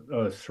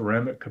little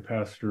ceramic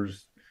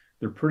capacitors,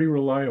 they're pretty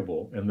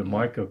reliable, and the Hmm.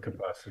 mica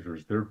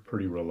capacitors, they're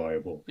pretty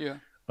reliable. Yeah,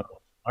 Uh,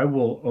 I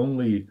will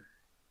only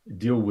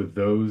deal with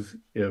those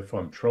if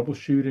I'm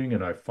troubleshooting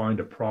and I find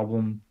a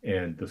problem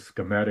and the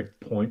schematic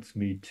points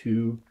me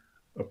to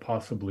a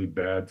possibly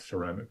bad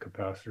ceramic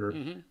capacitor.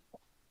 hmm,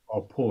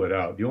 I'll pull it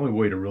out. The only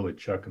way to really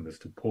check them is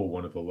to pull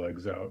one of the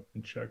legs out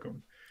and check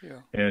them.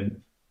 yeah,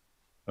 And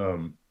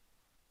um,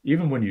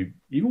 even when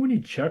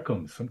you check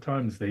them,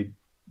 sometimes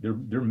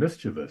they're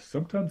mischievous.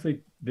 Sometimes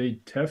they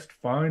test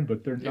fine,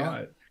 but they're yeah,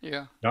 not.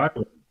 yeah, Not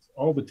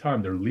all the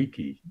time. They're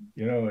leaky.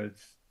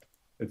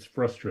 It's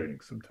frustrating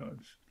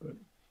sometimes. But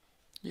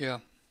yeah,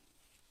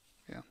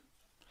 yeah.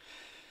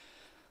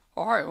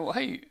 All right. Well,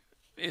 hey,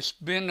 it's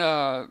been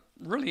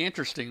really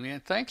interesting,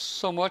 man. Thanks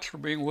so much for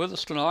being with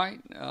us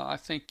tonight. I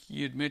think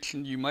you'd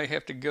mentioned you may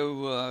have to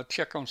go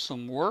check on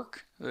some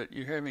work that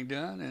you're having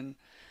done, and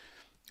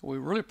we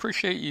really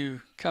appreciate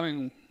you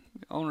coming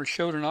on our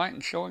show tonight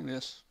and showing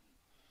this.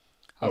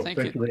 I oh, think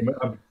thank it, you very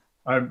much.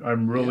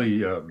 I'm yeah,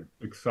 really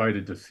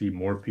excited to see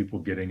more people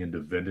getting into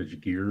vintage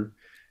gear,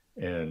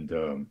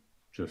 and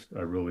just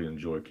I really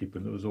enjoy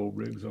keeping those old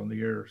rigs on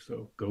the air.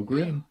 So go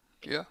yeah, green.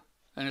 yeah.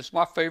 And it's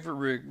my favorite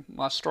rig,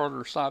 my starter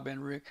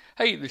sideband rig.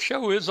 Hey, the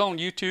show is on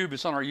YouTube.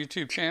 It's on our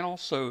YouTube channel,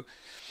 so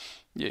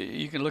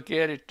you can look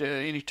at it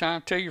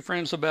anytime. Tell your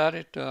friends about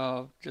it.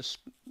 Just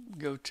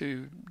go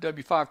to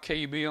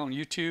W5KUB on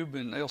YouTube,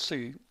 and they'll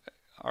see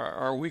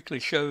our weekly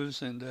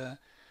shows. And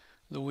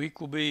the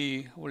week will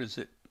be, what is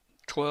it,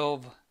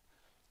 12,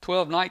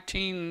 12,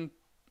 19,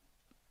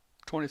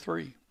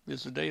 23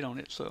 is the date on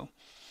it. So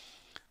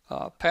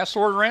pass the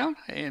word around,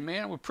 and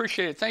man, we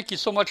appreciate it. Thank you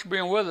so much for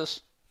being with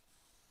us.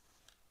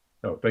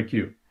 Oh, thank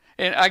you.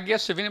 And I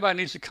guess if anybody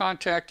needs to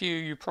contact you,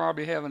 you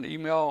probably have an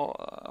email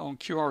on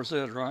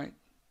QRZ, right?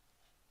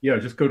 Yeah,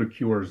 just go to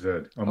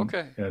QRZ.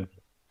 Okay. And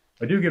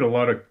I do get a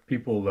lot of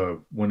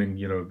people wanting,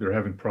 they're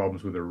having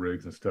problems with their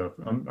rigs and stuff.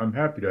 I'm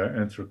happy to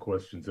answer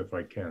questions if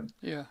I can.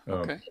 Yeah.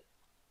 Um, Okay.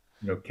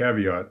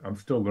 Caveat, I'm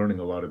still learning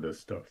a lot of this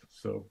stuff,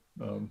 so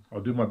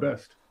I'll do my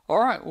best. All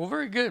right. Well,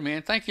 very good,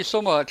 man. Thank you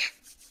so much.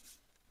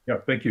 Yeah,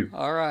 thank you.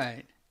 All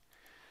right.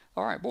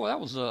 All right, boy. That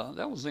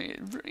was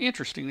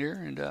interesting there,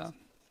 and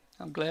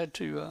I'm glad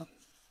to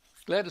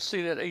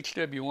see that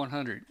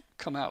HW100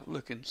 come out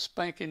looking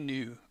spanking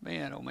new,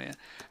 man. Oh man.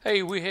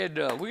 Hey, we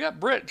got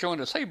Brett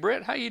joined us. Hey,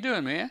 Brett, how you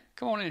doing, man?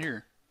 Come on in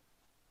here.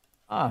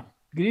 Ah,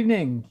 good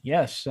evening.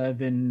 Yes, I've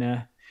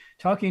been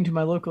talking to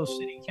my local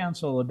city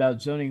council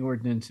about zoning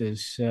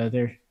ordinances.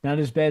 They're not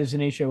as bad as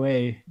an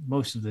HOA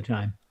most of the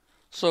time.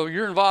 So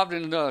you're involved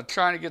in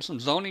trying to get some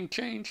zoning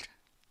changed?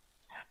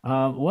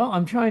 Well,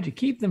 I'm trying to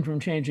keep them from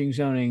changing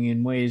zoning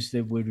in ways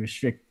that would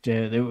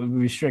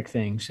restrict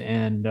things,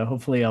 and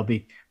hopefully I'll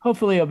be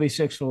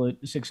successful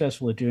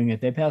at doing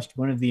it. They passed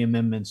one of the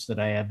amendments that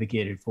I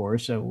advocated for,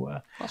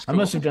 so That's I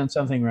must cool. have done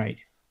something right.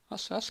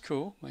 That's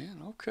cool,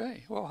 man.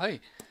 Okay. Well,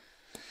 hey.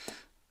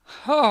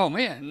 Oh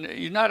man,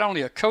 you're not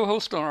only a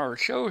co-host on our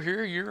show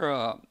here. You're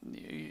a.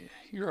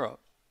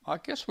 I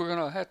guess we're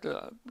gonna have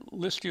to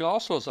list you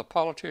also as a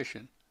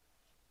politician.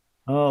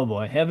 Oh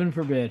boy, heaven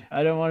forbid!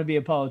 I don't want to be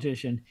a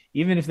politician.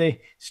 Even if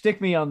they stick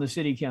me on the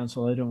city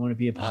council, I don't want to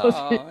be a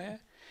politician. Oh man.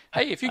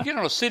 Hey, if you get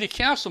on a city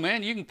council,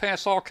 man, you can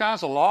pass all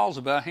kinds of laws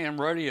about ham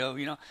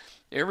radio.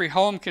 Every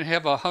home can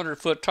have a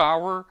 100-foot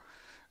tower.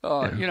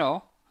 Uh, you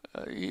know,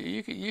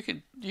 you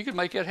can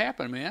make it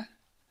happen, man.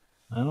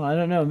 Well, I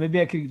don't know. Maybe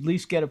I could at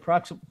least get a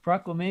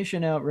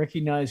proclamation out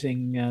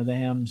recognizing the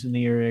hams in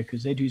the area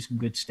because they do some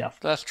good stuff.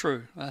 That's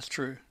true. That's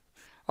true.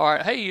 All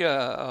right. Hey,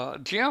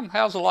 Jim,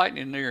 how's the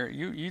lightning there?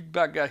 You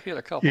about got hit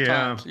a couple Yeah,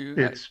 times. You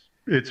had,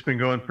 it's been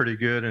going pretty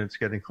good, and it's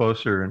getting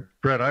closer. And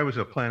Brett, I was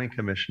a planning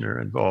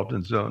commissioner involved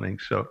in zoning,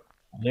 so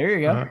There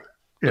you go. uh, look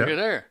yeah, at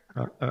there.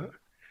 uh, uh, Plant.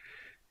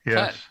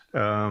 yes.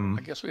 I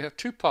guess we have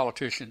two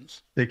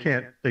politicians. They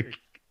can't.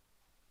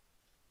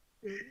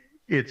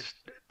 It's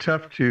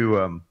tough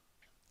to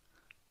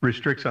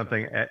restrict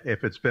something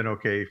if it's been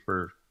okay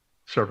for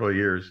several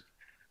years.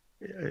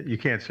 You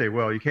can't say,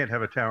 well, you can't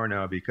have a tower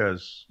now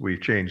because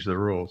we've changed the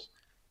rules,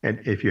 and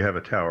if you have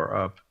a tower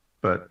up,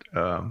 but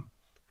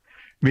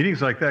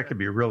meetings like that can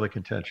be really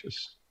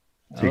contentious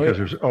Oh because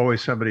yeah. there's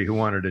always somebody who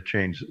wanted to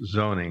change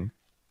zoning,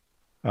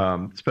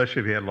 especially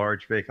if he had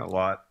large vacant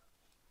lot,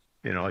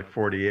 like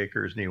 40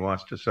 acres, and he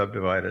wants to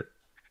subdivide it.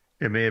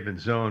 It may have been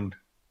zoned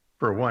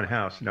for one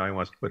house, and now he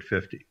wants to put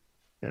 50.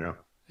 You know.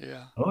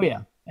 Yeah. Oh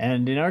yeah.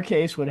 And in our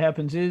case, what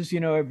happens is,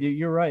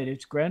 you're right.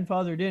 It's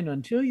grandfathered in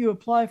until you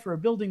apply for a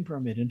building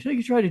permit, until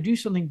you try to do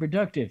something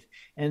productive,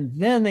 and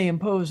then they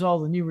impose all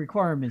the new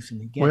requirements and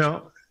they get you.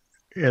 Well,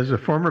 as a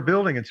former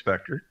building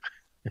inspector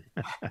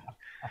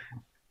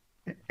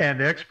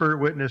and expert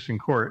witness in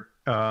court,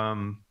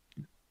 I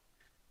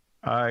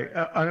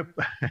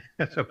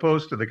as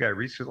opposed to the guy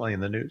recently in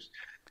the news,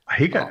 Oh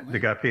they man.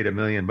 got paid $1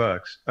 million.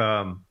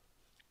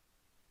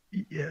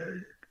 Yeah,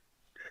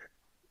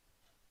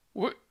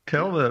 We're,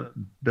 tell the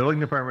building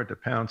department to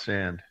pound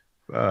sand.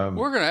 Um,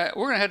 we're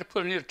gonna have to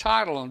put a new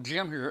title on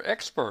Jim here,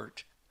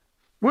 expert.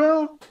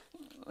 well,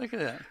 Look at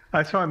that.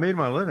 that's how I made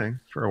my living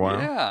for a while.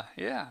 Yeah.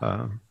 Yeah.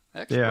 Um,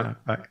 Expert.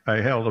 yeah,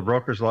 I held a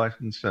broker's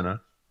license and a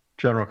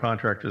general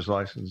contractor's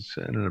license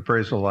and an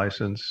appraisal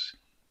license.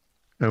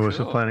 I was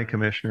a Cool. planning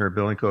commissioner,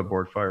 building code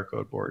board, fire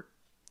code board.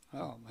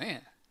 Oh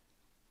man.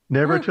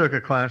 Never Woo. took a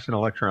class in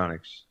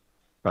electronics,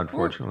 Woo.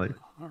 unfortunately.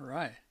 All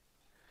right.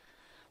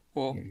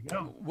 Well, There you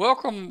go.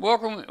 welcome.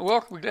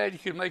 Glad you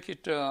could make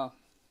it,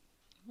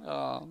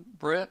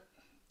 Brett.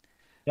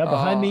 Yeah,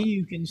 behind me Uh,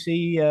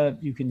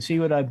 you can see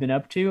what I've been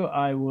up to.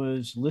 I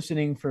was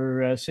listening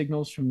for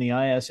signals from the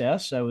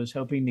ISS. I was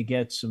hoping to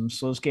get some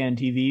slow scan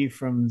TV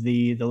from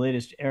the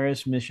latest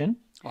Eris mission.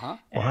 uh-huh.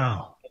 And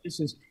Wow.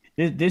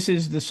 this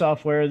is the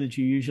software that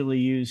you usually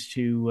use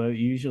to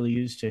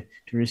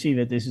receive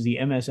it. This is the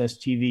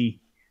MMSSTV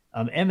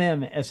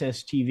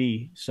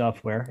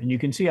software, and you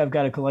can see I've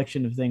got a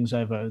collection of things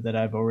I've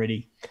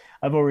already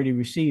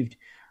received.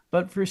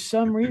 But for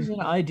some reason,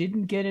 I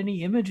didn't get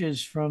any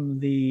images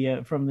from the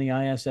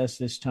ISS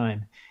this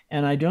time,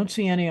 and I don't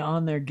see any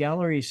on their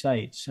gallery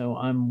site. So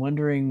I'm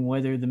wondering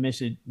whether the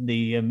mission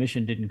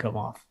didn't come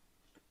off.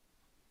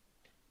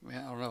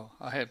 Yeah, I don't know.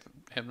 I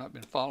have not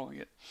been following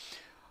it.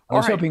 I All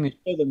was right. hoping to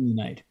show them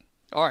tonight.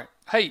 All right.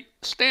 Hey,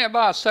 stand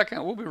by a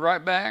second. We'll be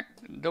right back.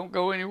 Don't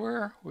go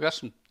anywhere. We got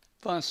some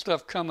fun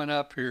stuff coming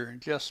up here in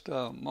just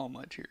a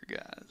moment here,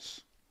 guys.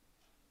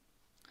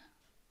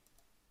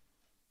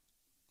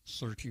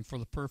 Searching for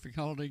the perfect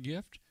holiday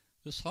gift?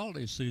 This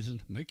holiday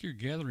season, make your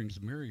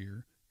gatherings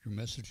merrier, your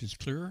messages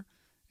clearer,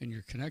 and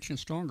your connection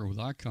stronger with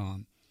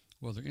ICOM.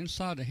 Whether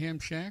inside a ham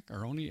shack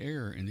or on the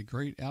air in the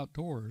great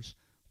outdoors,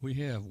 we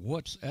have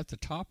what's at the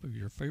top of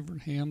your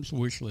favorite ham's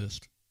wish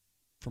list.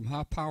 From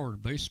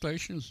high-powered base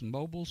stations and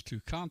mobiles to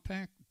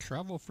compact,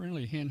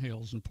 travel-friendly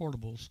handhelds and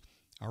portables,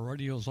 our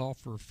radios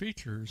offer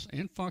features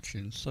and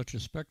functions such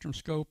as spectrum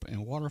scope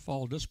and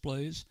waterfall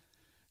displays,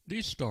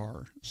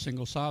 D-Star,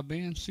 single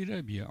sideband,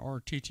 CW,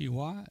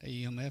 RTTY,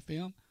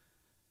 AM/FM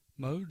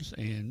modes,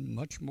 and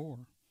much more.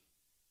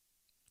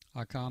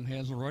 ICOM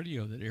has a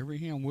radio that every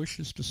ham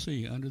wishes to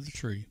see under the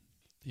tree.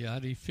 The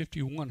ID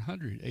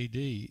 5100 AD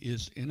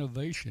is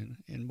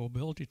innovation and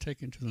mobility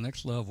taken to the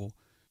next level.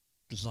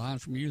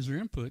 Designed from user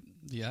input,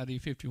 the ID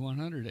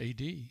 5100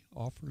 AD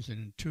offers an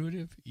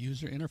intuitive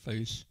user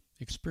interface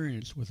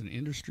experience with an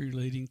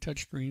industry-leading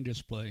touchscreen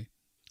display.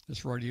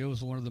 This radio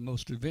is one of the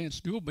most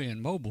advanced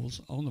dual-band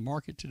mobiles on the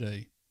market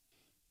today.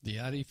 The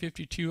ID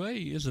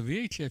 52A is a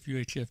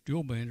VHF-UHF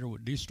dual-bander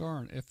with D-Star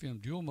and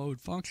FM dual-mode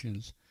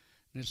functions,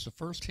 and it's the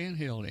first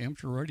handheld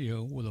amateur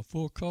radio with a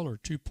full-color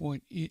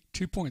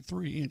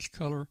 2.3-inch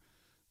color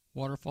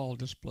waterfall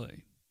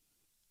display.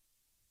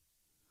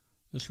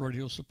 This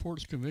radio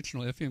supports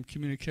conventional FM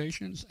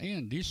communications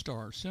and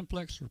D-Star,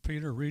 simplex,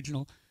 repeater,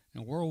 regional,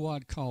 and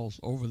worldwide calls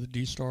over the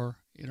D-Star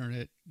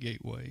Internet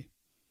Gateway.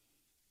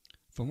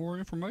 For more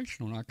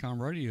information on ICOM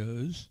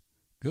radios,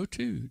 go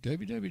to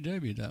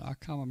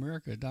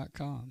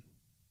www.icomamerica.com.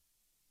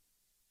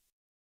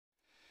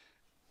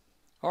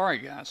 All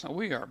right, guys, now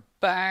we are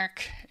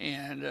back,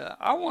 and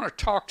I want to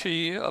talk to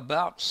you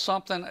about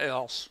something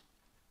else.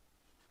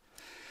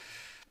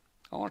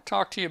 I want to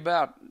talk to you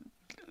about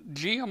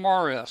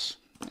GMRS.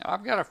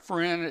 I've got a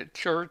friend at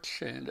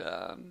church,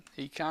 and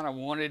he kind of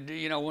wanted,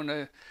 when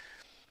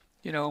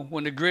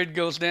the grid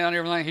goes down,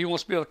 everything, he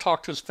wants to be able to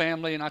talk to his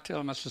family, and I tell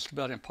him that's just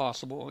about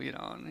impossible,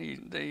 and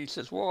he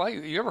says, well,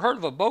 hey, you ever heard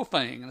of a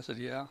Bofang? And I said,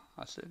 yeah.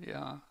 I've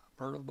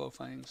heard of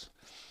Bofangs.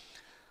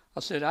 I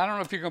said, I don't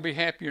know if you're going to be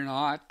happy or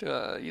not.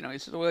 He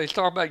said, well, he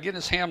talked about getting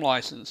his ham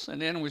license. And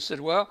then we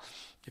said, well,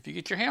 If you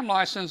get your ham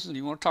license and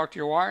you want to talk to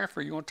your wife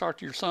or you want to talk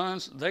to your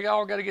sons, they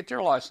all got to get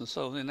their license.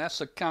 So then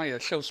that's a kind of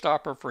a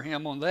showstopper for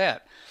him on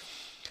that.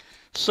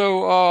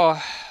 So,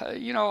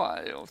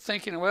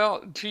 thinking,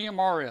 well,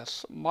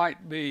 GMRS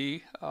might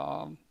be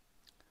the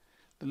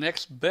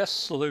next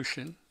best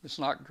solution. It's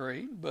not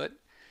great, but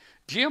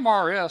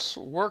GMRS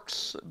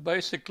works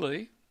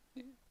basically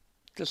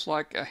just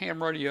like a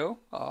ham radio.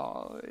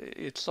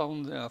 It's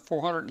on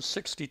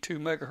 462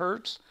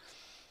 megahertz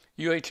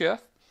UHF.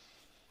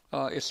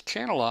 It's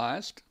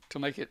channelized to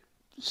make it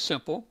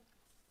simple.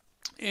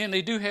 And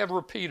they do have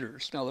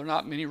repeaters. Now, there are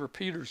not many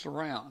repeaters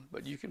around,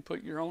 but you can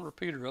put your own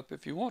repeater up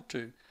if you want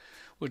to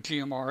with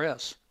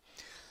GMRS.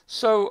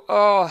 So,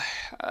 I'm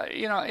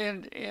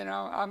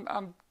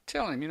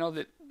telling him,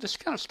 that this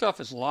kind of stuff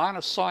is line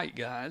of sight,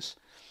 guys.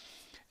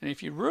 And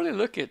if you really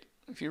look at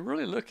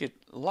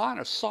line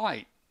of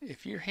sight,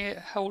 if you're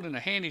holding a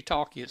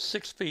handy-talkie at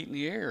 6 feet in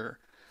the air,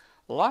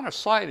 line of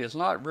sight is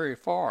not very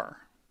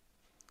far,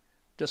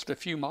 just a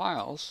few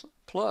miles.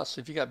 Plus,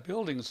 if you got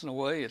buildings in the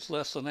way, it's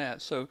less than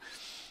that. So,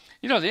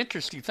 the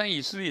interesting thing,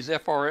 you see these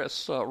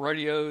FRS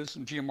radios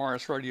and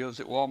GMRS radios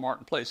at Walmart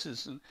and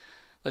places, and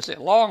they say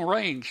long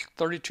range,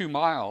 32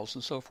 miles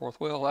and so forth.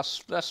 Well,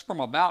 that's from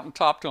a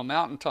mountaintop to a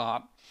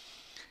mountaintop.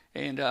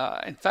 And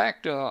in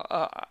fact,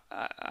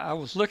 I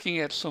was looking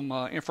at some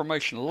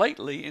information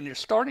lately, and they're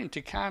starting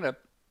to kind of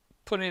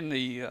put in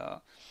the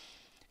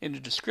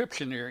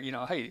description there,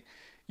 hey,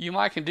 you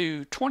might can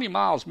do 20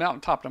 miles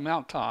mountaintop to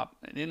mountaintop,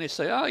 and then they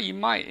say, oh, you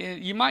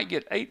might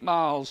get 8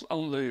 miles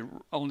on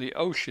the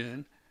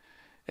ocean,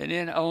 and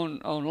then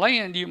on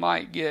land you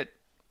might get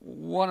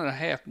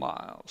 1.5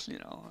 miles.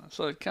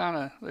 So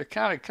they're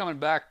kind of coming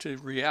back to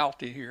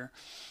reality here.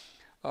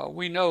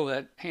 We know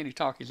that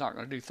handy-talkie is not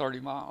going to do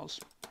 30 miles.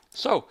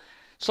 So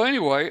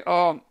anyway,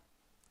 going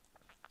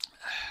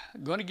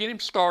to get him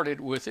started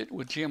with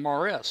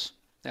GMRS.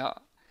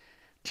 Now,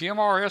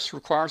 GMRS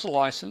requires a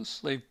license.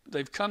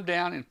 They've come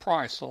down in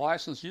price. The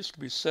license used to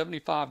be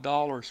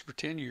 $75 for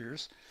 10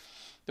 years.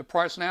 The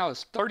price now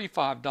is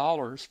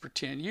 $35 for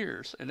 10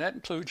 years, and that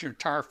includes your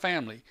entire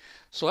family.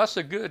 So that's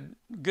a good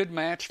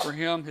match for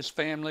him, his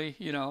family,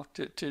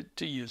 to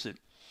use it.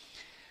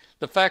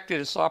 The fact that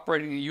it's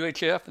operating in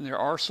UHF and there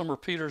are some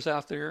repeaters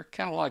out there,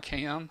 kind of like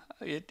ham,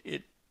 it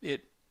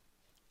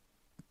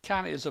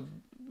kind of is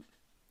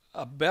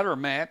a better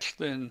match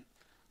than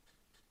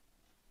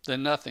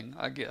nothing,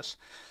 I guess.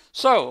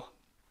 So,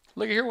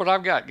 look at here what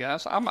I've got,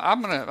 guys.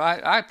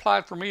 I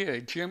applied for me a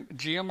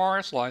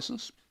GMRS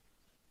license,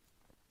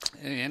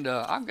 and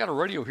I've got a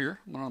radio here.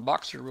 I'm going to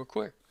unbox it real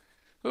quick.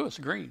 Oh, it's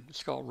green.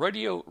 It's called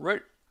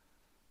Radioddity.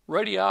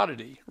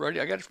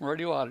 I got it from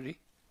Radioddity.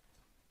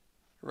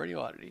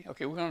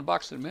 Okay, we're going to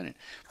unbox it in a minute.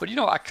 But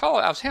I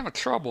was having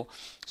trouble.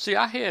 See,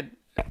 I've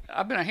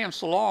been a ham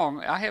so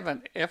long. I have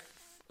an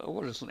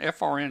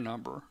FRN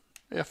number.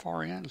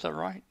 FRN, is that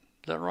right?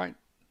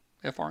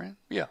 FRN?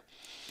 Yeah.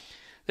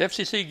 The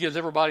FCC gives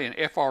everybody an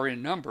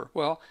FRN number.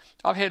 Well,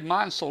 I've had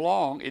mine so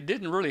long, it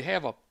didn't really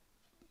have a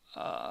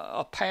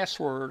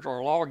password or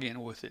a login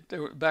with it.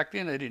 Back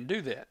then, they didn't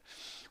do that.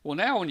 Well,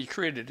 now when you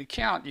create an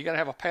account, you got to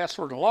have a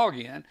password and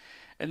login,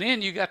 and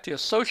then you got to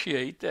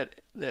associate that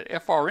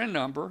FRN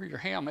number, your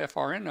ham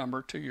FRN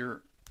number, to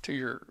your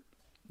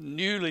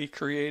newly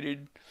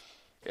created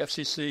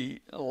FCC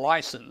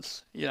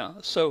license.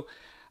 So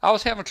I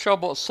was having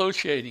trouble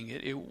associating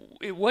it.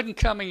 It wasn't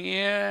coming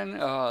in,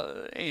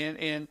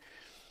 and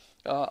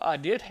I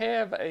did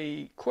have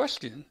a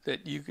question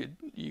that you could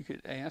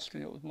ask,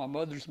 and it was my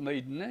mother's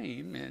maiden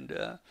name. And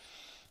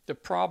the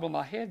problem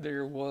I had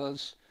there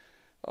was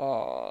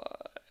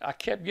I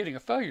kept getting a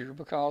failure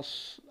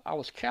because I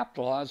was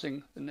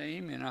capitalizing the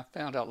name, and I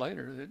found out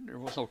later that there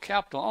was no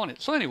capital on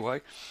it. So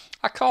anyway,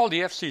 I called the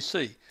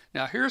FCC.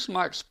 Now here's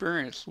my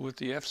experience with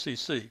the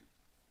FCC.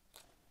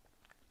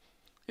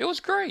 It was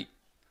great.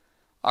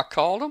 I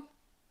called them.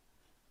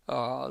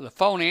 The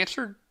phone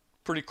answered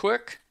pretty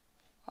quick.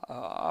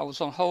 I was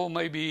on hold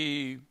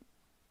maybe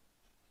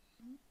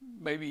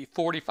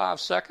 45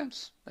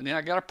 seconds, and then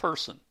I got a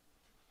person.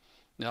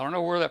 Now, I don't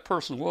know where that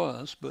person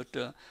was, but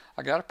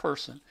I got a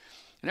person.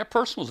 And that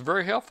person was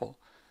very helpful.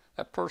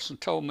 That person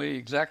told me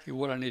exactly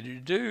what I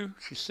needed to do.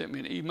 She sent me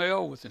an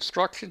email with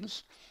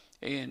instructions,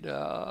 and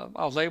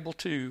I was able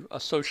to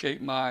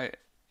associate my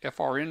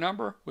FRN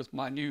number with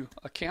my new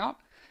account.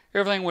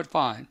 Everything went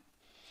fine.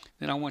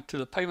 Then I went to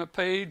the payment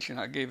page, and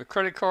I gave a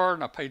credit card,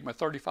 and I paid my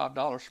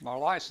 $35 for my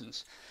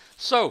license.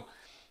 So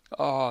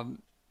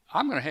I'm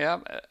going to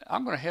have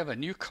a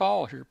new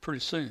call here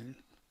pretty soon.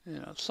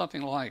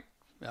 Something like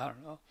I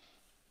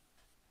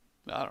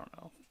don't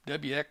know,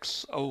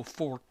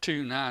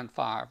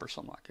 WX04295 or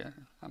something like that.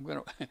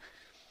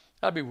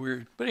 That'd be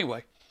weird. But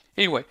anyway,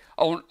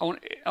 on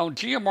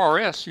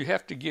GMRS you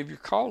have to give your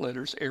call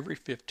letters every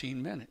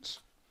 15 minutes.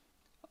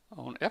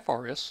 On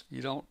FRS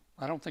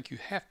I don't think you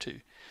have to.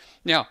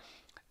 Now,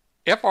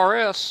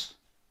 FRS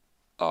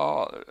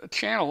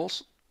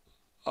channels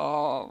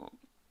are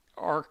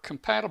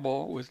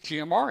compatible with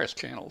GMRS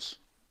channels.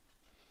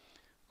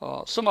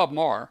 Some of them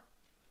are.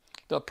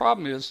 The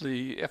problem is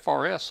the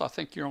FRS. I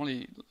think you're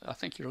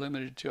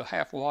limited to a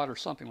half watt or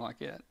something like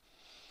that.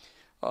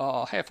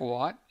 Half a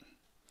watt.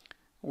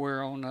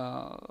 Where on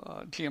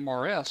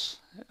GMRS,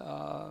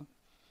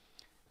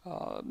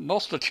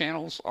 most of the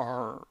channels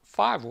are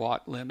 5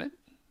 watt limit,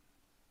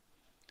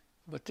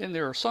 but then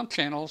there are some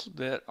channels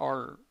that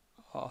are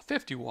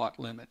 50 watt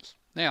limits.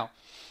 Now,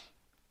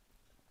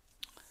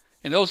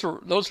 and those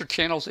are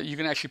channels that you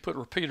can actually put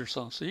repeaters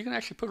on. So you can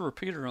actually put a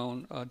repeater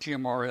on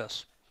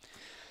GMRS.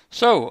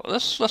 So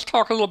let's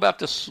talk a little about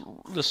this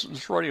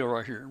radio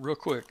right here, real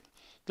quick.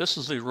 This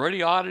is the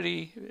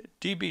Radioddity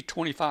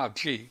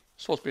DB25G.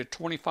 It's supposed to be a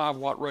 25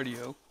 watt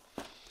radio,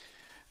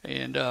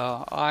 and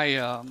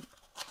I've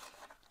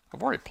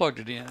already plugged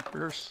it in.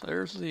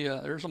 There's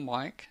a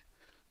mic.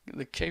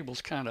 The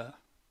cable's kind of,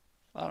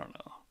 I don't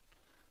know.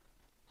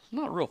 It's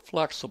not real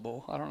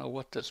flexible. I don't know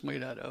what that's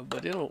made out of,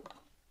 but it'll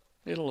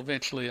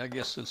eventually, I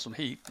guess, in some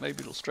heat, maybe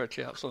it'll stretch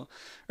out. So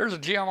there's a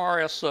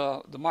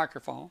GMRS, the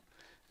microphone.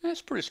 And it's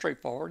pretty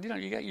straightforward. You know,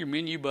 you got your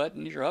menu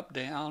button, your up,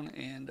 down,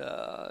 and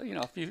you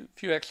know, a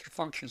few extra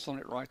functions on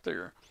it right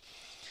there.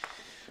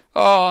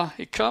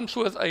 It comes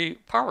with a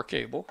power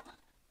cable.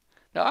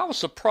 Now, I was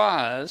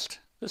surprised.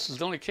 This is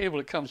the only cable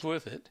that comes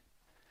with it.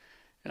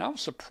 And I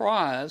was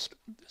surprised.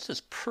 This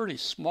is pretty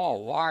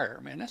small wire,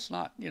 man. That's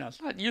not, you know,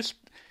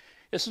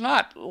 it's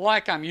not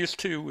like I'm used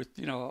to with,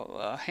 you know,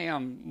 a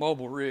ham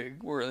mobile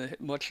rig where a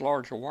much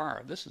larger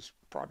wire. This is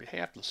probably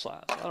half the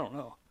size. I don't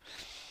know.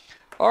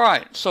 All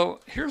right, so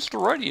here's the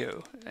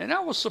radio. And I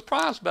was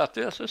surprised about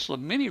this. This is a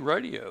mini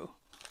radio.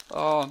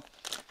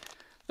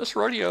 This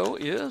radio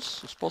is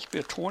supposed to be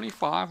a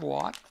 25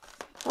 watt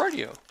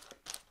radio.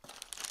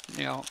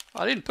 Now,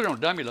 I didn't put it on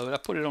dummy load. I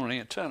put it on an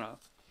antenna.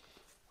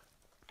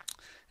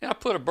 And I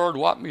put a bird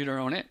watt meter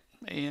on it.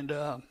 And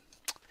I'm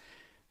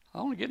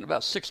only getting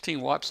about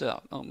 16 watts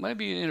out.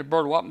 Maybe in a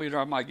bird watt meter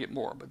I might get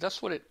more. But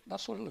that's what it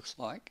looks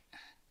like.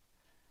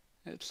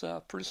 It's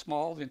pretty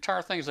small. The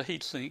entire thing is a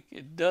heat sink.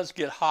 It does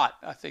get hot.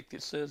 I think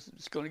it says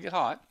it's going to get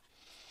hot.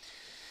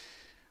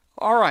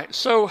 All right,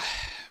 so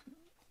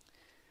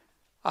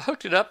I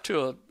hooked it up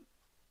to a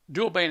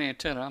dual band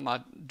antenna. My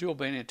dual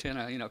band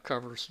antenna, you know,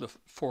 covers the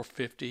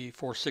 450,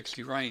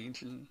 460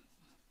 range, and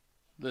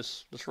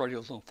this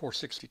radio's on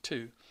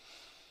 462.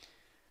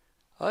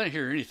 I didn't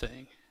hear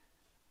anything.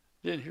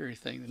 The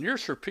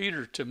nearest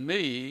repeater to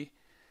me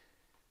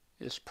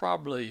is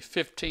probably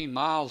 15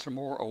 miles or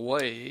more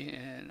away,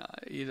 and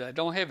either I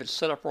don't have it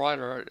set up right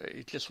or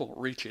it just won't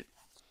reach it.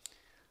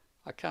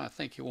 I kind of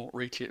think it won't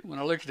reach it. When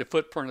I look at the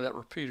footprint of that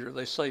repeater,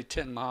 they say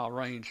 10-mile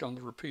range on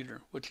the repeater,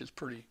 which is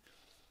pretty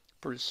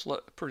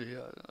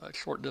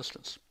short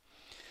distance.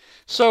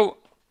 So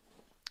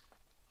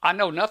I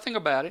know nothing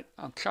about it.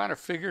 I'm trying to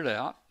figure it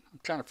out.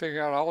 I'm trying to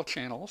figure out all the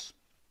channels.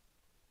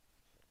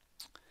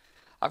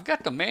 I've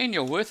got the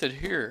manual with it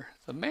here.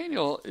 The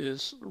manual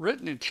is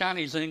written in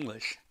Chinese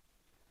English.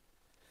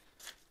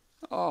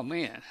 Oh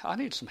man, I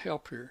need some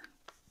help here.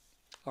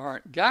 All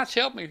right, guys,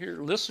 help me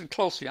here. Listen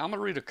closely. I'm going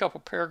to read a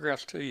couple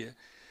paragraphs to you.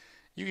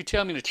 You can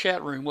tell me in the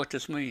chat room what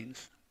this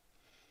means.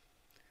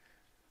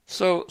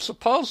 So,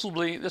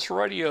 supposedly, this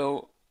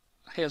radio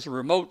has a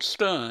remote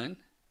stun,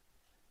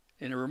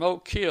 and a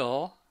remote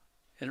kill,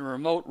 and a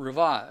remote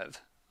revive.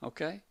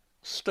 Okay?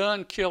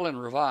 Stun, kill,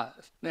 and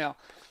revive. Now,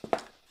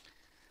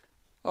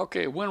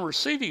 okay, when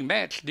receiving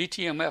matched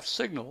DTMF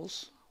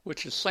signals,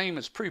 which is same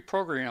as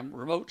pre-programmed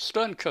remote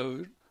stun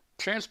code,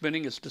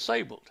 transmitting is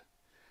disabled.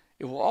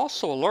 It will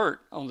also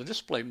alert on the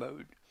display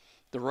mode.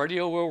 The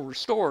radio will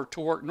restore to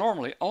work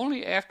normally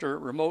only after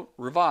remote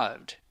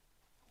revived.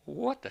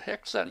 What the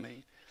heck does that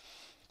mean?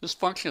 This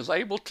function is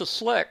able to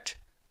select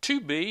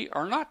to be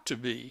or not to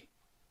be,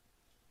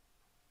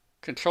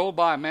 controlled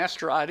by a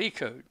master ID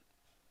code.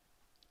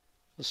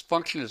 This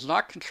function is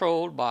not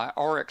controlled by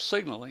RX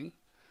signaling.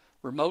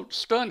 Remote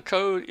stun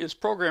code is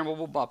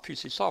programmable by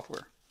PC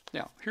software.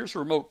 Now, here's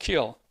remote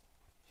kill.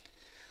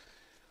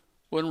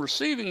 When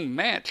receiving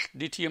matched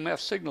DTMF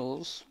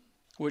signals,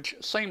 which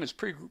same as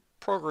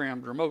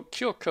pre-programmed remote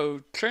kill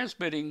code,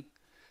 transmitting,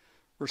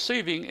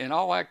 receiving, and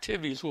all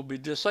activities will be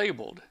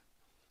disabled.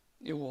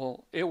 It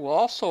will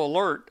also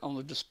alert on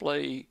the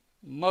display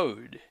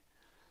mode.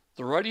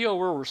 The radio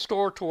will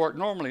restore to work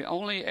normally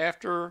only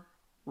after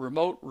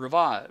remote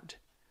revived.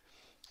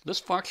 This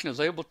function is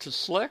able to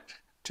select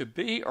to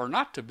be or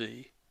not to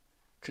be,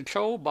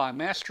 controlled by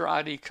master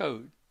ID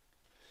code.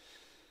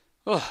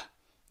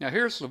 Now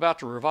here's about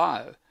the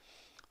revive.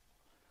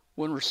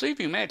 When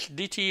receiving matched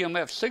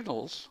DTMF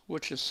signals,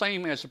 which is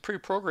same as the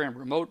pre-programmed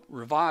remote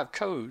revive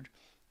code,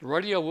 the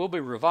radio will be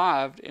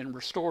revived and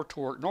restored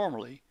to work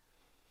normally.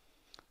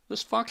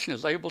 This function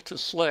is able to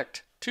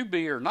select to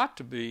be or not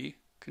to be,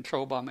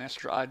 controlled by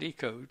master ID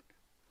code.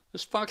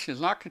 This function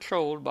is not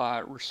controlled by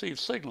received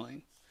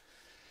signaling.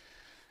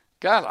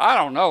 Guys, I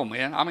don't know,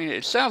 man. I mean,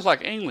 it sounds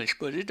like English,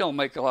 but it don't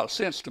make a lot of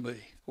sense to me.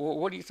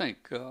 What do you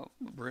think,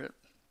 Brett?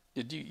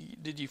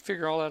 Did you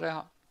figure all that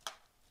out?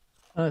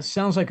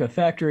 Sounds like a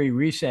factory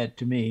reset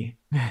to me.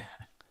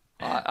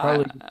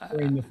 Probably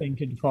restoring the thing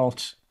to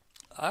defaults.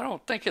 I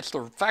don't think it's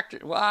the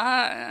factory. Well,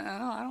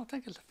 I don't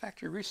think it's a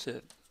factory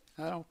reset.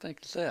 I don't think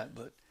it's that,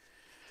 but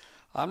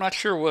I'm not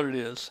sure what it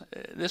is.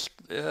 This,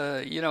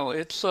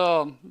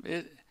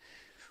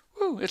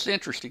 it's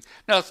interesting.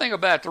 Now, the thing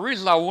about it, the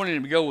reason I wanted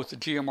him to go with the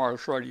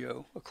GMRS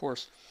radio, of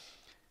course,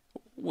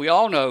 we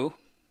all know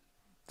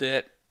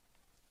that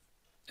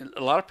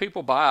a lot of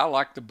people buy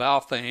like the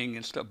Baofeng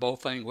and stuff,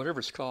 Baofeng, whatever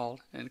it's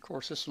called, and of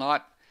course it's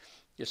not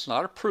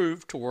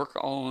approved to work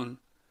on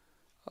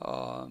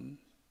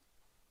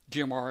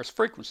GMRS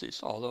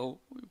frequencies, although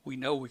we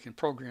know we can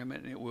program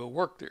it and it will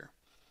work there.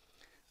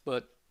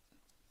 But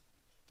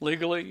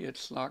legally,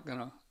 it's not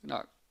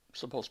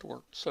supposed to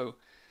work. So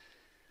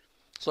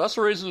that's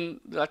the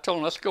reason that I told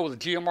him let's go with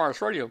the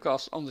GMRS radio,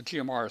 because on the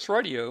GMRS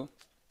radio,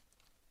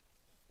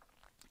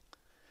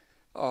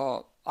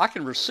 I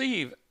can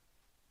receive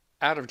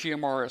out of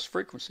GMRS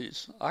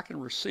frequencies. I can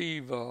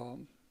receive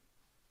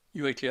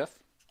UHF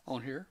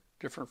on here,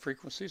 different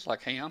frequencies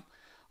like ham.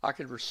 I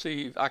can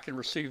receive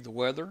the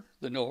weather,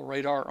 the NOAA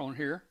radar on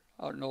here,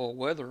 NOAA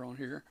weather on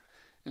here,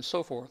 and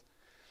so forth.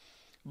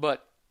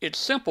 But it's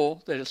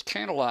simple that it's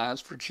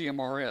channelized for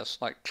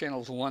GMRS, like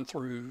channels 1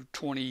 through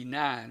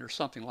 29 or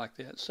something like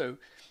that. So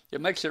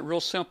it makes it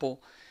real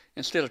simple.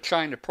 Instead of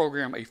trying to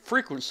program a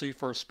frequency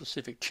for a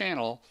specific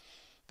channel,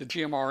 the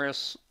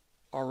GMRS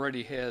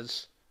already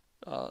has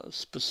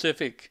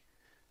specific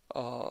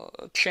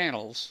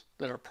channels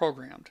that are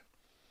programmed.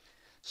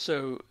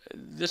 So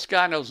this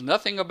guy knows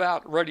nothing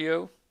about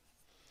radio,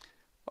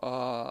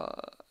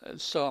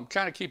 so I'm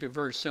trying to keep it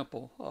very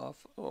simple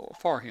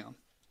for him.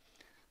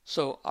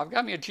 So I've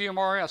got me a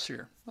GMRS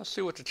here. Let's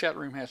see what the chat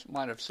room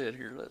might have said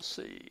here. Let's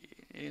see.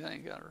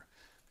 Anything got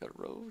a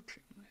road?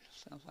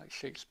 Sounds like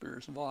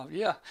Shakespeare's involved.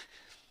 Yeah,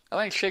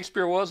 I think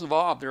Shakespeare was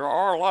involved. There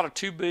are a lot of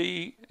to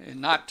be and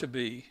not to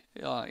be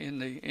in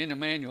the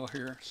manual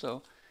here.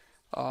 So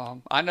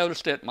I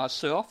noticed that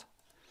myself.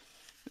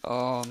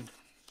 I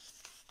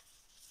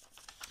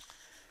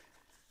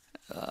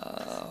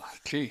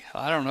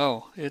don't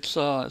know. It's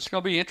going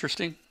to be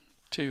interesting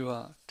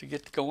to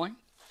get going.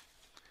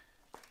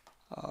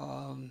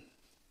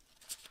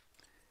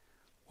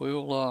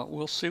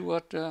 We'll see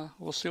what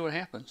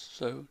happens.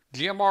 So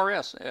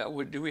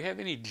GMRS. Do we have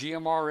any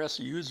GMRS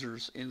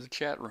users in the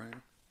chat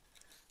room?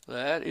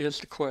 That is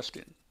the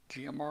question.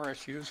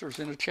 GMRS users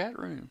in the chat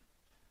room.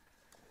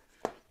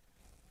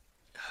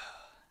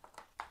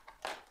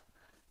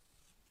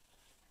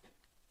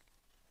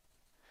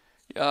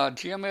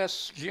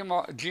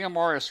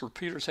 GMRS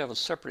repeaters have a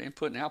separate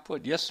input and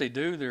output. Yes, they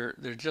do.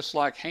 They're just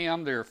like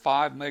ham. They're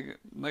 5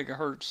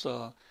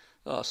 megahertz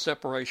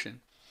separation.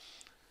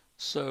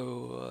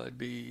 So it'd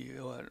be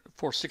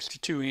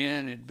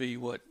 462N. It'd be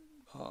what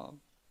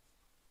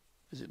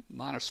is it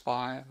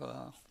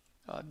 -5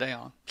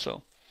 down.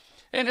 So,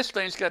 and this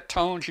thing's got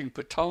tones. You can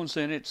put tones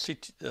in it.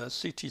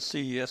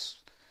 CTC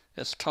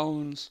S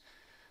tones.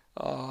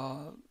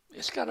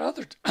 It's got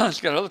other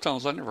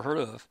tones I never heard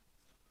of.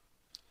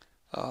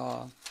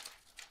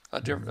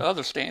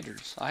 Other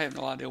standards. I have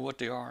no idea what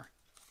they are.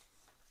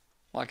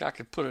 Like I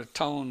could put a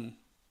tone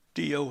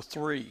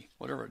DO3,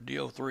 whatever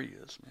DO3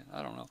 is, man.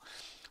 I don't know.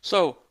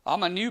 So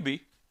I'm a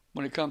newbie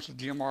when it comes to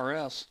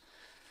GMRS.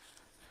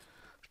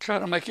 Try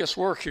to make this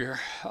work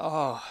here.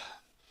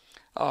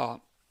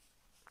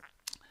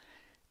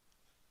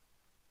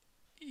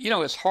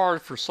 It's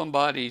hard for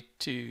somebody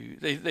to.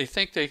 They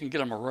think they can get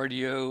them a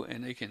radio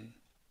and they can,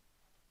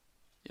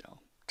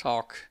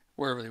 talk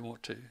wherever they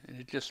want to, and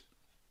it just.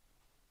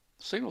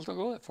 Signals don't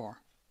go that far.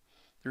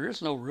 There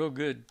is no real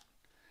good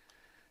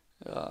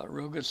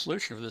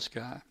solution for this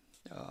guy.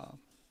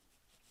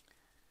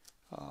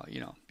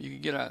 You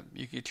can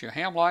get your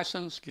ham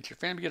license, get your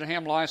family get a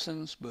ham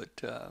license, but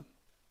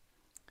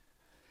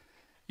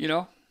he'd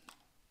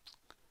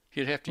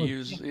have to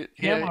use it.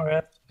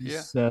 GMRS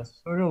is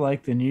sort of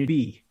like the new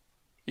B.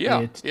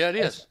 Yeah, it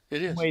is.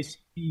 It is. Way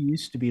he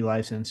used to be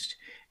licensed,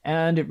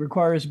 and it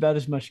requires about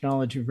as much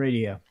knowledge of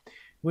radio,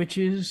 which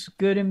is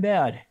good and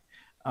bad.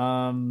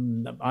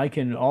 I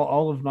can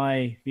all of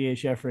my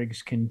VHF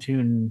rigs can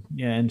tune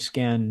and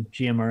scan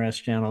GMRS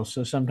channels,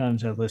 so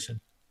sometimes I listen.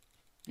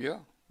 Yeah.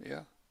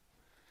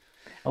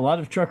 A lot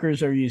of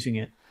truckers are using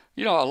it.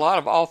 A lot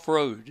of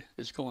off-road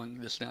is going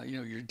this now.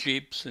 Your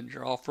Jeeps and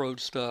your off-road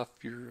stuff,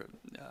 your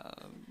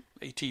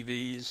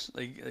ATVs,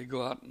 they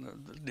go out in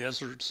the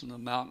deserts and the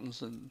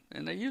mountains and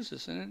they use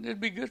this, and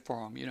it'd be good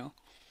for them.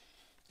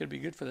 It'd be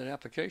good for that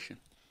application.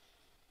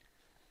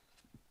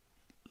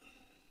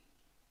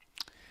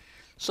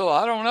 So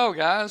I don't know,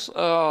 guys.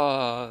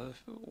 Wow.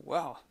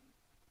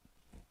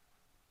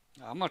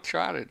 I'm gonna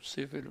try to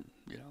see if it.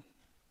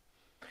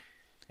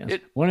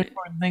 Yes. One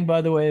important thing, by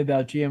the way,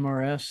 about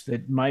GMRS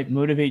that might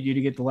motivate you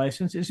to get the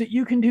license is that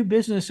you can do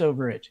business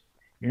over it.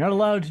 You're not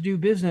allowed to do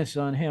business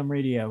on ham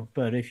radio,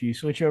 but if you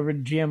switch over to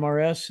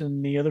GMRS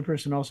and the other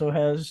person also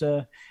has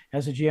a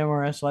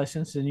GMRS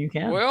license, then you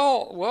can.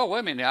 Well, wait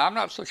a minute. Now, I'm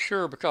not so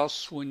sure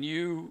because when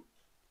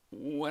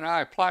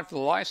I applied for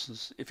the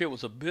license, if it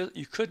was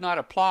you could not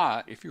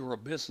apply if you were a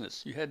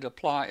business. You had to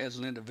apply as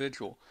an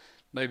individual.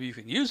 Maybe you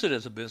can use it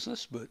as a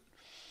business, but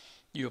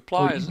You Oh,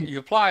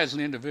 apply as an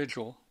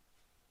individual.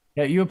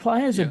 yeah, you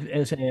apply as a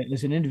Yeah,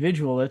 as an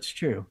individual. That's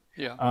true.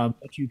 yeah,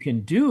 But you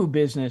can do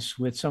business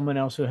with someone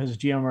else who has a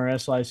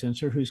GMRS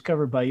license or who's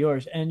covered by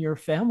yours, and your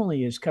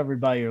family is covered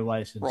by your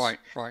license. right,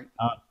 right.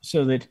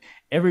 So that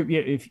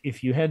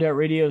if you hand out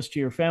radios to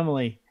your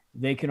family,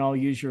 they can all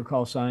use your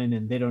call sign,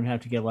 and they don't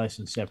have to get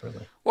licensed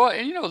separately. Well,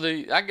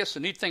 and I guess the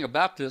neat thing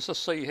about this, let's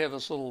say you have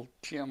this little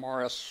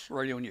GMRS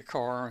radio in your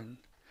car, and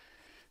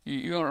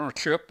you're on a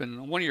trip,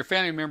 and one of your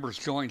family members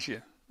joins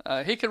you.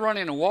 He could run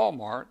into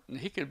Walmart, and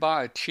he could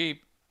buy a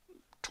cheap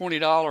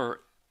 $20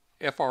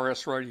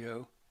 FRS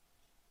radio,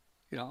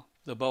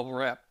 the bubble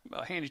wrap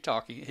handy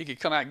talkie. He could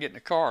come out and get in the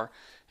car.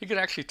 He could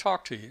actually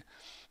talk to you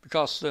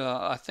because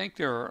I think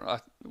there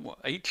are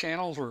 8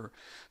 channels or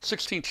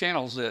 16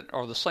 channels that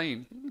are the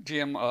same.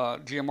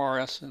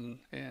 GMRS and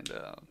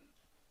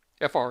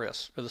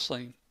FRS are the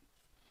same.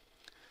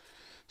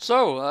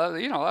 So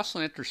that's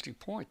an interesting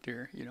point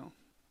there.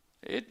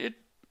 It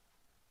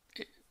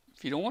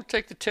if you don't want to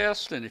take the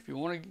test and if you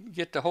want to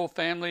get the whole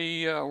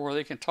family where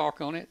they can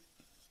talk on it,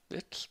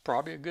 it's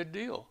probably a good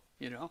deal.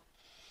 Mm-hmm.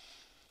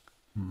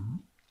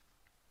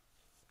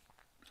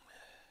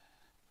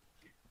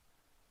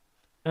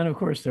 And of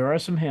course, there are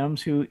some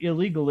hams who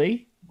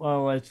illegally,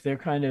 well, they're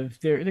kind of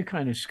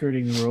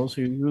skirting the rules.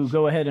 Who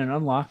go ahead and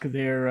unlock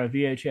their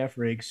VHF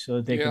rigs so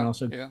that they can Yeah,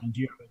 also go yeah, on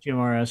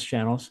GMRS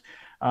channels.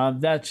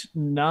 That's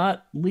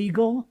not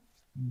legal,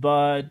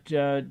 but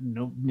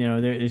no,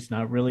 it's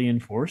not really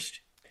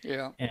enforced.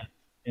 yeah.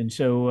 And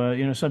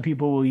so some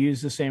people will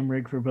use the same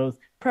rig for both.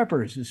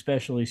 Preppers,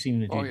 especially,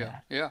 seem to Oh do yeah,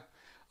 that. yeah.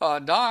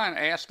 Don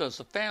asked, does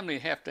the family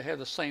have to have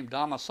the same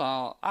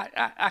domicile?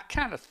 I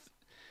kind of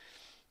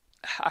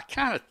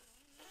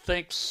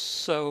think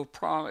so.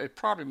 It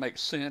probably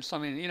makes sense. I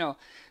mean,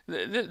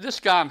 this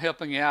guy I'm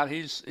helping out,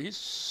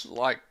 he's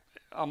like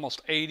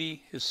almost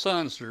 80. His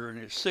sons are in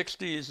their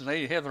 60s, and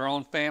they have their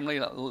own family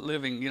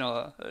living,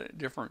 a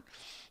different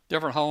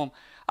home.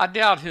 I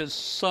doubt his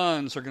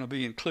sons are going to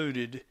be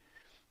included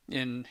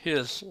in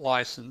his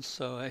license,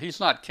 so he's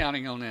not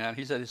counting on that.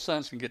 He said his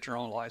sons can get their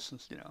own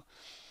license.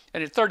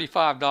 And at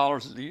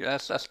 $35,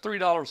 that's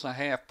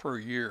 $3.50 per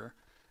year,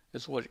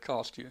 is what it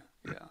costs you.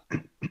 Yeah.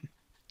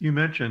 You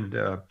mentioned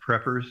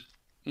preppers.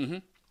 Mm-hmm.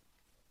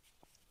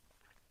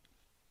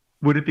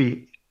 Would it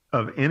be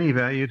of any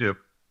value to a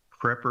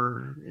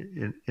prepper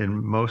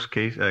in most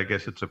cases? I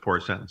guess it's a poor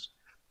sentence.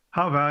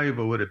 How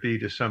valuable would it be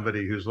to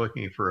somebody who's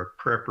looking for a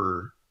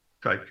prepper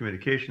type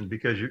communication?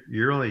 Because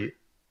you're only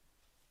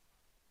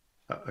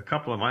a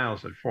couple of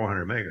miles at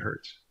 400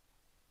 megahertz,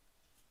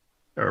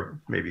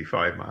 or maybe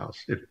 5 miles.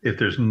 If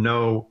there's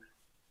no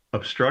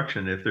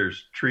obstruction, if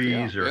there's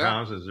trees or Yeah.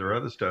 houses or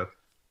other stuff,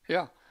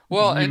 Yeah.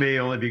 Well, you and may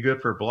only be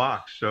good for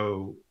blocks.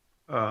 So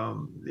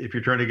if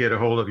you're trying to get a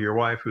hold of your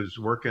wife who's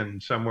working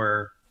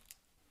somewhere,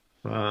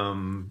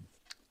 well,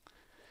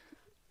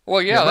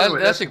 yeah, by the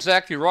way, that's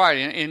exactly right,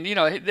 and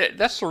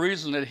that's the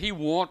reason that he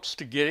wants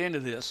to get into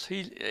this.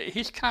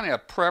 He's kind of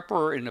a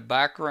prepper in the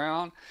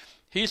background.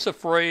 He's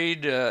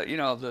afraid,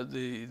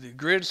 the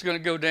grid's going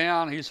to go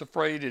down. He's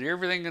afraid that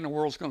everything in the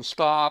world's going to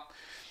stop,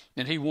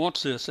 and he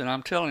wants this. And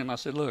I'm telling him, I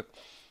said, look,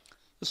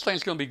 this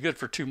thing's going to be good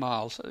for 2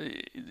 miles.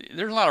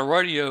 There's not a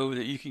radio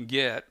that you can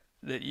get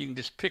that you can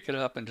just pick it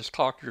up and just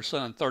talk to your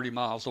son 30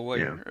 miles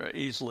away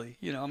easily.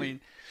 I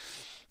mean,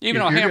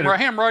 even on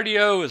ham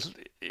radio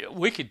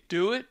we could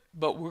do it,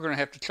 but we're going to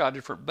have to try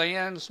different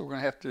bands. We're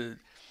going to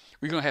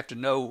have to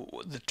know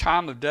the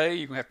time of day.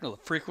 You're going to have to know the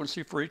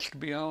frequency for each to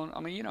be on. I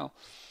mean,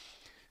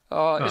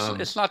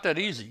 it's not that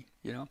easy.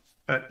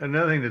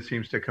 Another thing that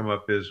seems to come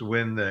up is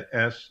when the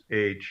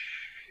SH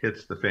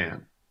hits the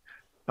fan.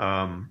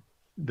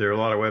 There are a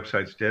lot of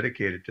websites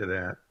dedicated to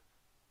that.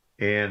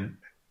 And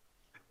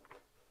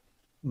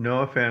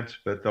no offense,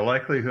 but the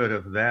likelihood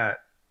of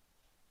that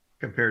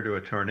compared to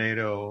a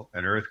tornado,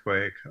 an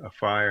earthquake, a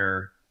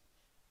fire,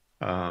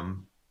 a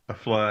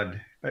flood,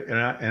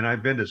 and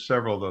I've been to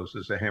several of those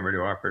as a ham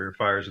radio operator,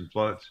 fires and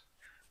floods.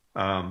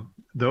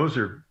 Those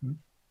are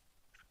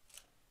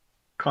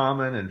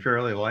common and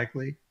fairly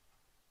likely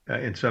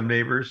in some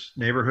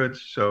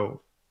neighborhoods.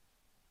 So,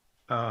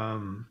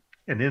 and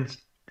then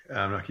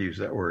I'm not going to use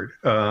that word.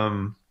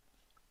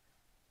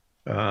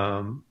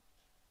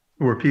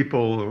 Where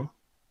people,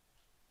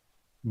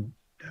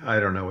 I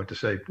don't know what to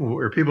say,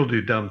 where people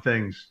do dumb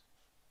things,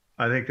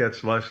 I think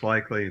that's less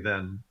likely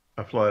than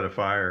a flood, a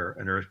fire,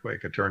 an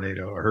earthquake, a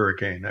tornado, a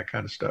hurricane, that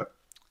kind of stuff.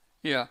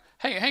 Yeah.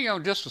 Hey, hang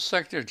on just a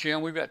second there,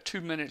 Jim. We've got 2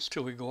 minutes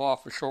till we go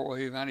off for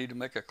shortwave. I need to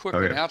make a quick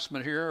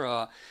announcement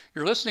here.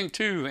 You're listening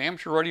to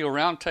Amateur Radio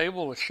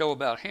Roundtable, a show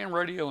about ham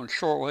radio and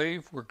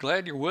shortwave. We're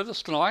glad you're with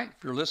us tonight.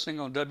 If you're listening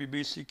on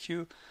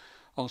WBCQ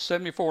on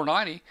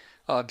 7490,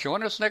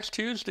 join us next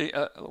Tuesday.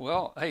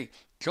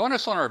 Join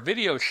us on our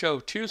video show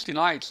Tuesday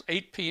nights,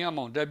 8 p.m.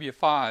 on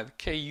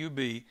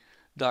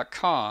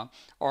W5KUB.com,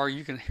 or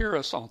you can hear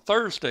us on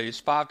Thursdays,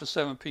 5 to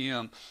 7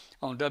 p.m.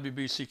 on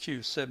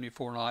WBCQ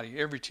 7490,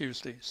 every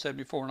Tuesday,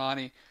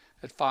 7490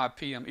 at 5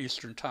 p.m.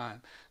 Eastern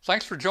Time.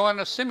 Thanks for joining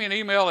us. Send me an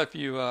email if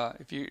you're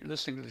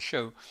listening to the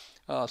show.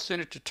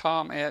 send it to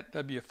Tom at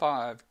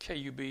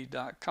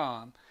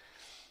w5kub.com.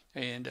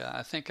 And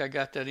I think I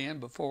got that in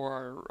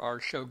before our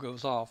show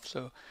goes off.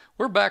 So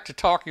we're back to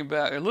talking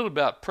about a little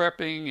about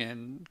prepping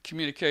and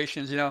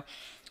communications,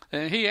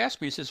 And he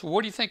asked me, he says, well,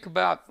 what do you think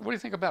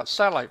about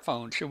satellite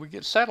phones? Should we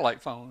get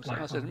satellite phones?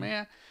 And I said,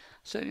 man,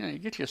 you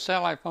get your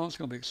satellite phone, it's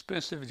going to be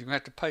expensive. You're going to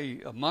have to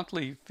pay a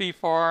monthly fee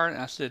for it.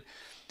 And I said,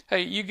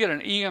 hey, you get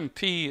an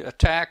EMP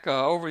attack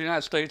over the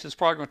United States, it's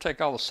probably going to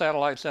take all the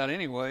satellites out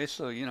anyway.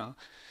 So,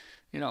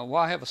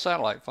 why have a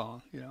satellite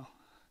phone?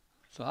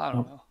 So I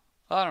don't know.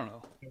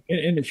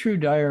 In a true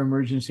dire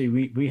emergency,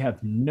 we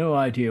have no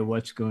idea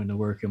what's going to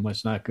work and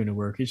what's not going to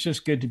work. It's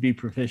just good to be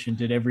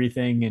proficient at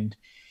everything. And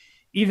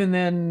even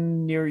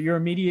then, your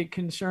immediate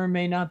concern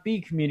may not be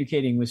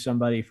communicating with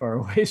somebody far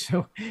away,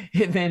 so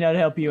it may not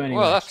help you anyway.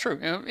 Well, that's true.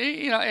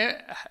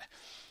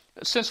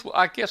 Since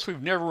I guess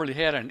we've never really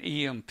had an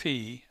EMP,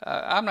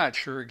 I'm not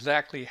sure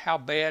exactly how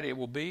bad it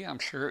will be. I'm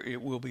sure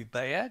it will be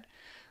bad.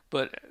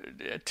 But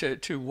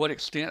to what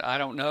extent, I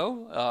don't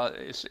know.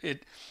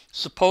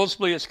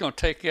 Supposedly it's going to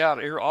take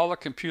out all the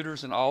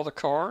computers in all the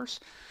cars.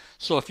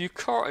 So if you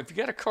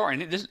get a car,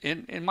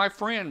 and my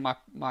friend, my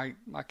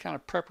kind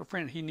of prepper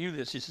friend, he knew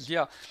this. He says,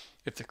 yeah,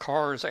 if the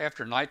car is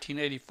after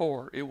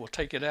 1984, it will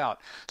take it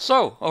out.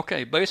 So,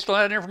 okay, based on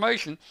that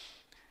information,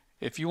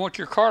 if you want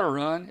your car to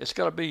run, it's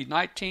got to be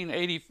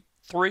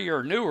 1983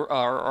 or newer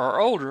or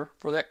older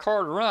for that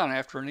car to run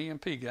after an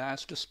EMP,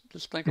 guys. Just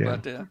think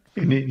about that.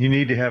 You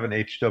need to have an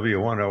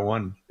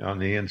HW101 on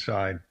the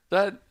inside.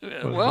 That's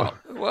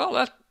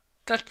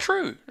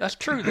true. That's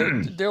true.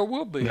 There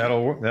will be.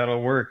 That'll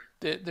work.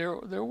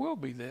 There will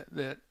be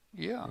that.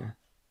 Yeah.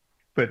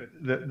 But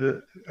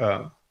the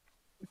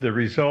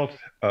result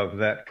of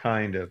that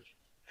kind of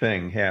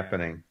thing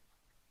happening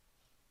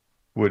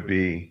would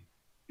be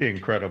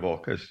incredible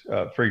because,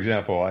 for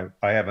example,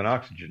 I have an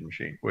oxygen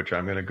machine, which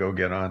I'm going to go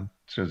get on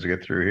as soon as I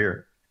get through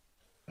here.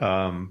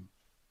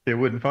 It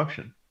wouldn't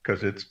function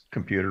because it's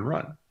computer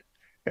run.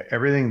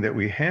 Everything that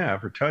we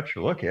have or touch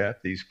or look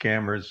at, these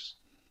cameras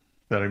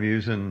that I'm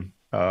using,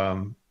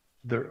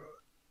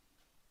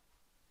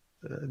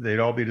 they'd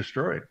all be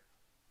destroyed.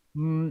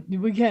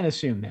 We can't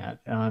assume that.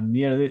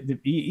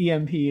 The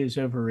EMP is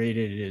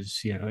overrated.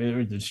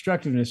 The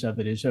destructiveness of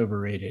it is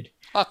overrated.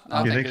 I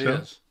think it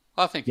is.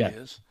 I think it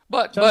is.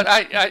 But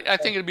I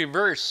think it'd be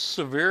very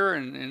severe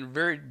and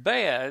very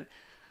bad.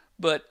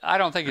 But I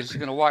don't think it's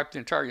going to wipe the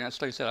entire United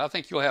States out. I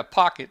think you'll have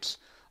pockets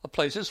of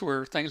places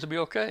where things will be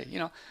okay.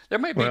 There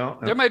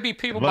may be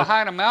people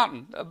behind a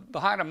mountain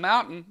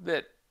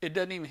that it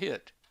doesn't even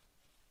hit.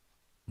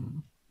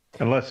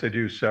 Unless they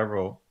do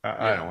several,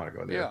 I don't want to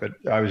go there. Yeah. But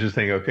I was just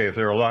thinking, okay, if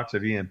there are lots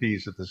of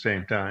EMPs at the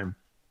same time,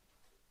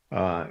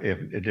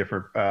 if a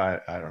different, I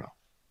don't know.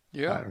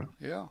 Yeah,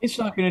 It's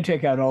not going to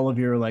take out all of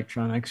your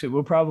electronics. It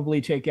will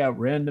probably take out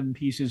random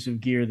pieces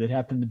of gear that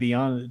happen to be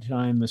on at the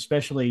time,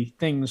 especially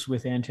things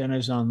with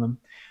antennas on them.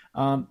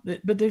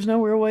 But there's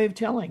no real way of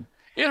telling.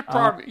 It'll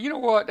probably, you know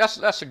what?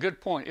 That's a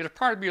good point. It'll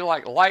probably be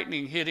like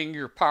lightning hitting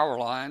your power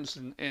lines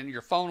and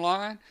your phone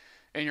line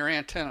and your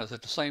antennas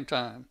at the same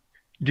time.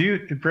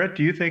 Brett,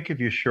 do you think if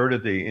you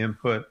shorted the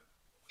input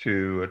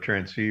to a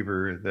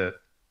transceiver and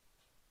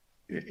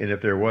if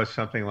there was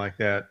something like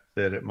that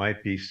it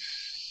might be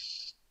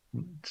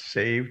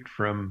saved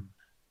from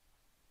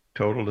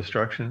total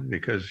destruction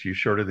because you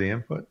shorted the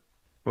input?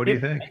 What do you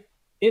think?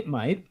 It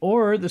might,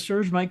 or the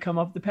surge might come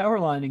up the power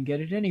line and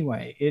get it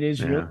anyway. It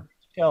is really hard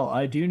to tell.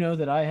 I do know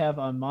that I have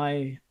on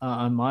my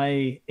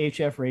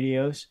HF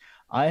radios,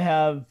 I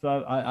have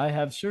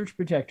surge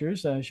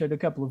protectors I showed a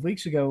couple of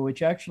weeks ago,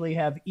 which actually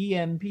have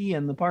EMP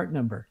in the part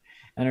number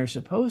and are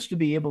supposed to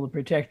be able to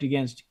protect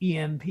against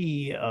EMP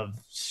of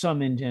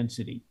some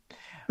intensity.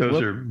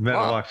 Those are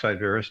metal oxide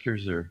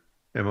varistors or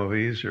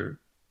MOVs or?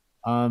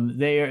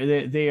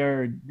 They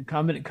are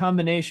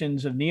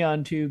combinations of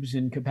neon tubes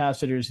and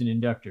capacitors and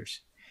inductors.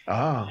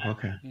 Oh,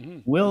 okay.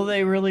 Will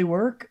they really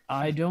work?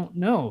 I don't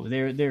know.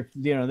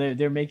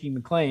 They're making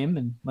the claim,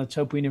 and let's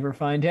hope we never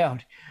find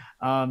out.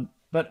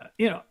 But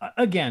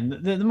again,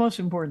 the most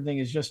important thing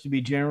is just to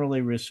be generally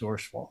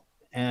resourceful,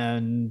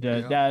 and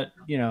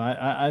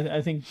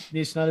I think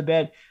it's not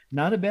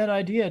a bad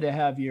idea to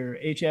have your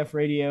HF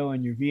radio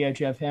and your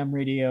VHF ham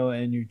radio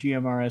and your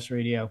GMRS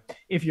radio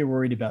if you're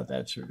worried about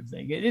that sort of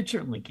thing. It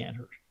certainly can't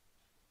hurt.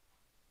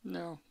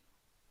 No.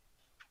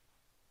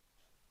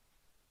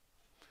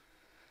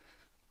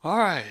 All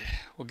right.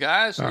 Well,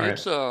 guys,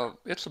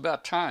 it's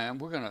about time.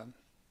 We're going to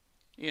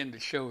end the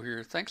show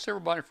here. Thanks,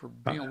 everybody, for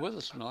being with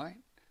us tonight.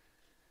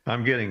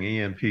 I'm getting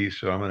EMP,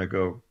 so I'm going to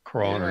go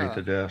crawl underneath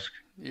the desk.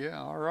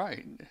 Yeah, all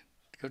right.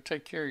 Go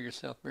take care of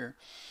yourself there.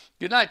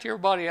 Good night to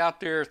everybody out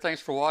there. Thanks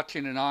for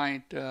watching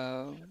tonight.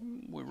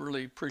 We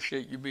really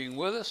appreciate you being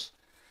with us.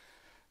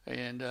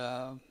 And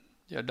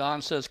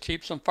Don says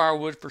keep some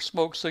firewood for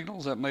smoke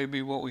signals. That may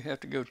be what we have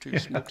to go to,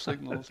 smoke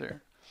signals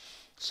there.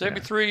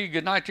 73,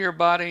 good night to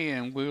everybody,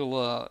 and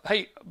we'll,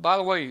 hey, by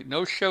the way,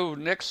 no show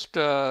next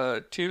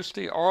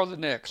Tuesday or the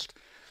next.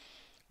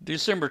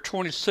 December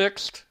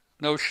 26th,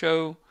 no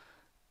show.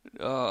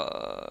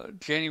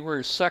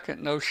 January 2nd,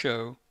 no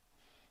show,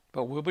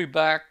 but we'll be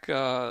back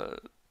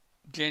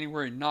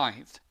January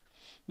 9th.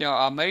 Now,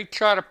 I may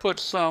try to put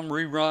some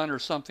rerun or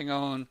something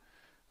on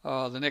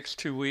the next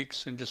 2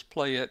 weeks and just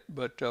play it,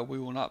 but we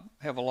will not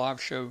have a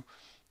live show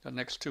the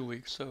next 2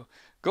 weeks. So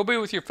go be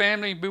with your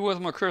family, be with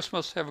them at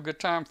Christmas, have a good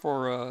time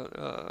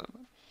for,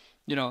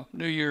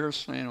 New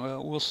Year's, and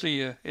we'll see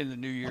you in the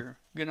new year.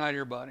 Good night,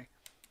 everybody.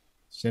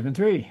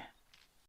 7-3.